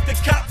 I think the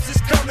cops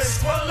is coming.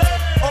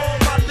 All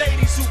my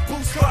ladies who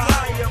boost for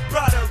higher,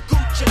 Prada,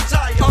 Gucci,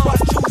 Tire, watch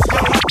who's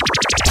going.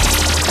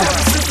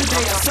 Ever since the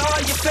day I saw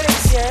your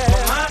face,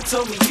 my mom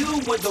told me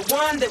you were the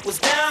one that was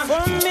down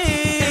for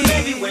me. And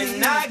baby,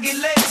 when I get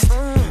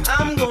late,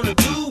 I'm gonna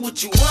do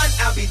what you want,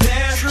 I'll be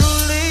there.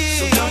 Truly.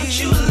 So don't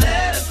you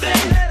let a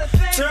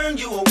thing turn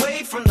you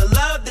away from the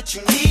love that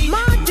you need.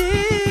 My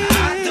dear,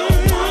 I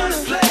don't wanna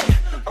play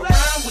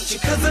around with you,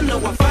 cause I know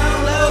I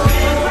found love.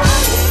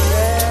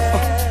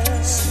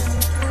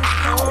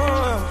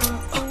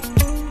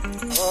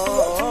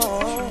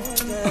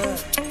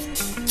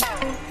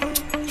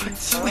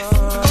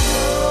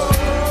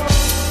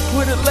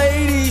 With the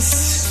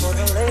ladies.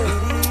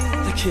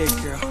 Look here,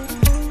 girl.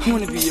 I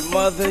wanna be your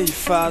mother, your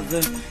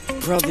father,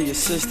 your brother, your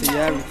sister,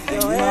 your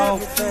everything. You know,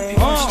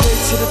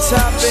 straight to the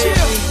top, baby.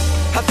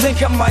 I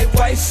think I might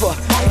wife her.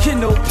 You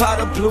know,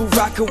 powder blue,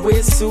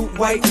 rock-a-wear suit,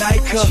 white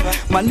Nike.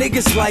 My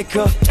niggas like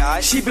her.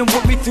 She been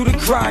with me through the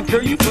grind,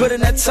 girl. You put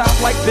in that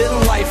time like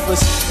bidding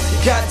lifers.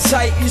 You got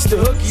tight, used to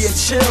hooky and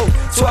chill.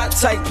 Twat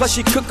tight, plus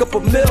you cook up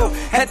a meal.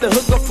 Had to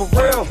hook up for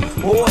real.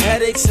 More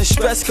headaches and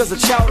stress cause of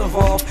child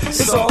involved.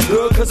 It's all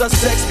good cause our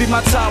sex be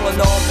my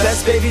Tylenol.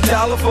 Best baby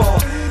dollar for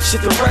all.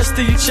 Shit, the rest of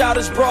you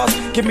childish bras,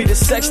 give me the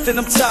sex, then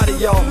I'm tired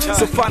of y'all.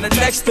 So find the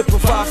next to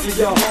provide for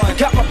y'all. I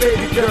got my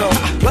baby girl,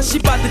 plus she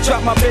about to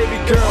drop my baby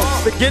girl.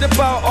 Forget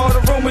about all the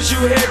rumors you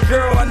hear,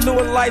 girl. I knew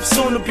a life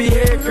soon to be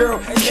here, girl.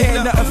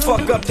 Can't nothing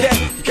fuck up that,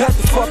 you got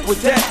to fuck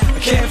with that. I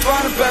can't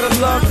find a better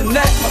love than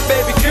that, my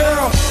baby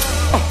girl.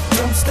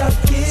 Don't stop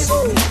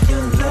giving me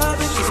your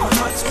loving, cause my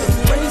heart's been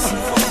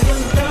racing for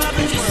your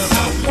loving.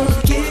 I won't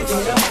give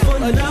it up for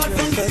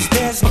nothing, cause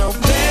there's no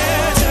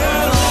better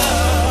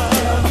love.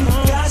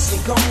 You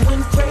got me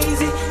going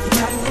crazy, you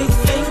got me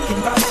thinking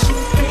about you,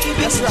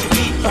 baby. That's right,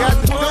 you got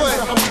to do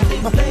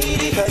it,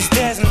 lady, cause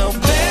there's no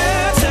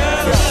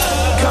better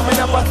love. Coming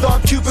up, I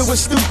thought Cupid was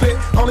stupid.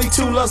 Only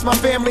two loves, my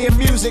family and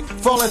music.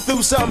 Falling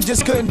through something,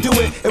 just couldn't do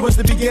it. It was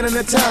the beginning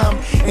of time,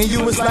 and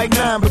you was like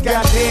 9, but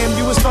goddamn,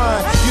 you was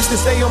fine. Used to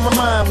stay on my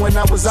mind when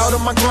I was out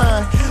on my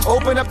grind.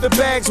 Open up the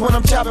bags when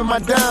I'm chopping my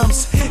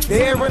dimes.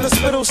 There in the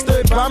spittle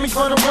stood by me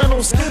for the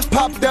rentals.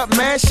 Popped up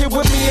mad shit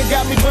with me and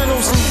got me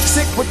rentals.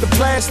 Sick with the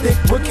plastic,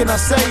 what can I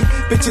say?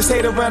 Bitches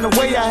hate around the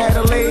way I had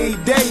a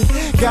late day.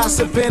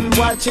 Gossiping,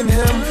 watching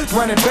him,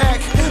 running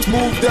back.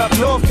 Moved up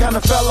north,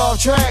 kinda fell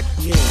off track.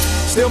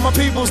 Still my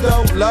peoples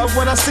though, love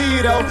when I see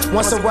you though.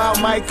 Once a while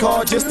might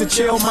call just to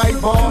chill, might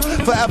ball.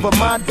 Forever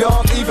my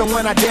dog, even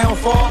when I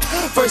downfall.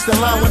 First in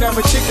line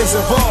whenever chickens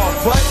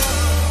involved, but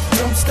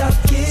don't stop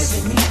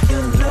giving me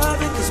your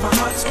loving, cause my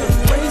heart's been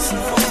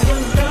racing for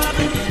your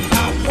loving.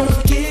 I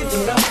won't give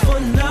it up for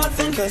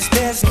nothing, cause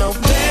there's no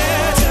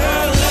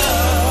better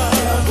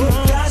love. You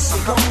got me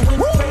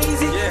going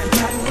crazy, you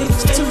got me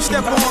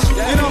two-step on,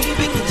 you know.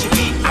 Baby, could you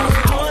be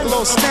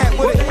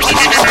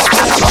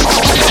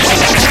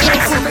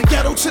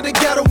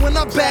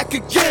back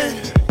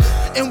again.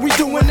 And we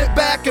doing it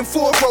back and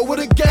forth, roll with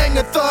a gang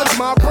of thugs.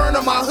 My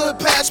burner, my hood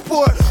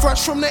passport.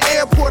 Fresh from the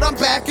airport, I'm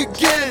back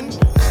again.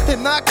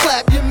 And I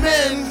clap your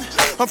men.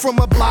 I'm from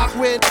a block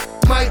where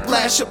might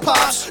blast your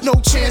pops. No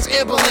chance,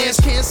 ambulance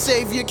can't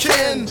save your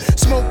kin.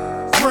 Smoke,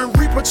 Grim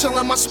Reaper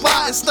chillin' my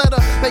spot. Instead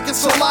of making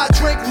salad,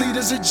 drink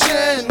liters of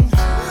gin.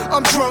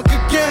 I'm drunk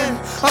again,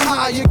 I'm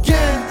high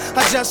again.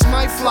 I just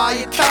might fly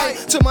a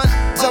kite to my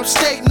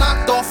upstate,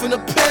 knocked off in a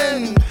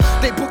pen.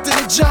 They booked in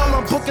the jail,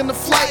 I'm booking the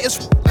flight.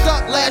 It's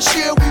up. Last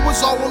year we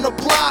was all on the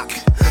block.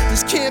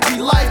 This can't be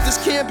life, this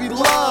can't be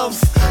love.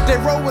 They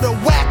roll with a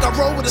whack, I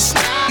roll with a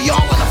snap. We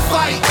all in a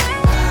fight.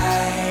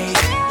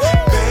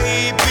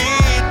 Baby,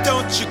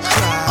 don't you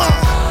cry.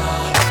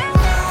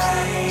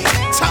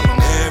 Tell 'em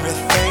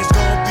everything's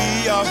gonna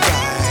be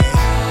alright.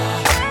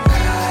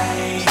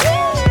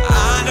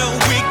 I know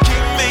we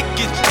can make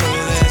it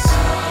through this.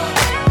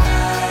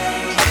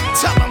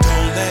 Tell 'em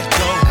don't let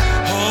go,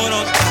 hold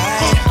on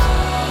tight.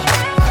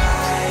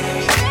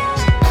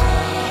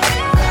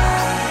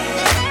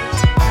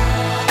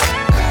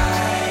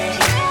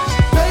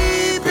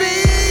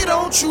 Baby,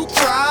 don't you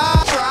cry.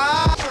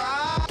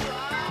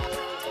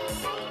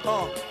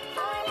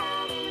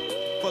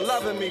 For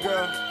loving me,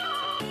 girl.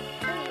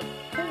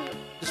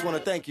 Just wanna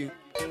thank you.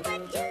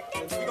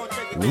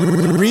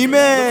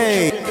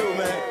 Remake.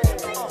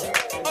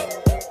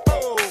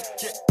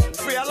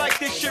 Free, I like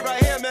this shit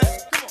right here, man.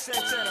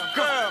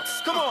 Girl,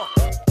 come on.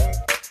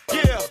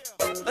 Yeah,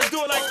 let's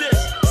do it like this.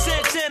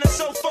 Santana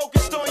so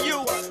focused on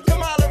you.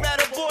 Come holler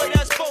at a boy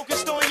that's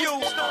focused on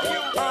you.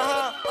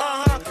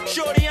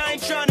 Shorty, I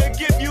ain't trying to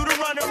give you the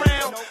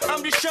runaround.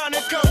 I'm just trying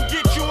to come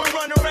get you and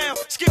run around.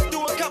 Skip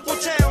through a couple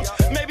towns,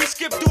 maybe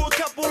skip through a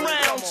couple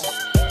rounds.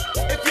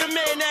 If your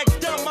man act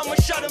dumb, I'ma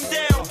shut him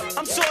down.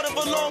 I'm sort of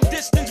a long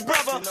distance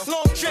brother.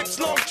 Long trips,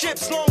 long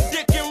chips, long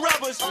dick and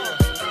rubbers.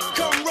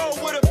 Come roll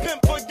with a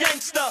pimp or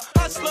gangster.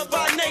 Hustler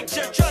by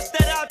nature, trust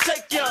that I'll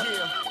take ya.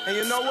 And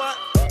you know what?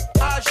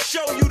 I'll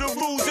show you the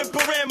rules and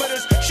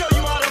parameters. Show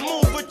you how to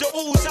move with the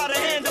ooze, how to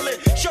handle it.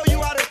 Show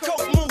you how to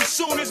coke move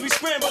soon as we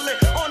scramble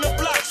it. On the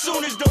block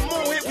soon as the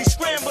moon hit, we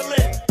scramble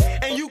it.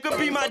 And you can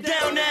be my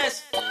down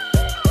ass.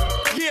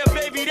 Yeah,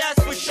 baby,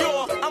 that's for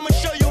sure. I'ma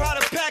show you how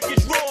to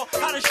package raw,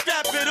 how to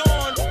strap it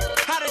on,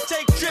 how to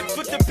take trips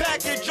with the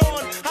package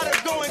on, how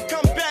to go and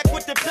come back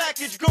with the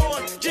package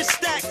gone. Just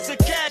stacks of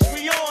cash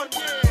we on.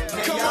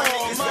 Come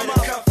on, mama.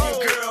 Cuff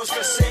you girls,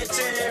 cause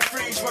Santana and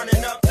Freeze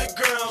running up the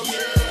girls.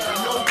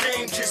 No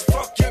game, just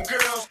fuck your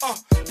girls.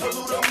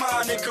 Pollute her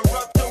mind and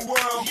corrupt the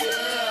world.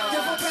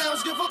 Give her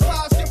pounds, give her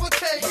pies, give her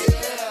cakes.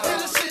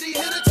 Hit a city,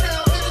 hit a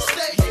town, hit a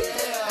state.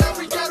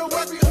 Every ghetto,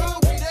 every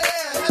hood, we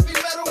there. Heavy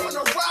metal in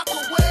the rock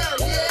aware,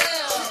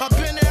 yeah. I've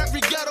been to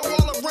every ghetto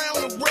all around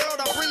the world.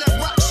 I bring that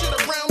rock shit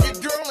around your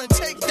girl and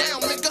take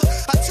down, nigga.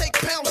 I take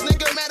pounds,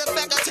 nigga. Matter of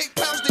fact, I take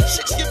pounds to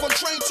chicks. Give them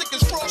train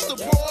tickets cross the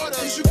border.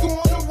 Is you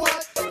going to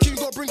what? Can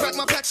you go bring back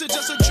my packs or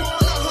just a join?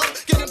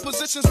 Get in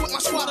positions with my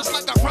squatters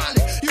like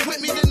ironic. You with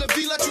me, then the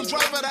V let you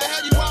drive it. I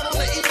had you out on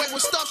the E-way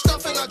with stuff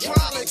and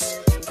hydraulics.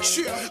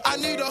 Shit, I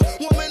need a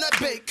woman that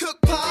bake, cook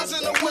pies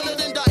in the winter,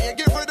 then diet,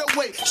 give her the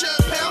weight. Share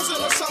pounds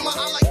in the summer,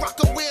 I like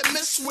rock-a-wear,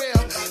 miss-wear.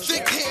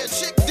 Thick hair,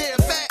 chick there,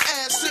 fat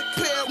ass, sick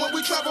pair. When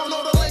we travel,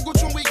 know the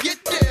language when we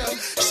get there.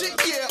 Shit,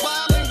 yeah,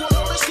 bilingual,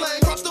 know the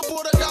slang. Cross the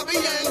border,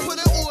 Dobby Yang, put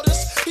in orders.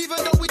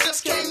 Even though we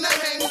just came to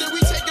hang, did we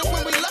take it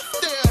when we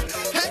left there?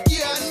 Heck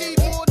yeah, I need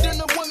more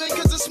than a woman,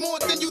 cause it's more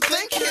than you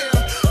think here.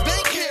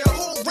 Bank here,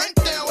 whole rank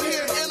down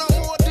here. And I'm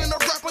more than a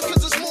rapper,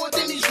 cause it's more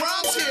than these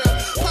rhymes here.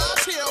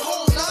 Pies here,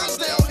 whole nines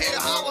down here,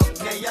 holla.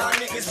 Now y'all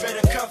niggas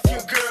better cuff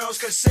your girls,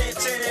 cause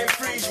Santana and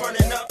Freeze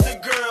running up the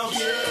girls.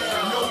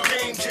 No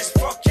game, just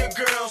fuck your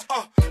girls.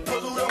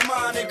 Pollute her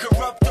mind and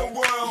corrupt the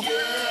world.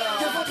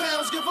 Give her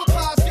pounds, give her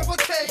pies, give her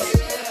cakes.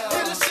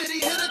 Hit a city,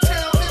 hit a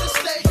town, hit a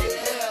state.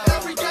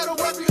 Every ghetto,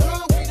 every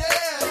hood, we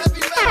there.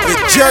 Heavy metal. The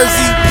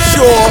Jersey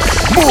Shore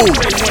Move.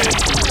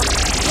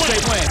 Say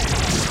when.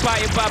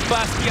 Inspired by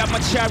Bosky, I'm a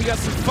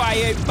chariots of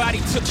fire. Everybody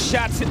took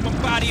shots, hit my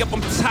body up,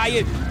 I'm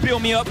tired.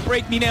 Build me up,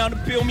 break me down, to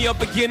build me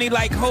up again. They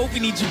like, Hov, we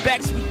need you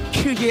back, so we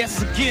kill your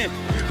ass again.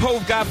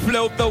 Hov got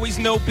flow, though he's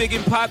no big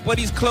in Pac, but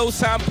he's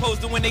close. I'm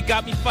posted when they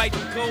got me fighting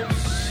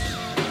ghosts.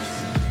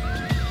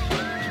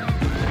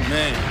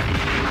 Man.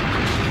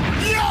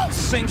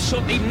 Same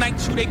short, they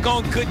night you, they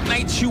gon' good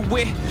night you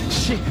with.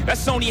 Shit,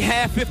 that's only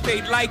half if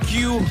they like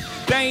you.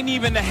 They ain't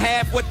even the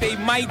half what they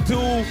might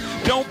do.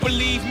 Don't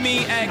believe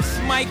me,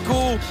 ask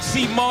Michael.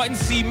 See Martin,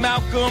 see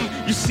Malcolm.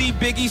 You see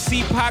Biggie,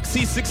 see Pac,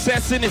 see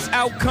success in its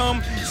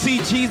outcome. See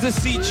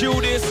Jesus, see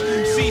Judas.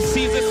 See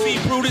Caesar, see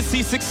Brutus.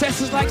 See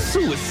success is like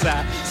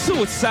suicide.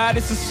 Suicide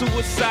is a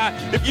suicide.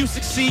 If you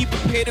succeed,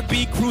 prepare to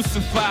be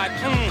crucified.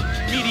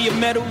 Media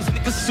medals,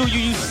 niggas sue you,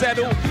 you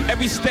settle.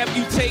 Every step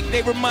you take,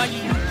 they remind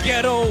you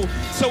ghetto.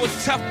 So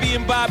it's tough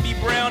being Bobby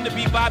Brown. To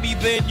be Bobby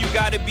then, you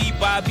gotta be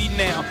Bobby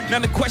now. Now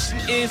the question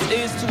is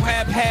to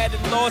have had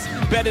and lost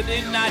better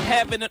than not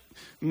having it.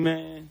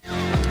 Man.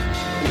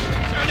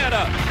 Turn that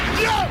up.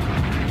 Yo!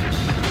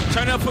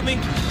 Turn it up for me.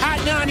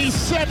 Hot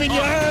 97, you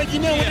heard? You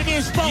know what it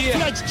is, Funk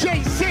Flex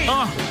JC.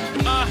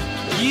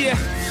 Yeah.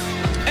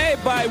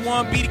 Everybody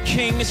wanna be the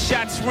king, the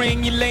shots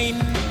ring, you laying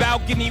in the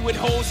balcony with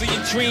holes in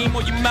your dream,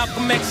 or you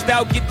Malcolm X'd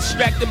out, get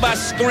distracted by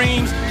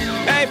screams.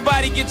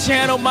 Everybody get your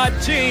hand on my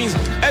jeans.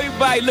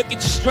 Everybody look at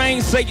you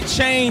strange, say you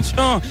change,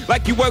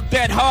 like you work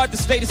that hard to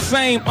stay the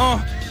same,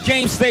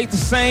 Game stays the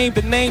same,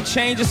 the name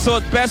changes, so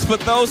it's best for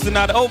those to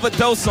not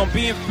overdose on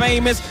being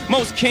famous.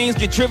 Most kings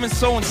get driven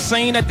so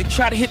insane that they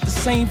try to hit the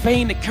same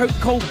vein that Kurt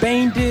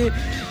Cobain did.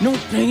 No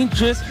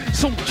dangerous,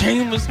 so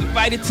chambers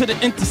invited to the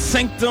inner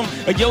sanctum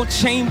of your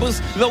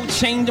chambers. Low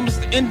chambers,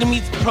 the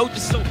enemies approach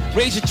us, so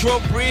raise your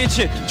drawbridge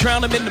and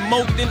drown them in the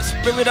moat. In the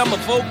spirit I'm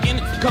evoking,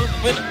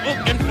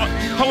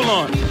 hold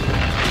on.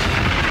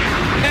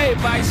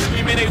 Everybody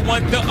screaming they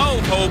want the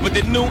old ho, but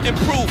the new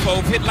improved ho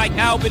hit like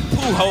Albert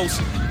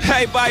Pujols.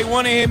 Everybody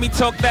wanna hear me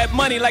talk that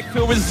money like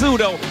Phil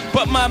Rizzuto,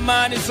 but my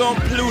mind is on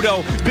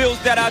Pluto.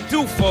 Bills that I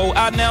do for,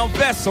 I now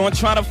invest on,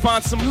 trying to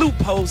find some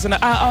loopholes in the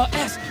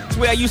IRS. It's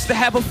where I used to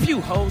have a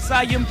few hoes.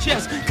 I am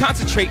just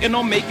concentrating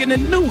on making a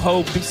new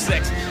hoe through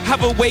sex.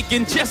 I've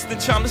awakened just in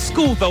trying to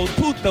school those,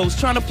 boot those,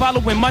 trying to follow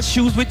in my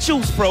shoes with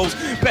juice froze.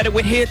 Better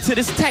adhere to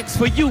this text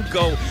for you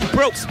go.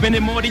 Broke,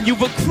 spending more than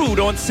you've accrued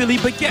on silly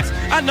baguettes.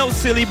 I know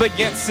silly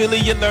baguettes, silly,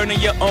 you're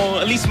learning your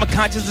own. At least my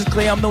conscience is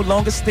clear, I'm no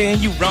longer steering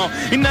you wrong.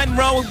 Ain't nothing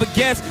wrong with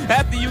baguettes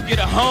after you get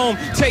a home.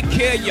 Take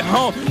care of your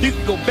home. You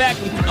can go back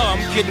and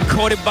I'm getting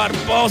courted by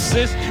the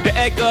bosses, the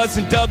Edgars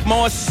and Doug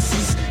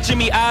Morses,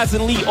 Jimmy Eyes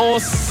and Lee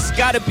Orses.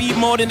 Gotta be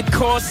more than the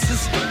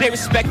courses. They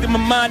respecting my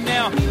mind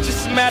now.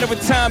 Just a matter of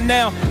time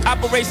now.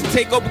 Operation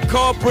take over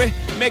corporate,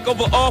 make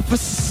over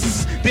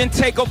offices, then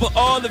take over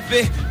all of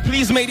it.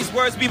 Please may these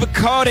words be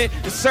recorded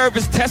to serve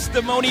as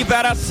testimony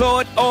that I saw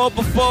it all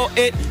before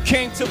it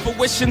came to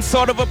fruition.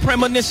 Sort of a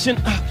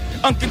premonition.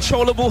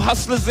 Uncontrollable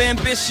hustler's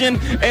ambition,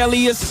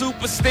 alias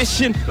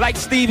superstition, like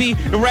Stevie.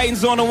 The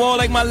writing's on the wall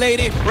like my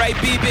lady, right,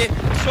 BB?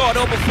 Short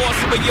over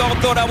forcible, y'all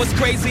thought I was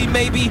crazy,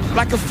 maybe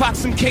like a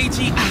fox and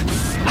cagey.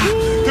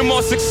 The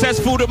more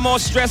successful, the more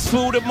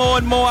stressful, the more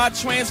and more I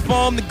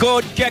transform the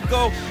gold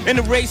gecko in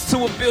the race to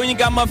 $1 billion.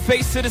 Got my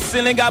face to the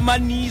ceiling, got my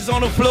knees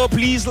on the floor.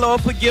 Please,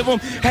 Lord, forgive him.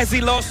 Has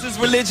he lost his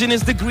religion?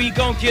 His degree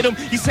gon' get him.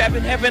 He's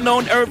having heaven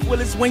on earth. Will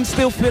his wings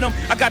still fit him?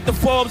 I got the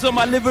Forbes on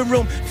my living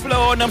room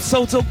floor, and I'm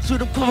so to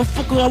the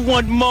motherfucker. I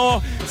want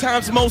more.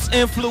 Times most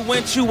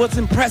influential was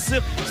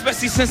impressive,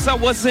 especially since I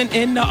wasn't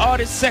in the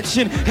artist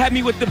section. Had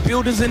me with the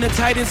builders and the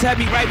titans. Had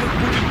me right with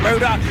Boogie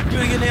Murdoch.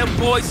 Billionaire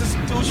boys and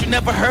some dudes you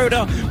never heard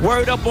of.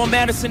 Word up on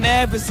Madison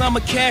Ave, I'm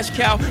a cash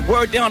cow.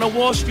 Word down on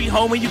Wall Street,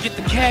 homie, you get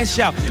the cash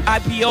out.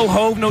 IPO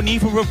hove, no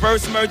need for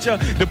reverse merger.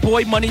 The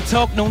boy money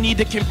talk, no need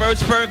to converge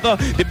further.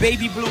 The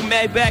baby blue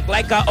mad back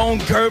like I own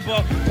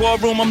Gerber.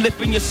 Ballroom, I'm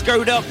lifting your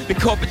skirt up. The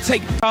corporate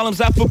take problems,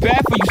 I feel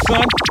bad for you,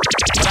 son.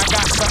 But I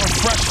got something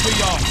fresh for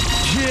y'all.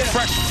 Yeah.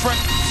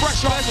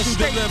 Fresh off the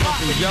state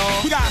for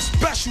y'all. We got a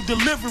special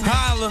delivery.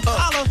 Holla.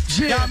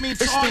 Yeah. You know what I mean?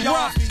 To all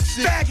y'all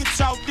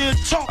faggots out there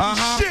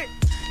talking shit.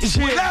 It's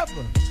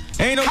whatever.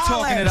 Ain't no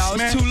talking it out,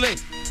 it's too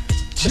late.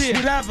 It's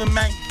whatever,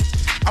 man.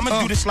 I'm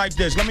gonna do this like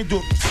this. Let me do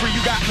it free.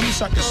 Let me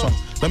start this song.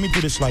 Let me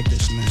do this like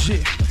this, man.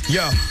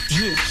 Yo.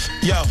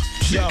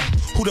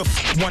 Who the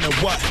f wanted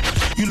what?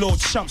 You little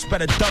chumps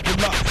better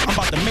double up. I'm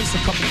about to make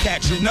some couple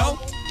cats, you know?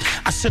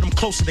 I sit them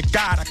closer to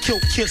God. I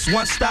killed kids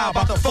one style,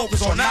 about to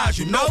focus on odds,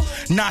 you know?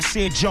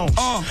 Nasir Jones,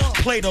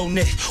 Play-Doh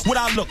Nick. What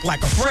I look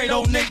like,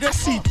 Afraid-O nigga? I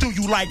see through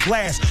you like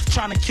glass.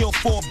 Trying to kill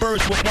 4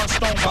 birds with 1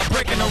 stone by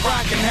breaking a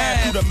rock in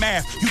half. Do the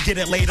math, you get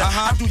it later.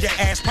 I do your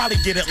ass, probably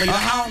get it later.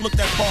 I don't look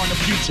that far in the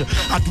future.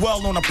 I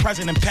dwell on the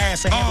present and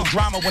past. I handle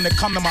drama when it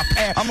come to my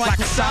path. I'm like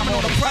Simon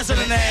on the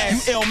president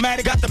ass. You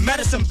illmatic, got the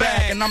medicine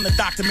bag. And I'm the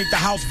doctor, make the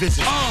house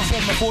visit.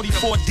 From the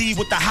 44D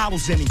with the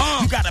hollows in him.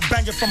 You gotta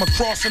bang it from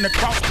across in the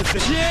cross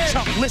position.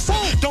 Chump, listen,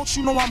 don't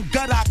you know I'm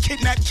gut? I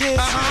kidnap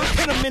kids,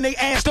 hit them in their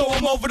ass, throw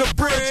them over the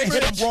bridge, and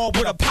hit them raw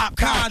with a pop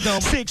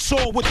condom. 6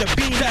 sword with the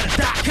beam at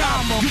a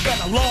 .com. You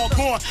better log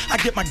on. I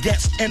get my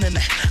guests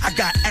internet. I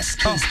got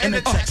SKs in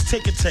the text.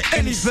 Take it to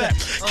any set.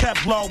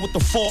 Kevlar with the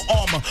full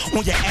armor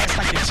on your ass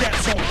like the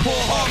jets on Pearl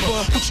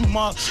Harbor. What you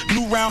mug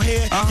new round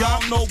here?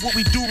 Y'all know what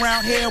we do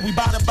round here. We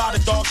bout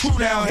it, dog. True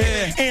down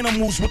here.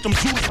 Animals with them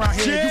tools round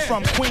here. You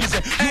from Queens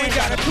and you ain't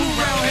got a clue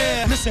round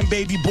here. Listen,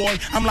 baby boy,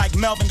 I'm like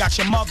Melvin, got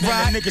your mother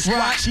and the niggas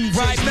rock cheese.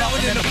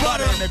 Melvin and the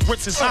butter and the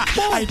grits is hot.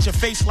 I hit your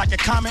face like a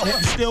comment.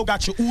 Hope you still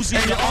got your Uzi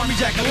and your army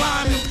jacket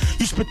lineman.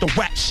 You spit the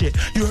whack shit.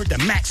 You heard the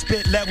max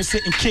spit, levels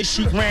hitting kiss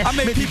sheet ran. I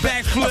made me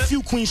backflip. A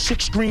few queen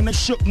chicks scream, they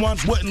shook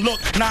ones wouldn't look.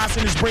 Nas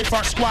and his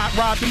Braveheart squad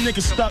robbed them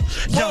niggas stuck.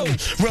 Young,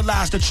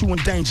 realize that you in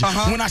danger.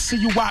 When I see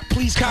you out,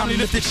 please calmly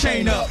lift the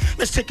chain up.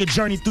 Let's take a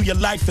journey through your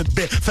life a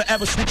bit.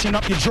 Forever switching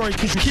up your jewelry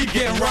cause you keep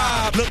getting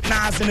robbed. Look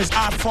Nas in his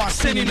eye far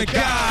sending to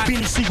God.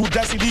 Beanie Siegel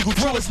does illegal,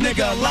 throw his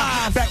nigga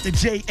alive. Back to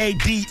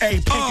JAD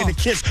J-A-D-A, pinky the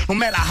kiss. No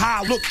matter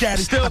how I look at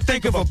it, still I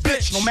think of a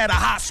bitch. No matter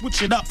how I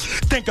switch it up,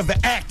 think of an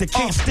act that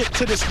can't stick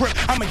to the script.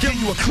 I'ma give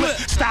you a clip.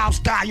 Styles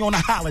die on a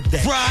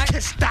holiday. Right.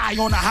 Kiss die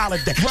on a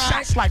holiday. Right.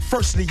 Shots like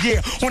first of the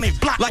year on a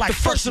block like the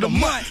first of the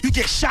month. You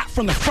get shot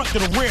from the front to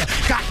the rear.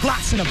 Got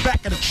Glocks in the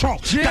back of the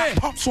trunk. Yeah. Got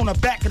pumps on the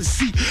back of the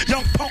seat.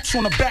 Young punks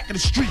on the back of the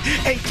street.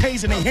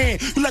 AKs in their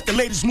hand. You let the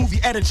latest movie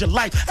edit your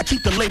life. I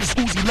keep the latest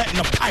Uzi letting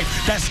the pipe.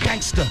 That's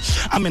gangster.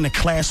 I'm in the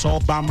class all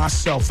by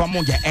myself. I'm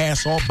on your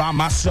ass all by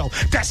myself.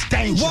 That's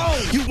danger.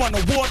 Whoa. You want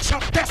a war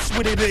chump? That's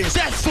what it is.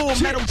 That's full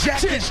metal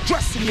jackets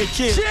dressing your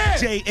kid.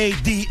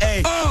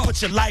 J-A-D-A.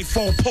 Put your life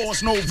on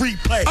pause, no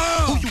replay.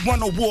 Who you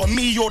want a war,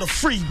 me or the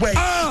freeway?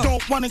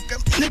 Don't wanna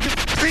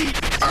nigga beat.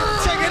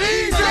 Take it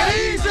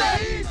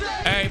easy.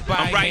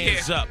 Everybody I'm right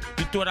hands here. up.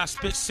 You thought I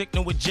spit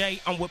sickening with Jay?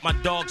 I'm with my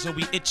dogs and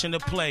we itching to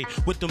play.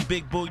 With them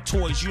big boy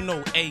toys, you know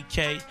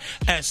AK,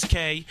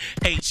 SK,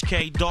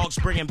 HK. Dogs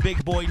bringing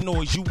big boy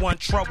noise. You want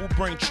trouble,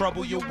 bring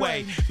trouble your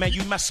way. Man,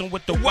 you messing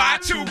with the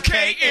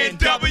Y2K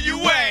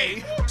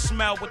NWA.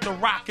 Smell what the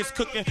rock is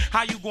cooking.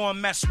 How you gonna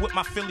mess with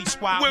my Philly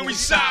squad when we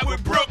side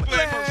with Brooklyn?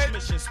 First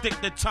mission, stick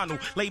the tunnel.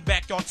 Lay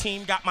back, your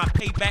team got my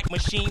payback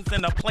machines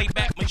and a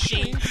playback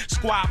machine.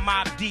 Squad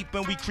mob deep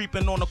and we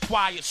creeping on a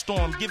quiet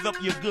storm. Give up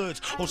your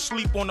goods or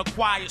sleep on a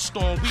quiet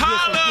storm. We here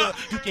for good,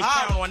 you can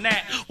count on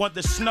that. What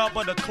the snub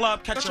of the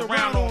club, catch a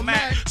round on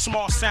Mac.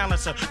 Small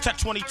silencer, Tech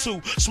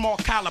 22, small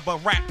caliber,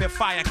 rapid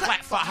fire,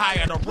 clap for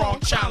hire, the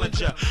wrong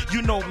challenger.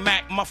 You know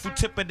Mac, muffled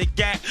tip of the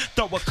gap.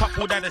 Throw a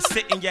couple that'll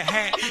sit in your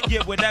hat.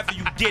 Yeah, whatever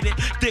you get it.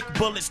 Thick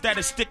bullets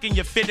that'll stick in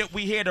your fitted.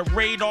 We here to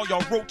raid all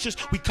your roaches.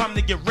 We come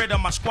to get rid of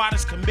my squad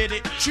is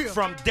committed.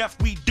 From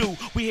death we do.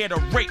 We here to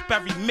rape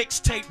every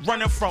mixtape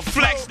running from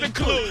Flex to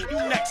Clue. You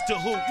next to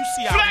who? You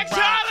see how Flex we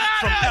ride.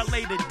 From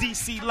LA to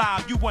DC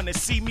live. You wanna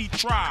see me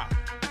try?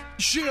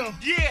 Chill.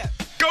 Yeah.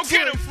 Go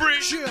get him, free.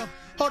 Chill.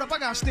 Hold up, I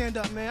gotta stand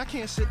up, man. I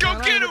can't sit Go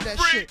down. get him, that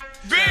free. shit.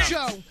 Bitch.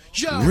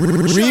 Yo.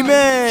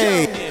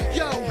 Remake.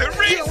 Yo, The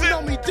you don't reason.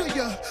 know me, do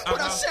ya? But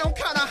I sound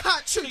kinda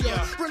hot to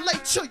ya.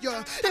 Relate to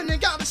ya. And then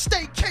got a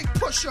steak cake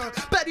pusher.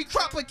 Betty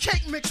Cropper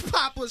cake mix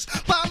poppers.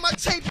 Buy my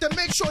tape to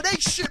make sure they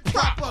shit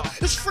proper.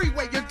 It's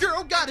freeway. Your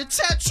girl got it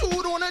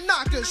tattooed on her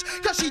knockers.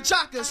 Cause she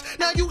jock us.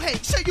 Now you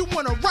hate. Say you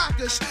wanna rock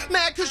us.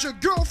 Mad cause your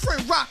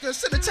girlfriend rock us.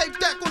 Send a tape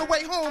deck on the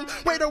way home.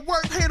 Way to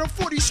work. Hater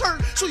 40s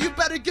hurt. So you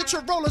better get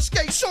your roller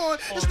skates on.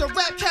 It's the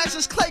rap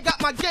casters. Clay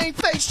got my game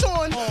face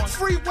on.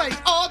 Freeway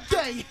all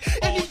day.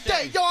 Any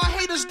day. Y'all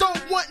haters don't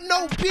want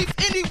no beef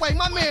anyway.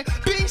 My man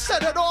B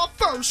said it all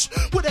first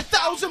with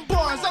 1,000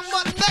 bars. I'm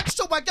up next,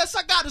 so I guess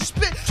I gotta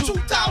spit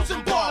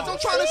 2,000 bars. I'm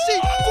trying to see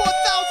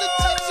 4,000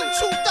 texts and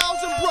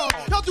 2,000 bro.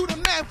 Y'all do the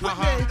math with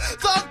me.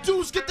 Thug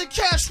dudes get the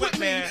cash with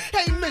me.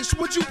 Hey miss,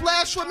 would you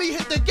blast for me?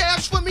 Hit the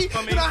gas for me?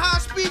 In a high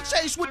speed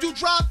chase, would you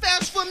drive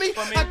fast for me?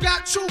 I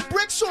got 2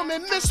 bricks on me,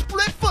 miss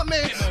split for me.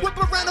 Whip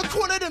around the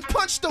corner then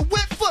punch the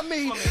whip for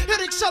me.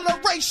 Hit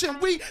acceleration,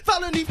 we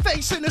felony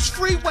facing. It's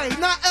freeway,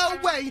 not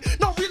L-way,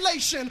 no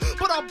relation.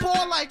 But I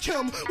ball like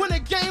him, win a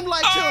game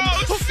like him.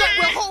 Hooked up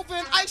with Hov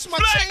and ice my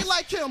chain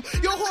like him.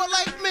 Your whore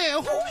like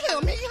man, who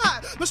him? He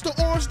hot. Mr.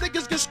 Orange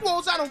niggas get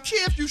squalls, I don't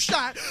care if you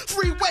shot.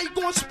 Freeway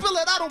gon' spill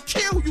it, I don't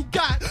care who you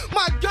got.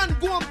 My gun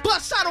gon'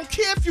 bust, I don't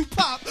care if you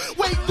pop.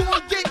 Wait,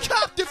 gon' get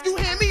copped if you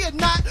hear me or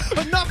not.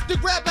 Enough to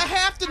grab a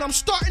half, then I'm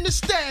starting to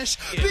stash.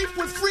 Beef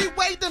with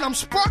freeway, then I'm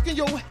sparking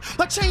your ass.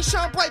 My chain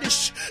shine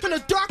brightish in the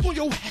dark on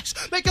your ass.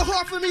 Make it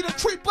hard for me to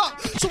creep up,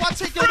 so I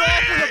take it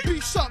off when the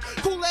beef's up.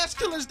 Cool ass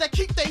killers that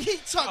keep their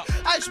heat tucked.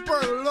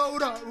 Iceberg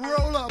load up,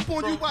 roll up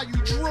on you while you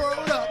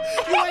drolled up.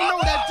 You ain't know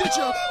that, did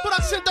ya? But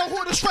I sent the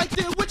hornets right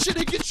there with you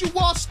to get you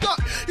all stuck.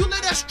 You lay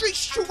that street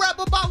shit you rap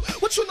about.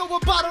 What you know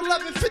about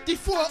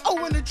 1154,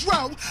 oh in the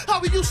drought? How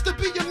we used to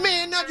be your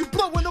man, now you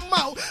blowing them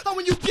out. How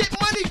when you get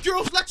money,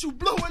 girls let you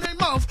blow in their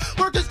mouth.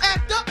 Workers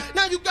act up,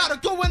 now you gotta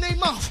go in their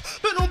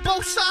mouth. Been on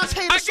both sides,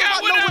 haters, so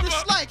I know what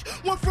it's like.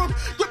 Went from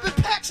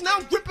gripping packs, now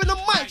I'm gripping the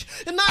mic.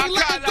 And I ain't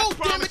letting go,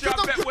 damn it, cause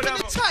I'm gripping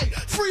it tight.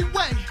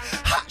 Freeway,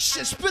 hot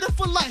shit, spit it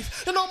for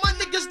life. And all my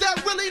niggas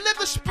that really live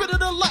is spit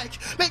it alike.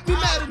 Make me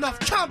mad enough,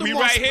 count them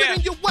all, right spit here.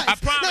 in your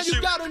wife. Now you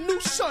you. got a new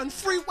son,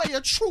 freeway,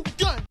 a true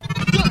gun.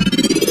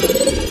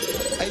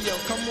 Hey yo,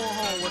 come on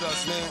home with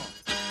us, man.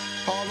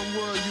 Harlem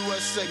World,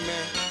 USA,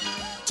 man.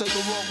 Take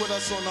a walk with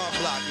us on our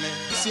block, man.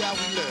 See how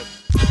we live.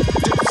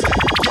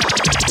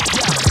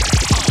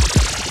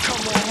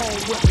 Come on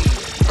home with me.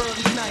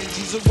 Early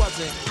 90s, it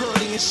wasn't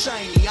pearly and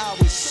shiny. I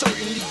was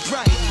certainly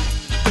grimy.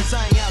 Cause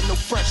I ain't have no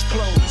fresh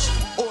clothes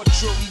or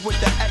jewelry with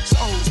the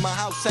XOs. My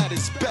house had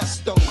its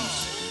best those.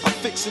 I'm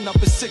fixing up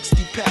a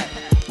 60-pack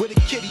with a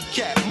kitty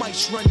cat.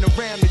 Mice running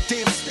around the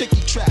damn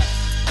sticky trap.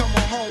 Come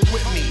on home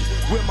with me,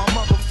 where my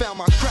mother found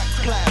my crack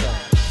platter.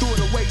 Threw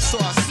it away, so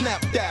I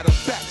snapped at her,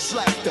 back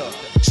slapped her.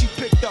 She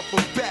picked up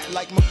a bat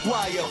like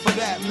McGuire, for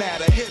that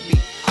matter, hit me.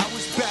 I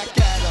was back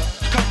at her.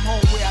 Come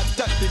home where I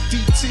ducked the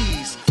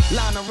DTs.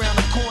 Line around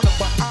the corner,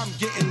 but I'm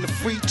getting the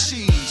free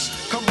cheese.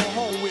 Come on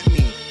home with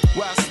me,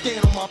 where I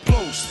stand on my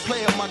post,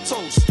 play on my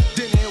toast.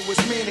 Dinner it was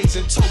mayonnaise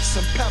and toast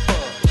and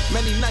pepper.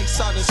 Many nights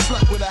I done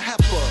slept with a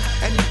heifer.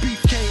 Any beef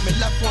came and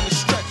left on a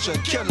stretcher.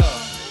 Killer,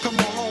 come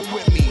on home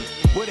with me.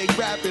 Where they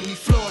rapidly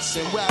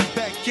flossing, where I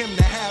back him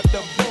to have the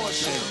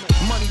abortion.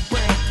 Money,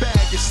 brand,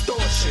 bag,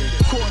 extortion.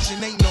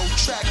 Caution, ain't no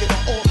track in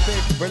the orphan.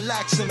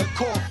 Relax in the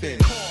coffin.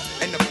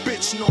 And the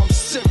bitch know I'm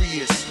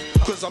serious.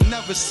 Cause I'm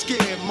never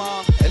scared,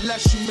 ma,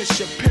 unless you miss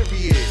your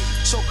period.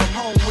 So come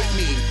home with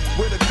me,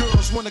 where the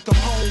girls wanna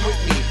come home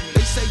with me.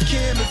 They say,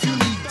 Kim, if you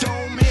need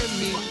dome, hit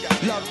me.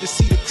 Love to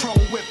see the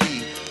chrome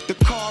whippy. The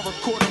car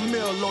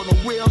 $250,000 on the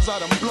wheels, I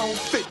done blown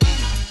 50.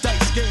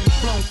 Dice game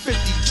blown 50,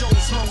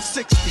 Jones blown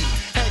 60.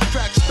 Head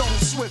crack stone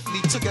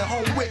swiftly, took it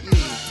home with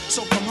me.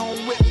 So come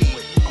home with me,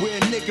 where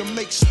a nigga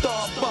make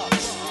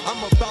Starbucks.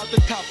 I'm about to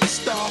cop a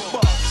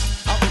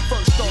Starbucks. I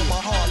reversed all my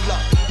hard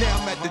luck.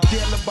 Now I'm at the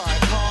dealer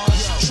buying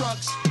cars,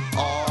 trucks.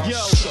 Oh, yo,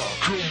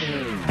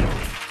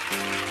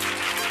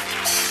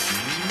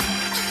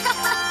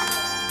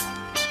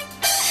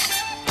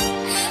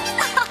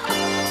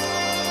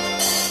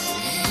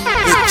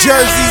 The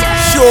Jersey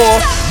Shore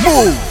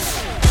Move.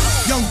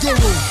 Young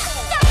Guru,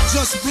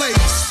 Just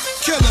Blaze,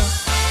 Killer,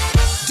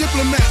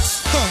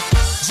 Diplomats,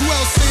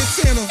 Joel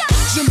Santana,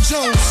 Jim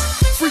Jones,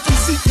 Freaky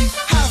Zeke,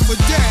 Half a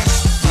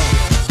Dash,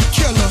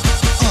 Killer,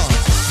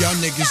 y'all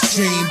niggas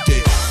dreamed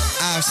it,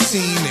 I've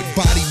seen it,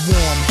 body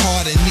warm,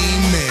 heart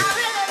anemic,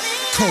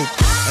 coke,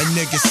 a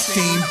nigga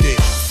steamed it,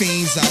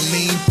 fiends I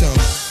leaned them,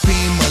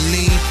 beam I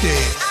leaned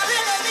it,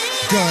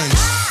 guns,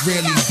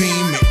 really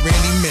beam it,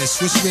 really miss,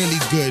 what's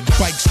really good,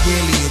 bikes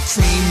really and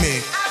cream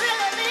it,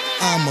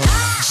 I'm a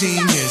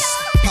genius,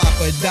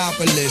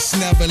 Papadopoulos,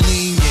 never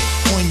lenient,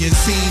 on your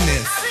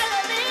zenith,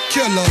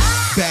 killer,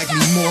 bag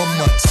me more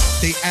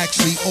mutts, they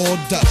actually all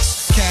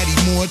ducks, caddy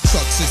more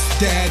trucks, it's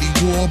daddy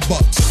war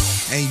bucks,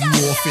 and you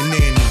off and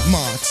nanny,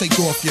 ma, take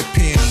off your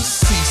panties,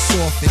 see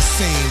soft and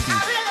sandy,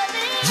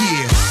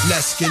 yeah,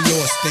 let's get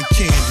lost in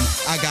candy,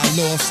 I got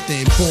lost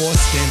in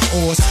Boston,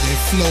 Austin,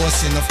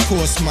 Flossin, of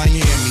course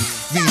Miami,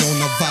 Reno,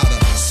 Nevada,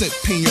 sip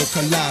pina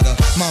colada,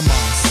 mama,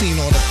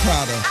 seen all the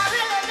Prada,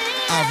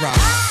 I rock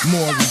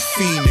Maury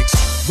Phoenix,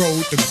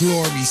 road to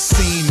glory,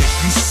 seen it,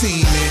 you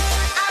seen it.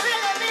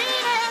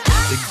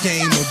 The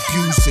game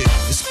abuse it,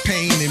 it's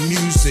pain and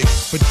music.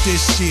 But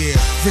this year,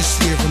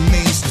 wristwear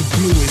remains the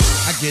bluest.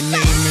 I get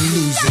lame and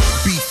lose it.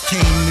 Beef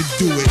came to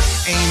do it,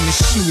 aim to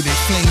shoot it.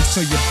 Flames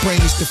till your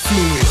brain's the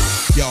fluid.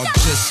 Y'all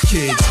just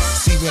kids,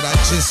 see what I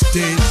just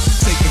did?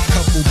 Take a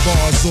couple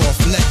bars off,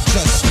 let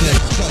just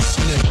live,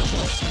 just live.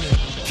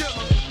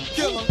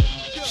 Killer,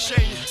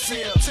 Shane,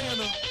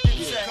 Santana.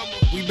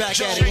 We back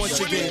at it once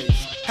again.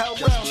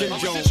 Jim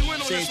Jones,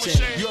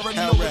 Santana. You already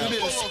know what it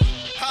is.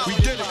 We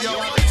did it,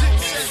 y'all.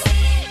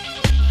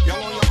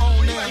 Y'all on your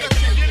own now.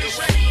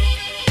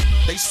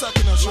 They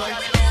sucking us, right?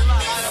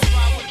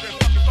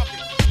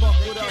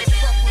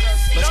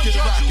 Let's get it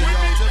rockin', y'all.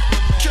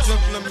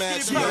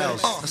 Diplomats,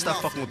 Let's stop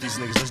fucking with these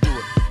niggas. Let's do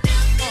it.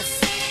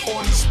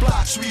 On these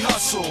blocks, we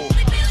hustle.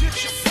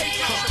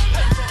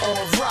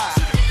 On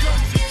ride.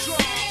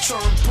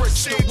 Turn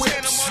bricks to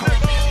whips.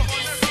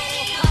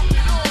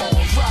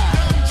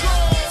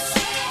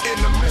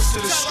 To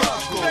the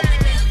struggle,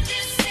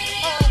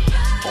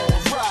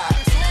 alright,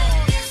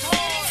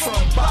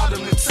 from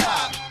bottom to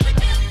top,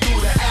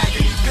 through the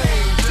agony,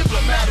 pain,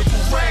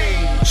 diplomatical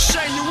rain.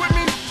 Shane, you with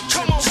me?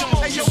 Come on.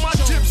 Hey yo, my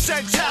dip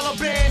said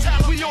Taliban.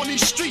 We on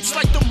these streets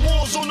like the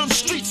wars on them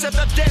streets of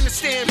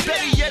Afghanistan,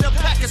 better yet of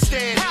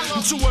Pakistan.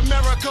 To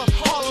America,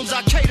 Harlem's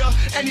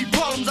Al-Qaeda. Any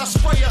problems I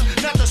spray her,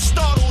 not to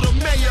startle the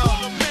mayor.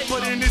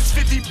 But in this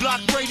 50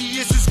 block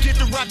radius, is get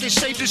the rock and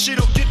shave the shit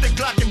or get the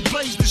Glock and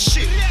blaze the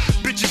shit.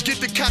 Bitches get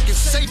the cock and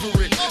savor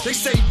it. They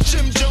say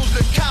Jim Jones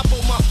the capo,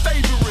 my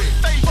favorite.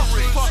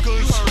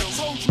 Fuckers,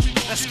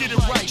 let's get it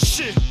right,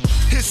 shit.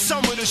 Here's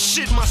some of the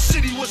shit my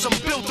city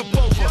wasn't built up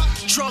over.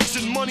 Drugs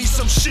and money,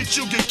 some shit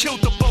you get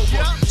killed up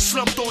over.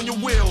 Slumped on your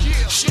wheel,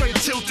 straight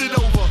tilted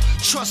over.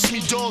 Trust me,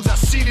 dogs, I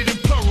seen it in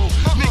plural.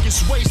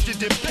 Niggas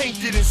wasted and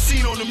painted and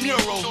seen on the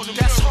mural.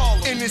 That's all.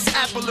 In this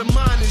apple of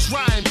mine is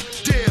rhyme,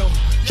 deal.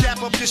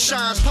 Gap up your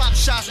shines, pop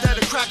shots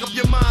that'll crack up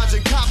your minds,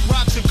 and cop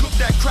rocks and cook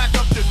that crack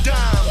up the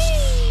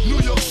dimes. New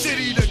York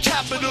City, the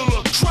capital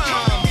of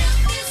crime.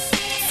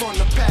 From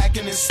the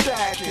packing and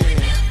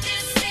stacking,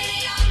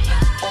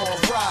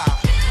 alright.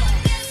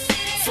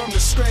 From the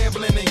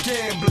scrambling and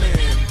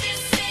gambling,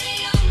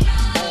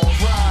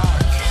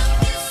 alright.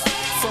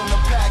 From the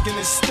packing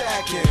and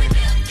stacking,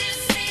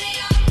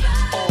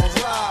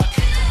 alright.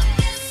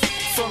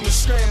 From the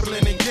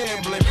scrambling and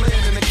gambling,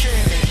 playing in the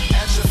cannon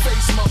at your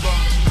face, mother.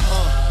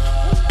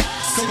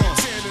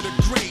 Santana the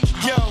Great.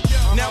 Yo,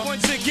 now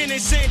once again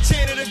it's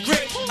Santana the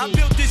Great. I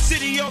built this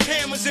city off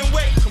hammers and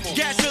weight.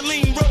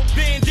 Gasoline, rope,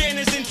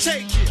 bandanas and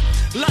tape.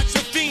 Lots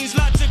of fiends,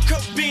 lots of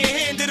coke being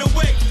handed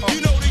away.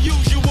 You know the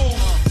usual.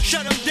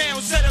 Shut them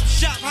down, set up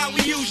shop how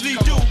we usually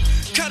do.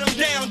 Cut them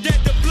down, dead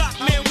the block,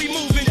 man, we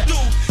moving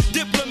through.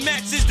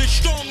 Diplomats is the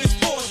strongest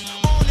force.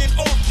 On and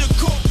off the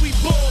court, we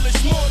ball,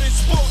 it's more than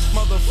sport.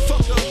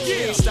 Motherfucker,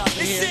 yeah, it's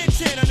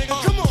Santana,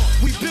 nigga, come on.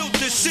 We built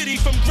the city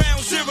from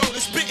ground zero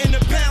to spitting the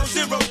pound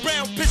zero.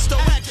 Brown pistol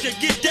action,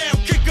 get down,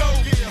 kick go.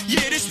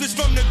 Yeah, this was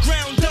from the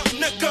ground up,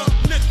 nigga.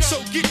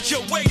 So get Get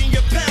your weight and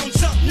your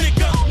pounds up,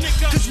 nigga.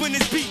 Cause when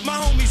it's beat, my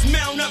homies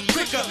mount up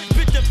quicker.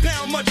 Fit the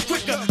pound much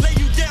quicker, lay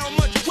you down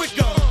much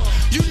quicker.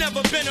 You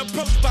never been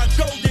approached by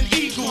golden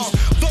eagles,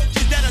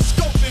 vultures that'll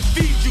scope and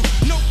feed you.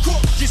 No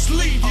corpse, just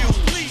leave you.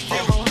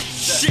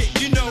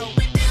 Shit, you know.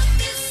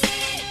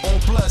 On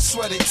blood,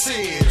 sweat, and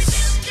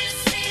tears.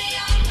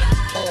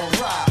 On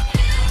ride.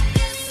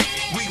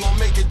 We gon'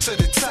 make it to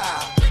the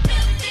top.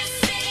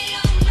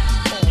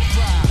 On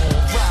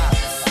ride.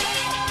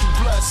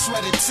 Blood,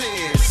 sweat, and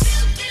tears.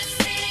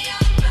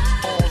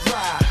 On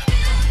ride.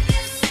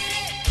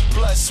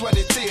 Blood, sweat,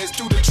 and tears.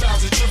 Through the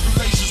trials and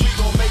tribulations, we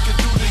gon' make it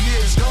through the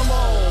years. Come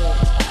on.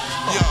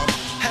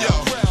 Yo,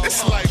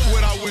 it's like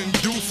what I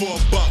wouldn't do for a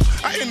buck.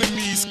 Our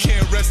enemies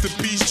can't rest in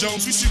peace,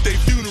 Jones. We shoot their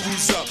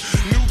funerals up.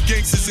 New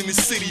gangsters in the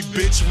city,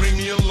 bitch, ring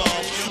the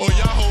alarm. Or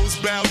y'all hoes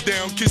bow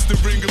down, kiss the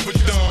ring of a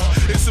dawn.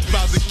 It's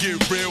about to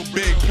get real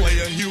big,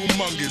 player,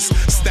 humongous.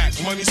 Stack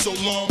money so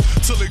long,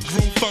 till it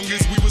grew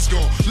fungus. We was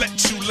gon' let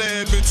you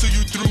live until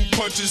you threw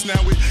punches. Now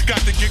we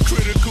got to get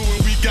critical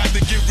and we got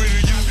to get rid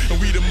of you. And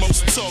we the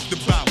most talked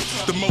about,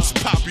 the most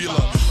popular.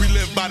 We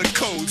live by the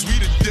codes, we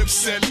the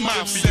Dipset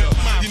Mafia.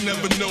 You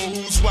never know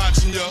who's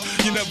watching ya.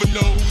 You never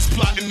know who's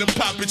plotting to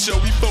pop it, yo.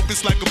 We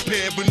focus like a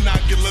pair of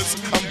binoculars.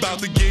 I'm about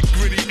to get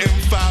gritty.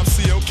 M5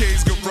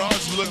 COK's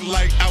garage look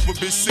like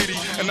Alphabet City,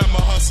 and I'm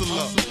a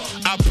hustler.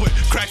 I put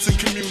cracks in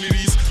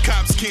communities.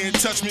 Cops can't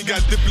touch me,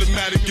 got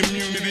diplomatic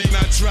immunity. And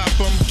I drop,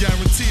 I'm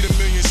guaranteed $1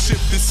 million ship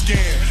to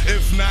scan.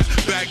 If not,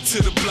 back to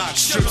the block,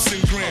 strips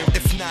and gram.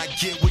 If not,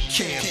 get with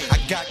Cam. I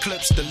got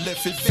clips to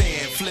lift it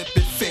van, flip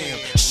it fam.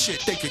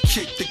 Shit, they could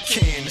kick the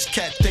can. This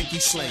cat think he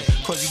slam,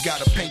 cause he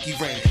got a pinky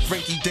ring.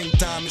 Rinky dink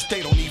diamonds,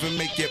 they don't even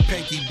make your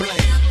pinky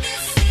bling.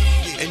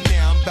 And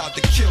now I'm about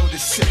to kill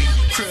this city.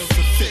 Krill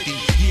for 50,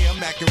 yeah,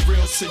 I'm acting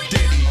real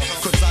sedity.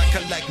 Cause I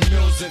collect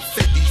mills and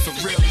 50s, for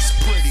real it's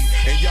pretty.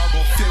 And y'all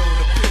gon' feel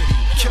the pity.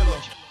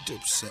 Killer,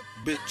 Dipset,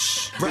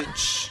 bitch,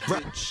 rich.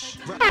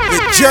 The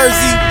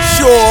Jersey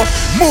Shore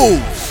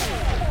moves.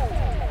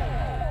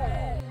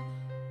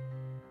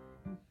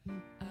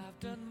 I've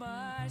done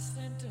my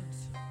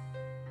sentence,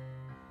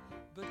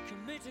 but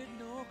committed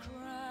no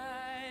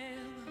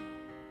crime.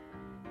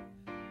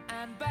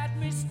 And bad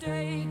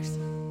mistakes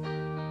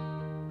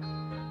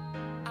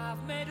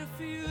I've made a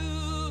few.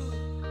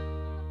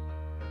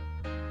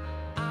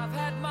 I've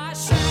had my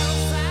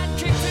shadows and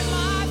kicks in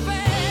my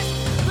face,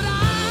 but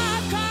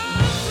I've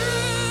come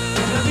through.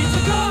 I need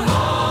to go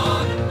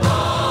on.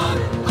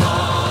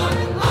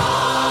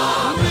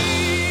 We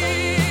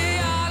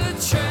are the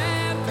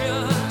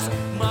champions,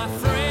 my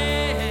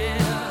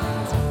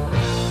friends,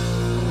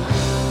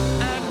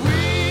 and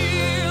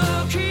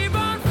we'll keep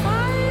on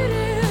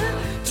fighting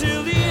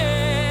till the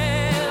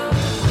end.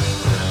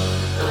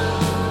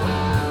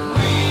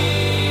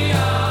 We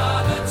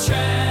are the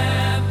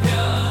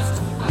champions.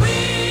 We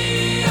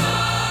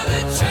are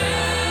the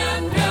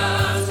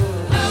champions.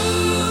 No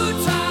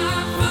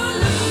time for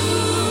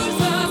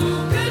losers,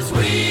 'cause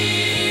we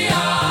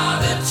are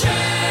the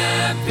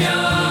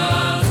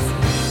champions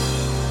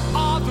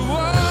of the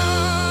world.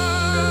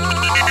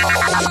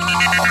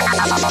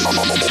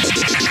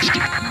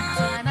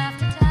 Time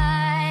after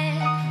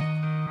time.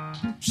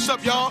 What's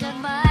up, y'all?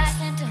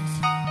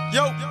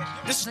 Yo,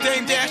 this is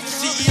Dame Dash, the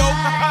CEO.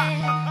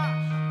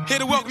 Here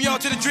to welcome y'all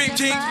to the Dream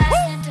Team.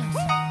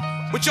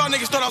 What y'all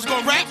niggas thought I was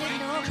gonna rap?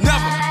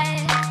 Never.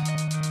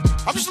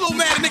 I'm just a little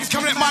mad at niggas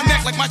coming at my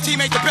neck like my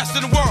team ain't the best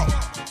in the world.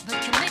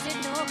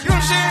 You know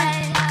what I'm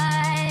saying?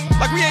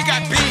 Like we ain't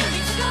got B,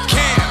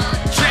 Cam,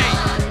 Jay,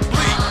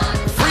 Lee,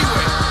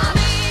 Freeway.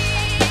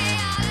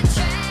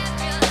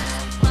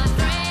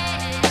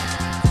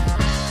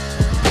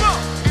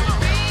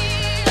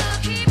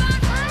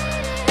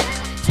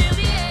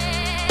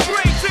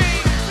 Dream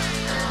Team.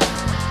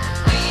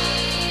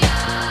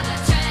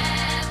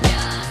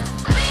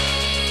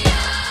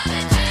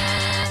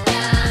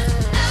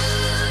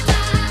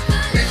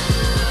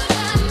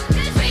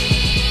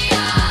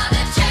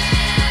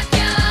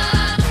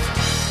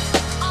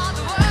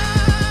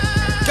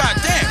 God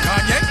damn,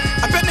 Kanye.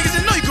 I bet niggas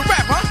didn't know you could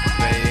rap, huh?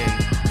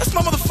 That's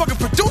my motherfucking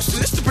producer.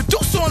 This the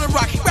producer on the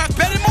rock. He rap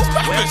better than most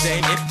Well, rappers.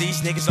 then, if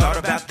these niggas thought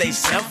about they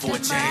self for a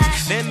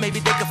change, then maybe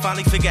they could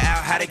finally figure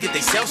out how to get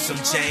they self some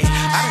change.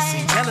 I done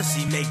seen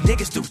jealousy make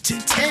niggas do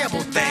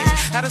terrible things.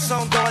 How the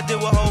song go, I do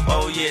a hope,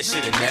 oh yeah,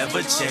 should've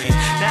never changed.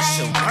 Not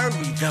so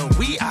worried though,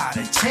 we are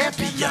the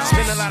champions.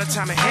 Spend a lot of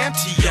time in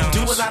Hampton,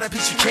 do a lot of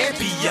beats you can't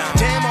be young.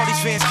 Damn, all these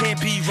fans can't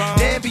be wrong.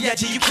 Damn,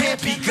 B.I.G. you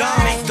can't be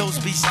gone. Make those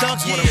beats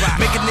thugs wanna rock.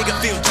 Make a nigga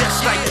feel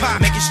just like pop.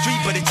 Make it street,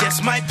 but it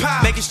just might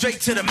pop. Make it straight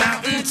to the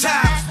mountain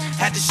top.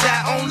 Had to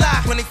shine on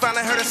live when they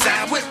finally heard a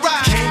sound with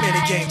rock. Came in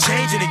the game,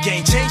 changing the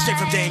game, changed straight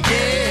from Dame,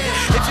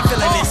 yeah. If you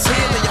feeling this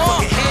here, lay your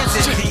fucking hands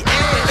in the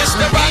air. It's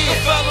the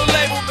RocAFella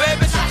label,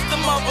 baby. The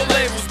mother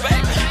labels,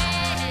 baby.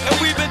 And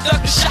we've been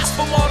ducking shots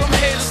from all them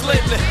haters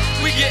lately.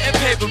 We getting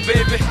paper,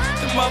 baby.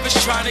 The mothers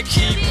trying to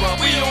keep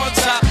up. We on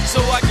top,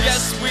 so I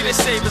guess we the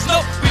savers. No,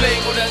 we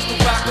labeled as the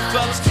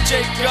RocAFellas.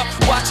 Jacob,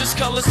 watch us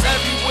colors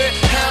everywhere.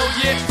 Hell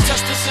yeah,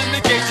 touch us in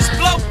the gauges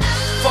blow.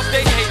 Fuck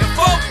they hating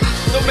folk.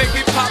 The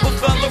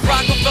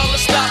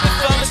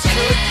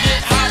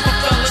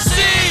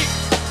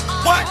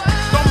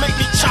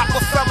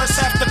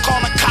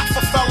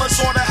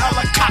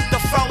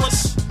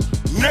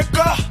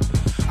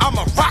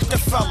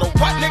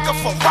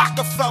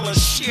fella.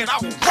 Shit, I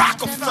will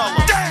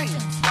RocAFella. Dang!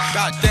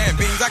 Goddamn,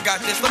 Beans, I got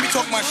this. Let me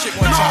talk my shit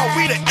one time. No,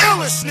 we the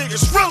illest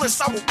niggas,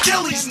 realest. I will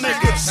kill these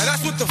niggas. Now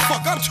that's what the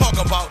fuck I'm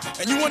talking about.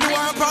 And you wonder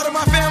why I'm proud of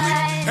my family?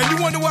 And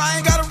you wonder why I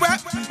ain't gotta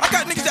rap? I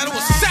got niggas that'll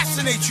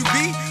assassinate you,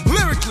 B.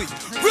 Lyrically.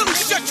 Really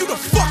shut you the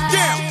fuck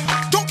down.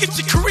 Don't get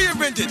your career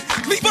ended.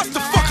 Leave us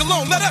the fuck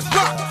alone. Let us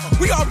rock.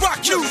 We are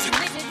rock music.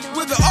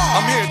 With the R.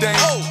 I'm here, Dane.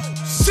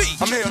 O-C.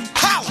 I'm here.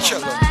 Holla.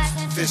 Killer.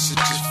 This is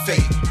just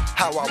fate.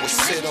 How I would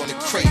sit on the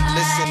crate,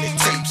 listen to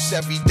tapes.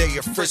 Every day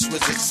a frisk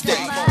was at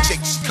stake.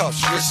 Chicks,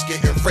 cuffs, risk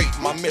getting raped.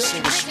 My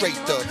mission was straight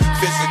to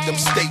visit them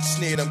states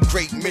near them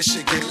great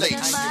Michigan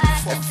lakes.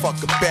 And fuck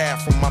a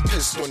bath with my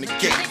pistol on the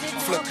gate.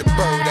 Flip the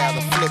bird out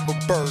and flip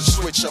a bird,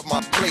 switch up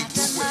my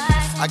plates.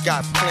 I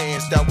got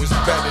plans that was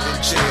better than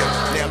jail.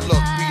 Now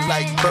look, we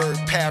like Bird,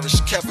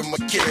 Parrish, Kevin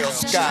McHale,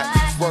 Scott,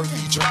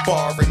 Worthy,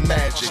 Jabbar, and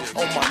Magic.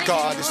 Oh my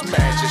God, it's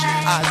magic.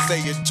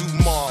 Isaiah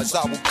Dumas,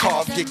 I will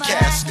carve your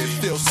casket.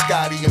 Phil,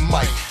 Scotty, and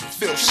Mike,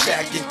 Phil,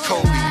 Shaq, and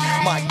Kobe.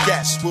 My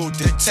gas will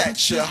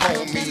detach your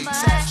homie.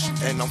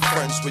 And I'm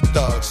friends with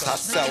thugs. I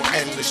sell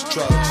endless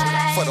drugs.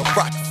 For the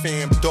rock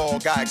fam,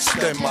 dog, I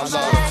extend my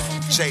love.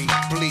 Jay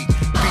Bleak,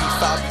 beef,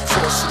 I be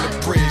crossing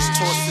the bridge,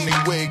 tossing they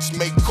wigs,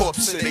 make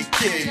corpse of they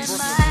kids.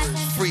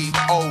 Free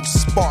old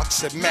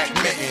Sparks at Mac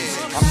Mittens.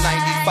 I'm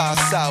 95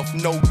 South,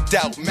 no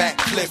doubt, Mac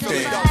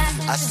Cliffin.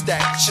 I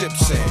stack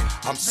chips in,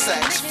 I'm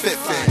Saks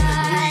Fiffin.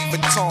 Louis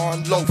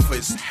Vuitton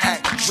loafers,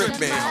 hat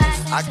dripping.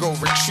 I go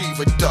retrieve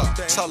a duck,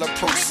 tell her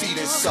proceed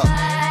and suck.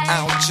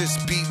 I don't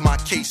just beat my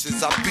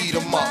cases, I beat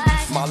them up.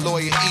 My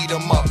lawyer eat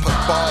them up, put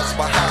bars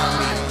behind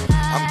me.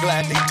 I'm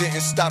glad they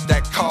didn't stop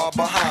that car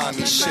behind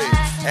me. Shit,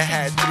 it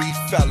had 3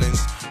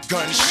 felons,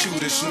 gun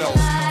shooters, no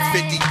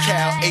 50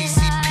 cal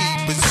ACP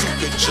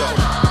bazooka Joe.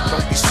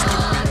 Don't be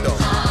stupid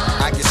though,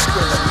 I get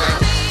skrilla, man.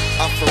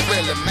 I'm for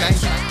real, man.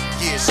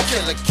 Yeah, it's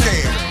killer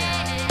care.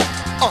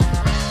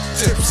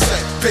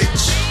 Dipset,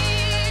 bitch.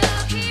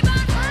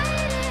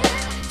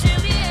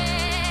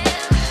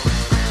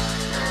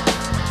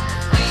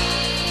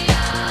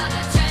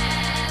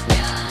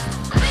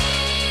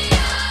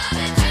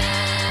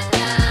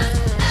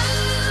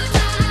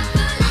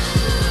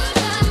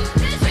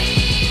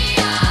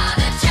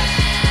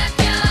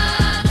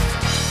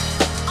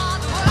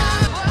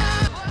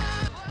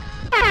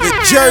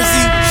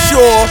 Jersey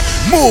Shore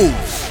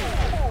Moves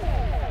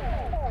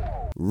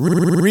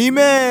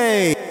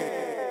Remake.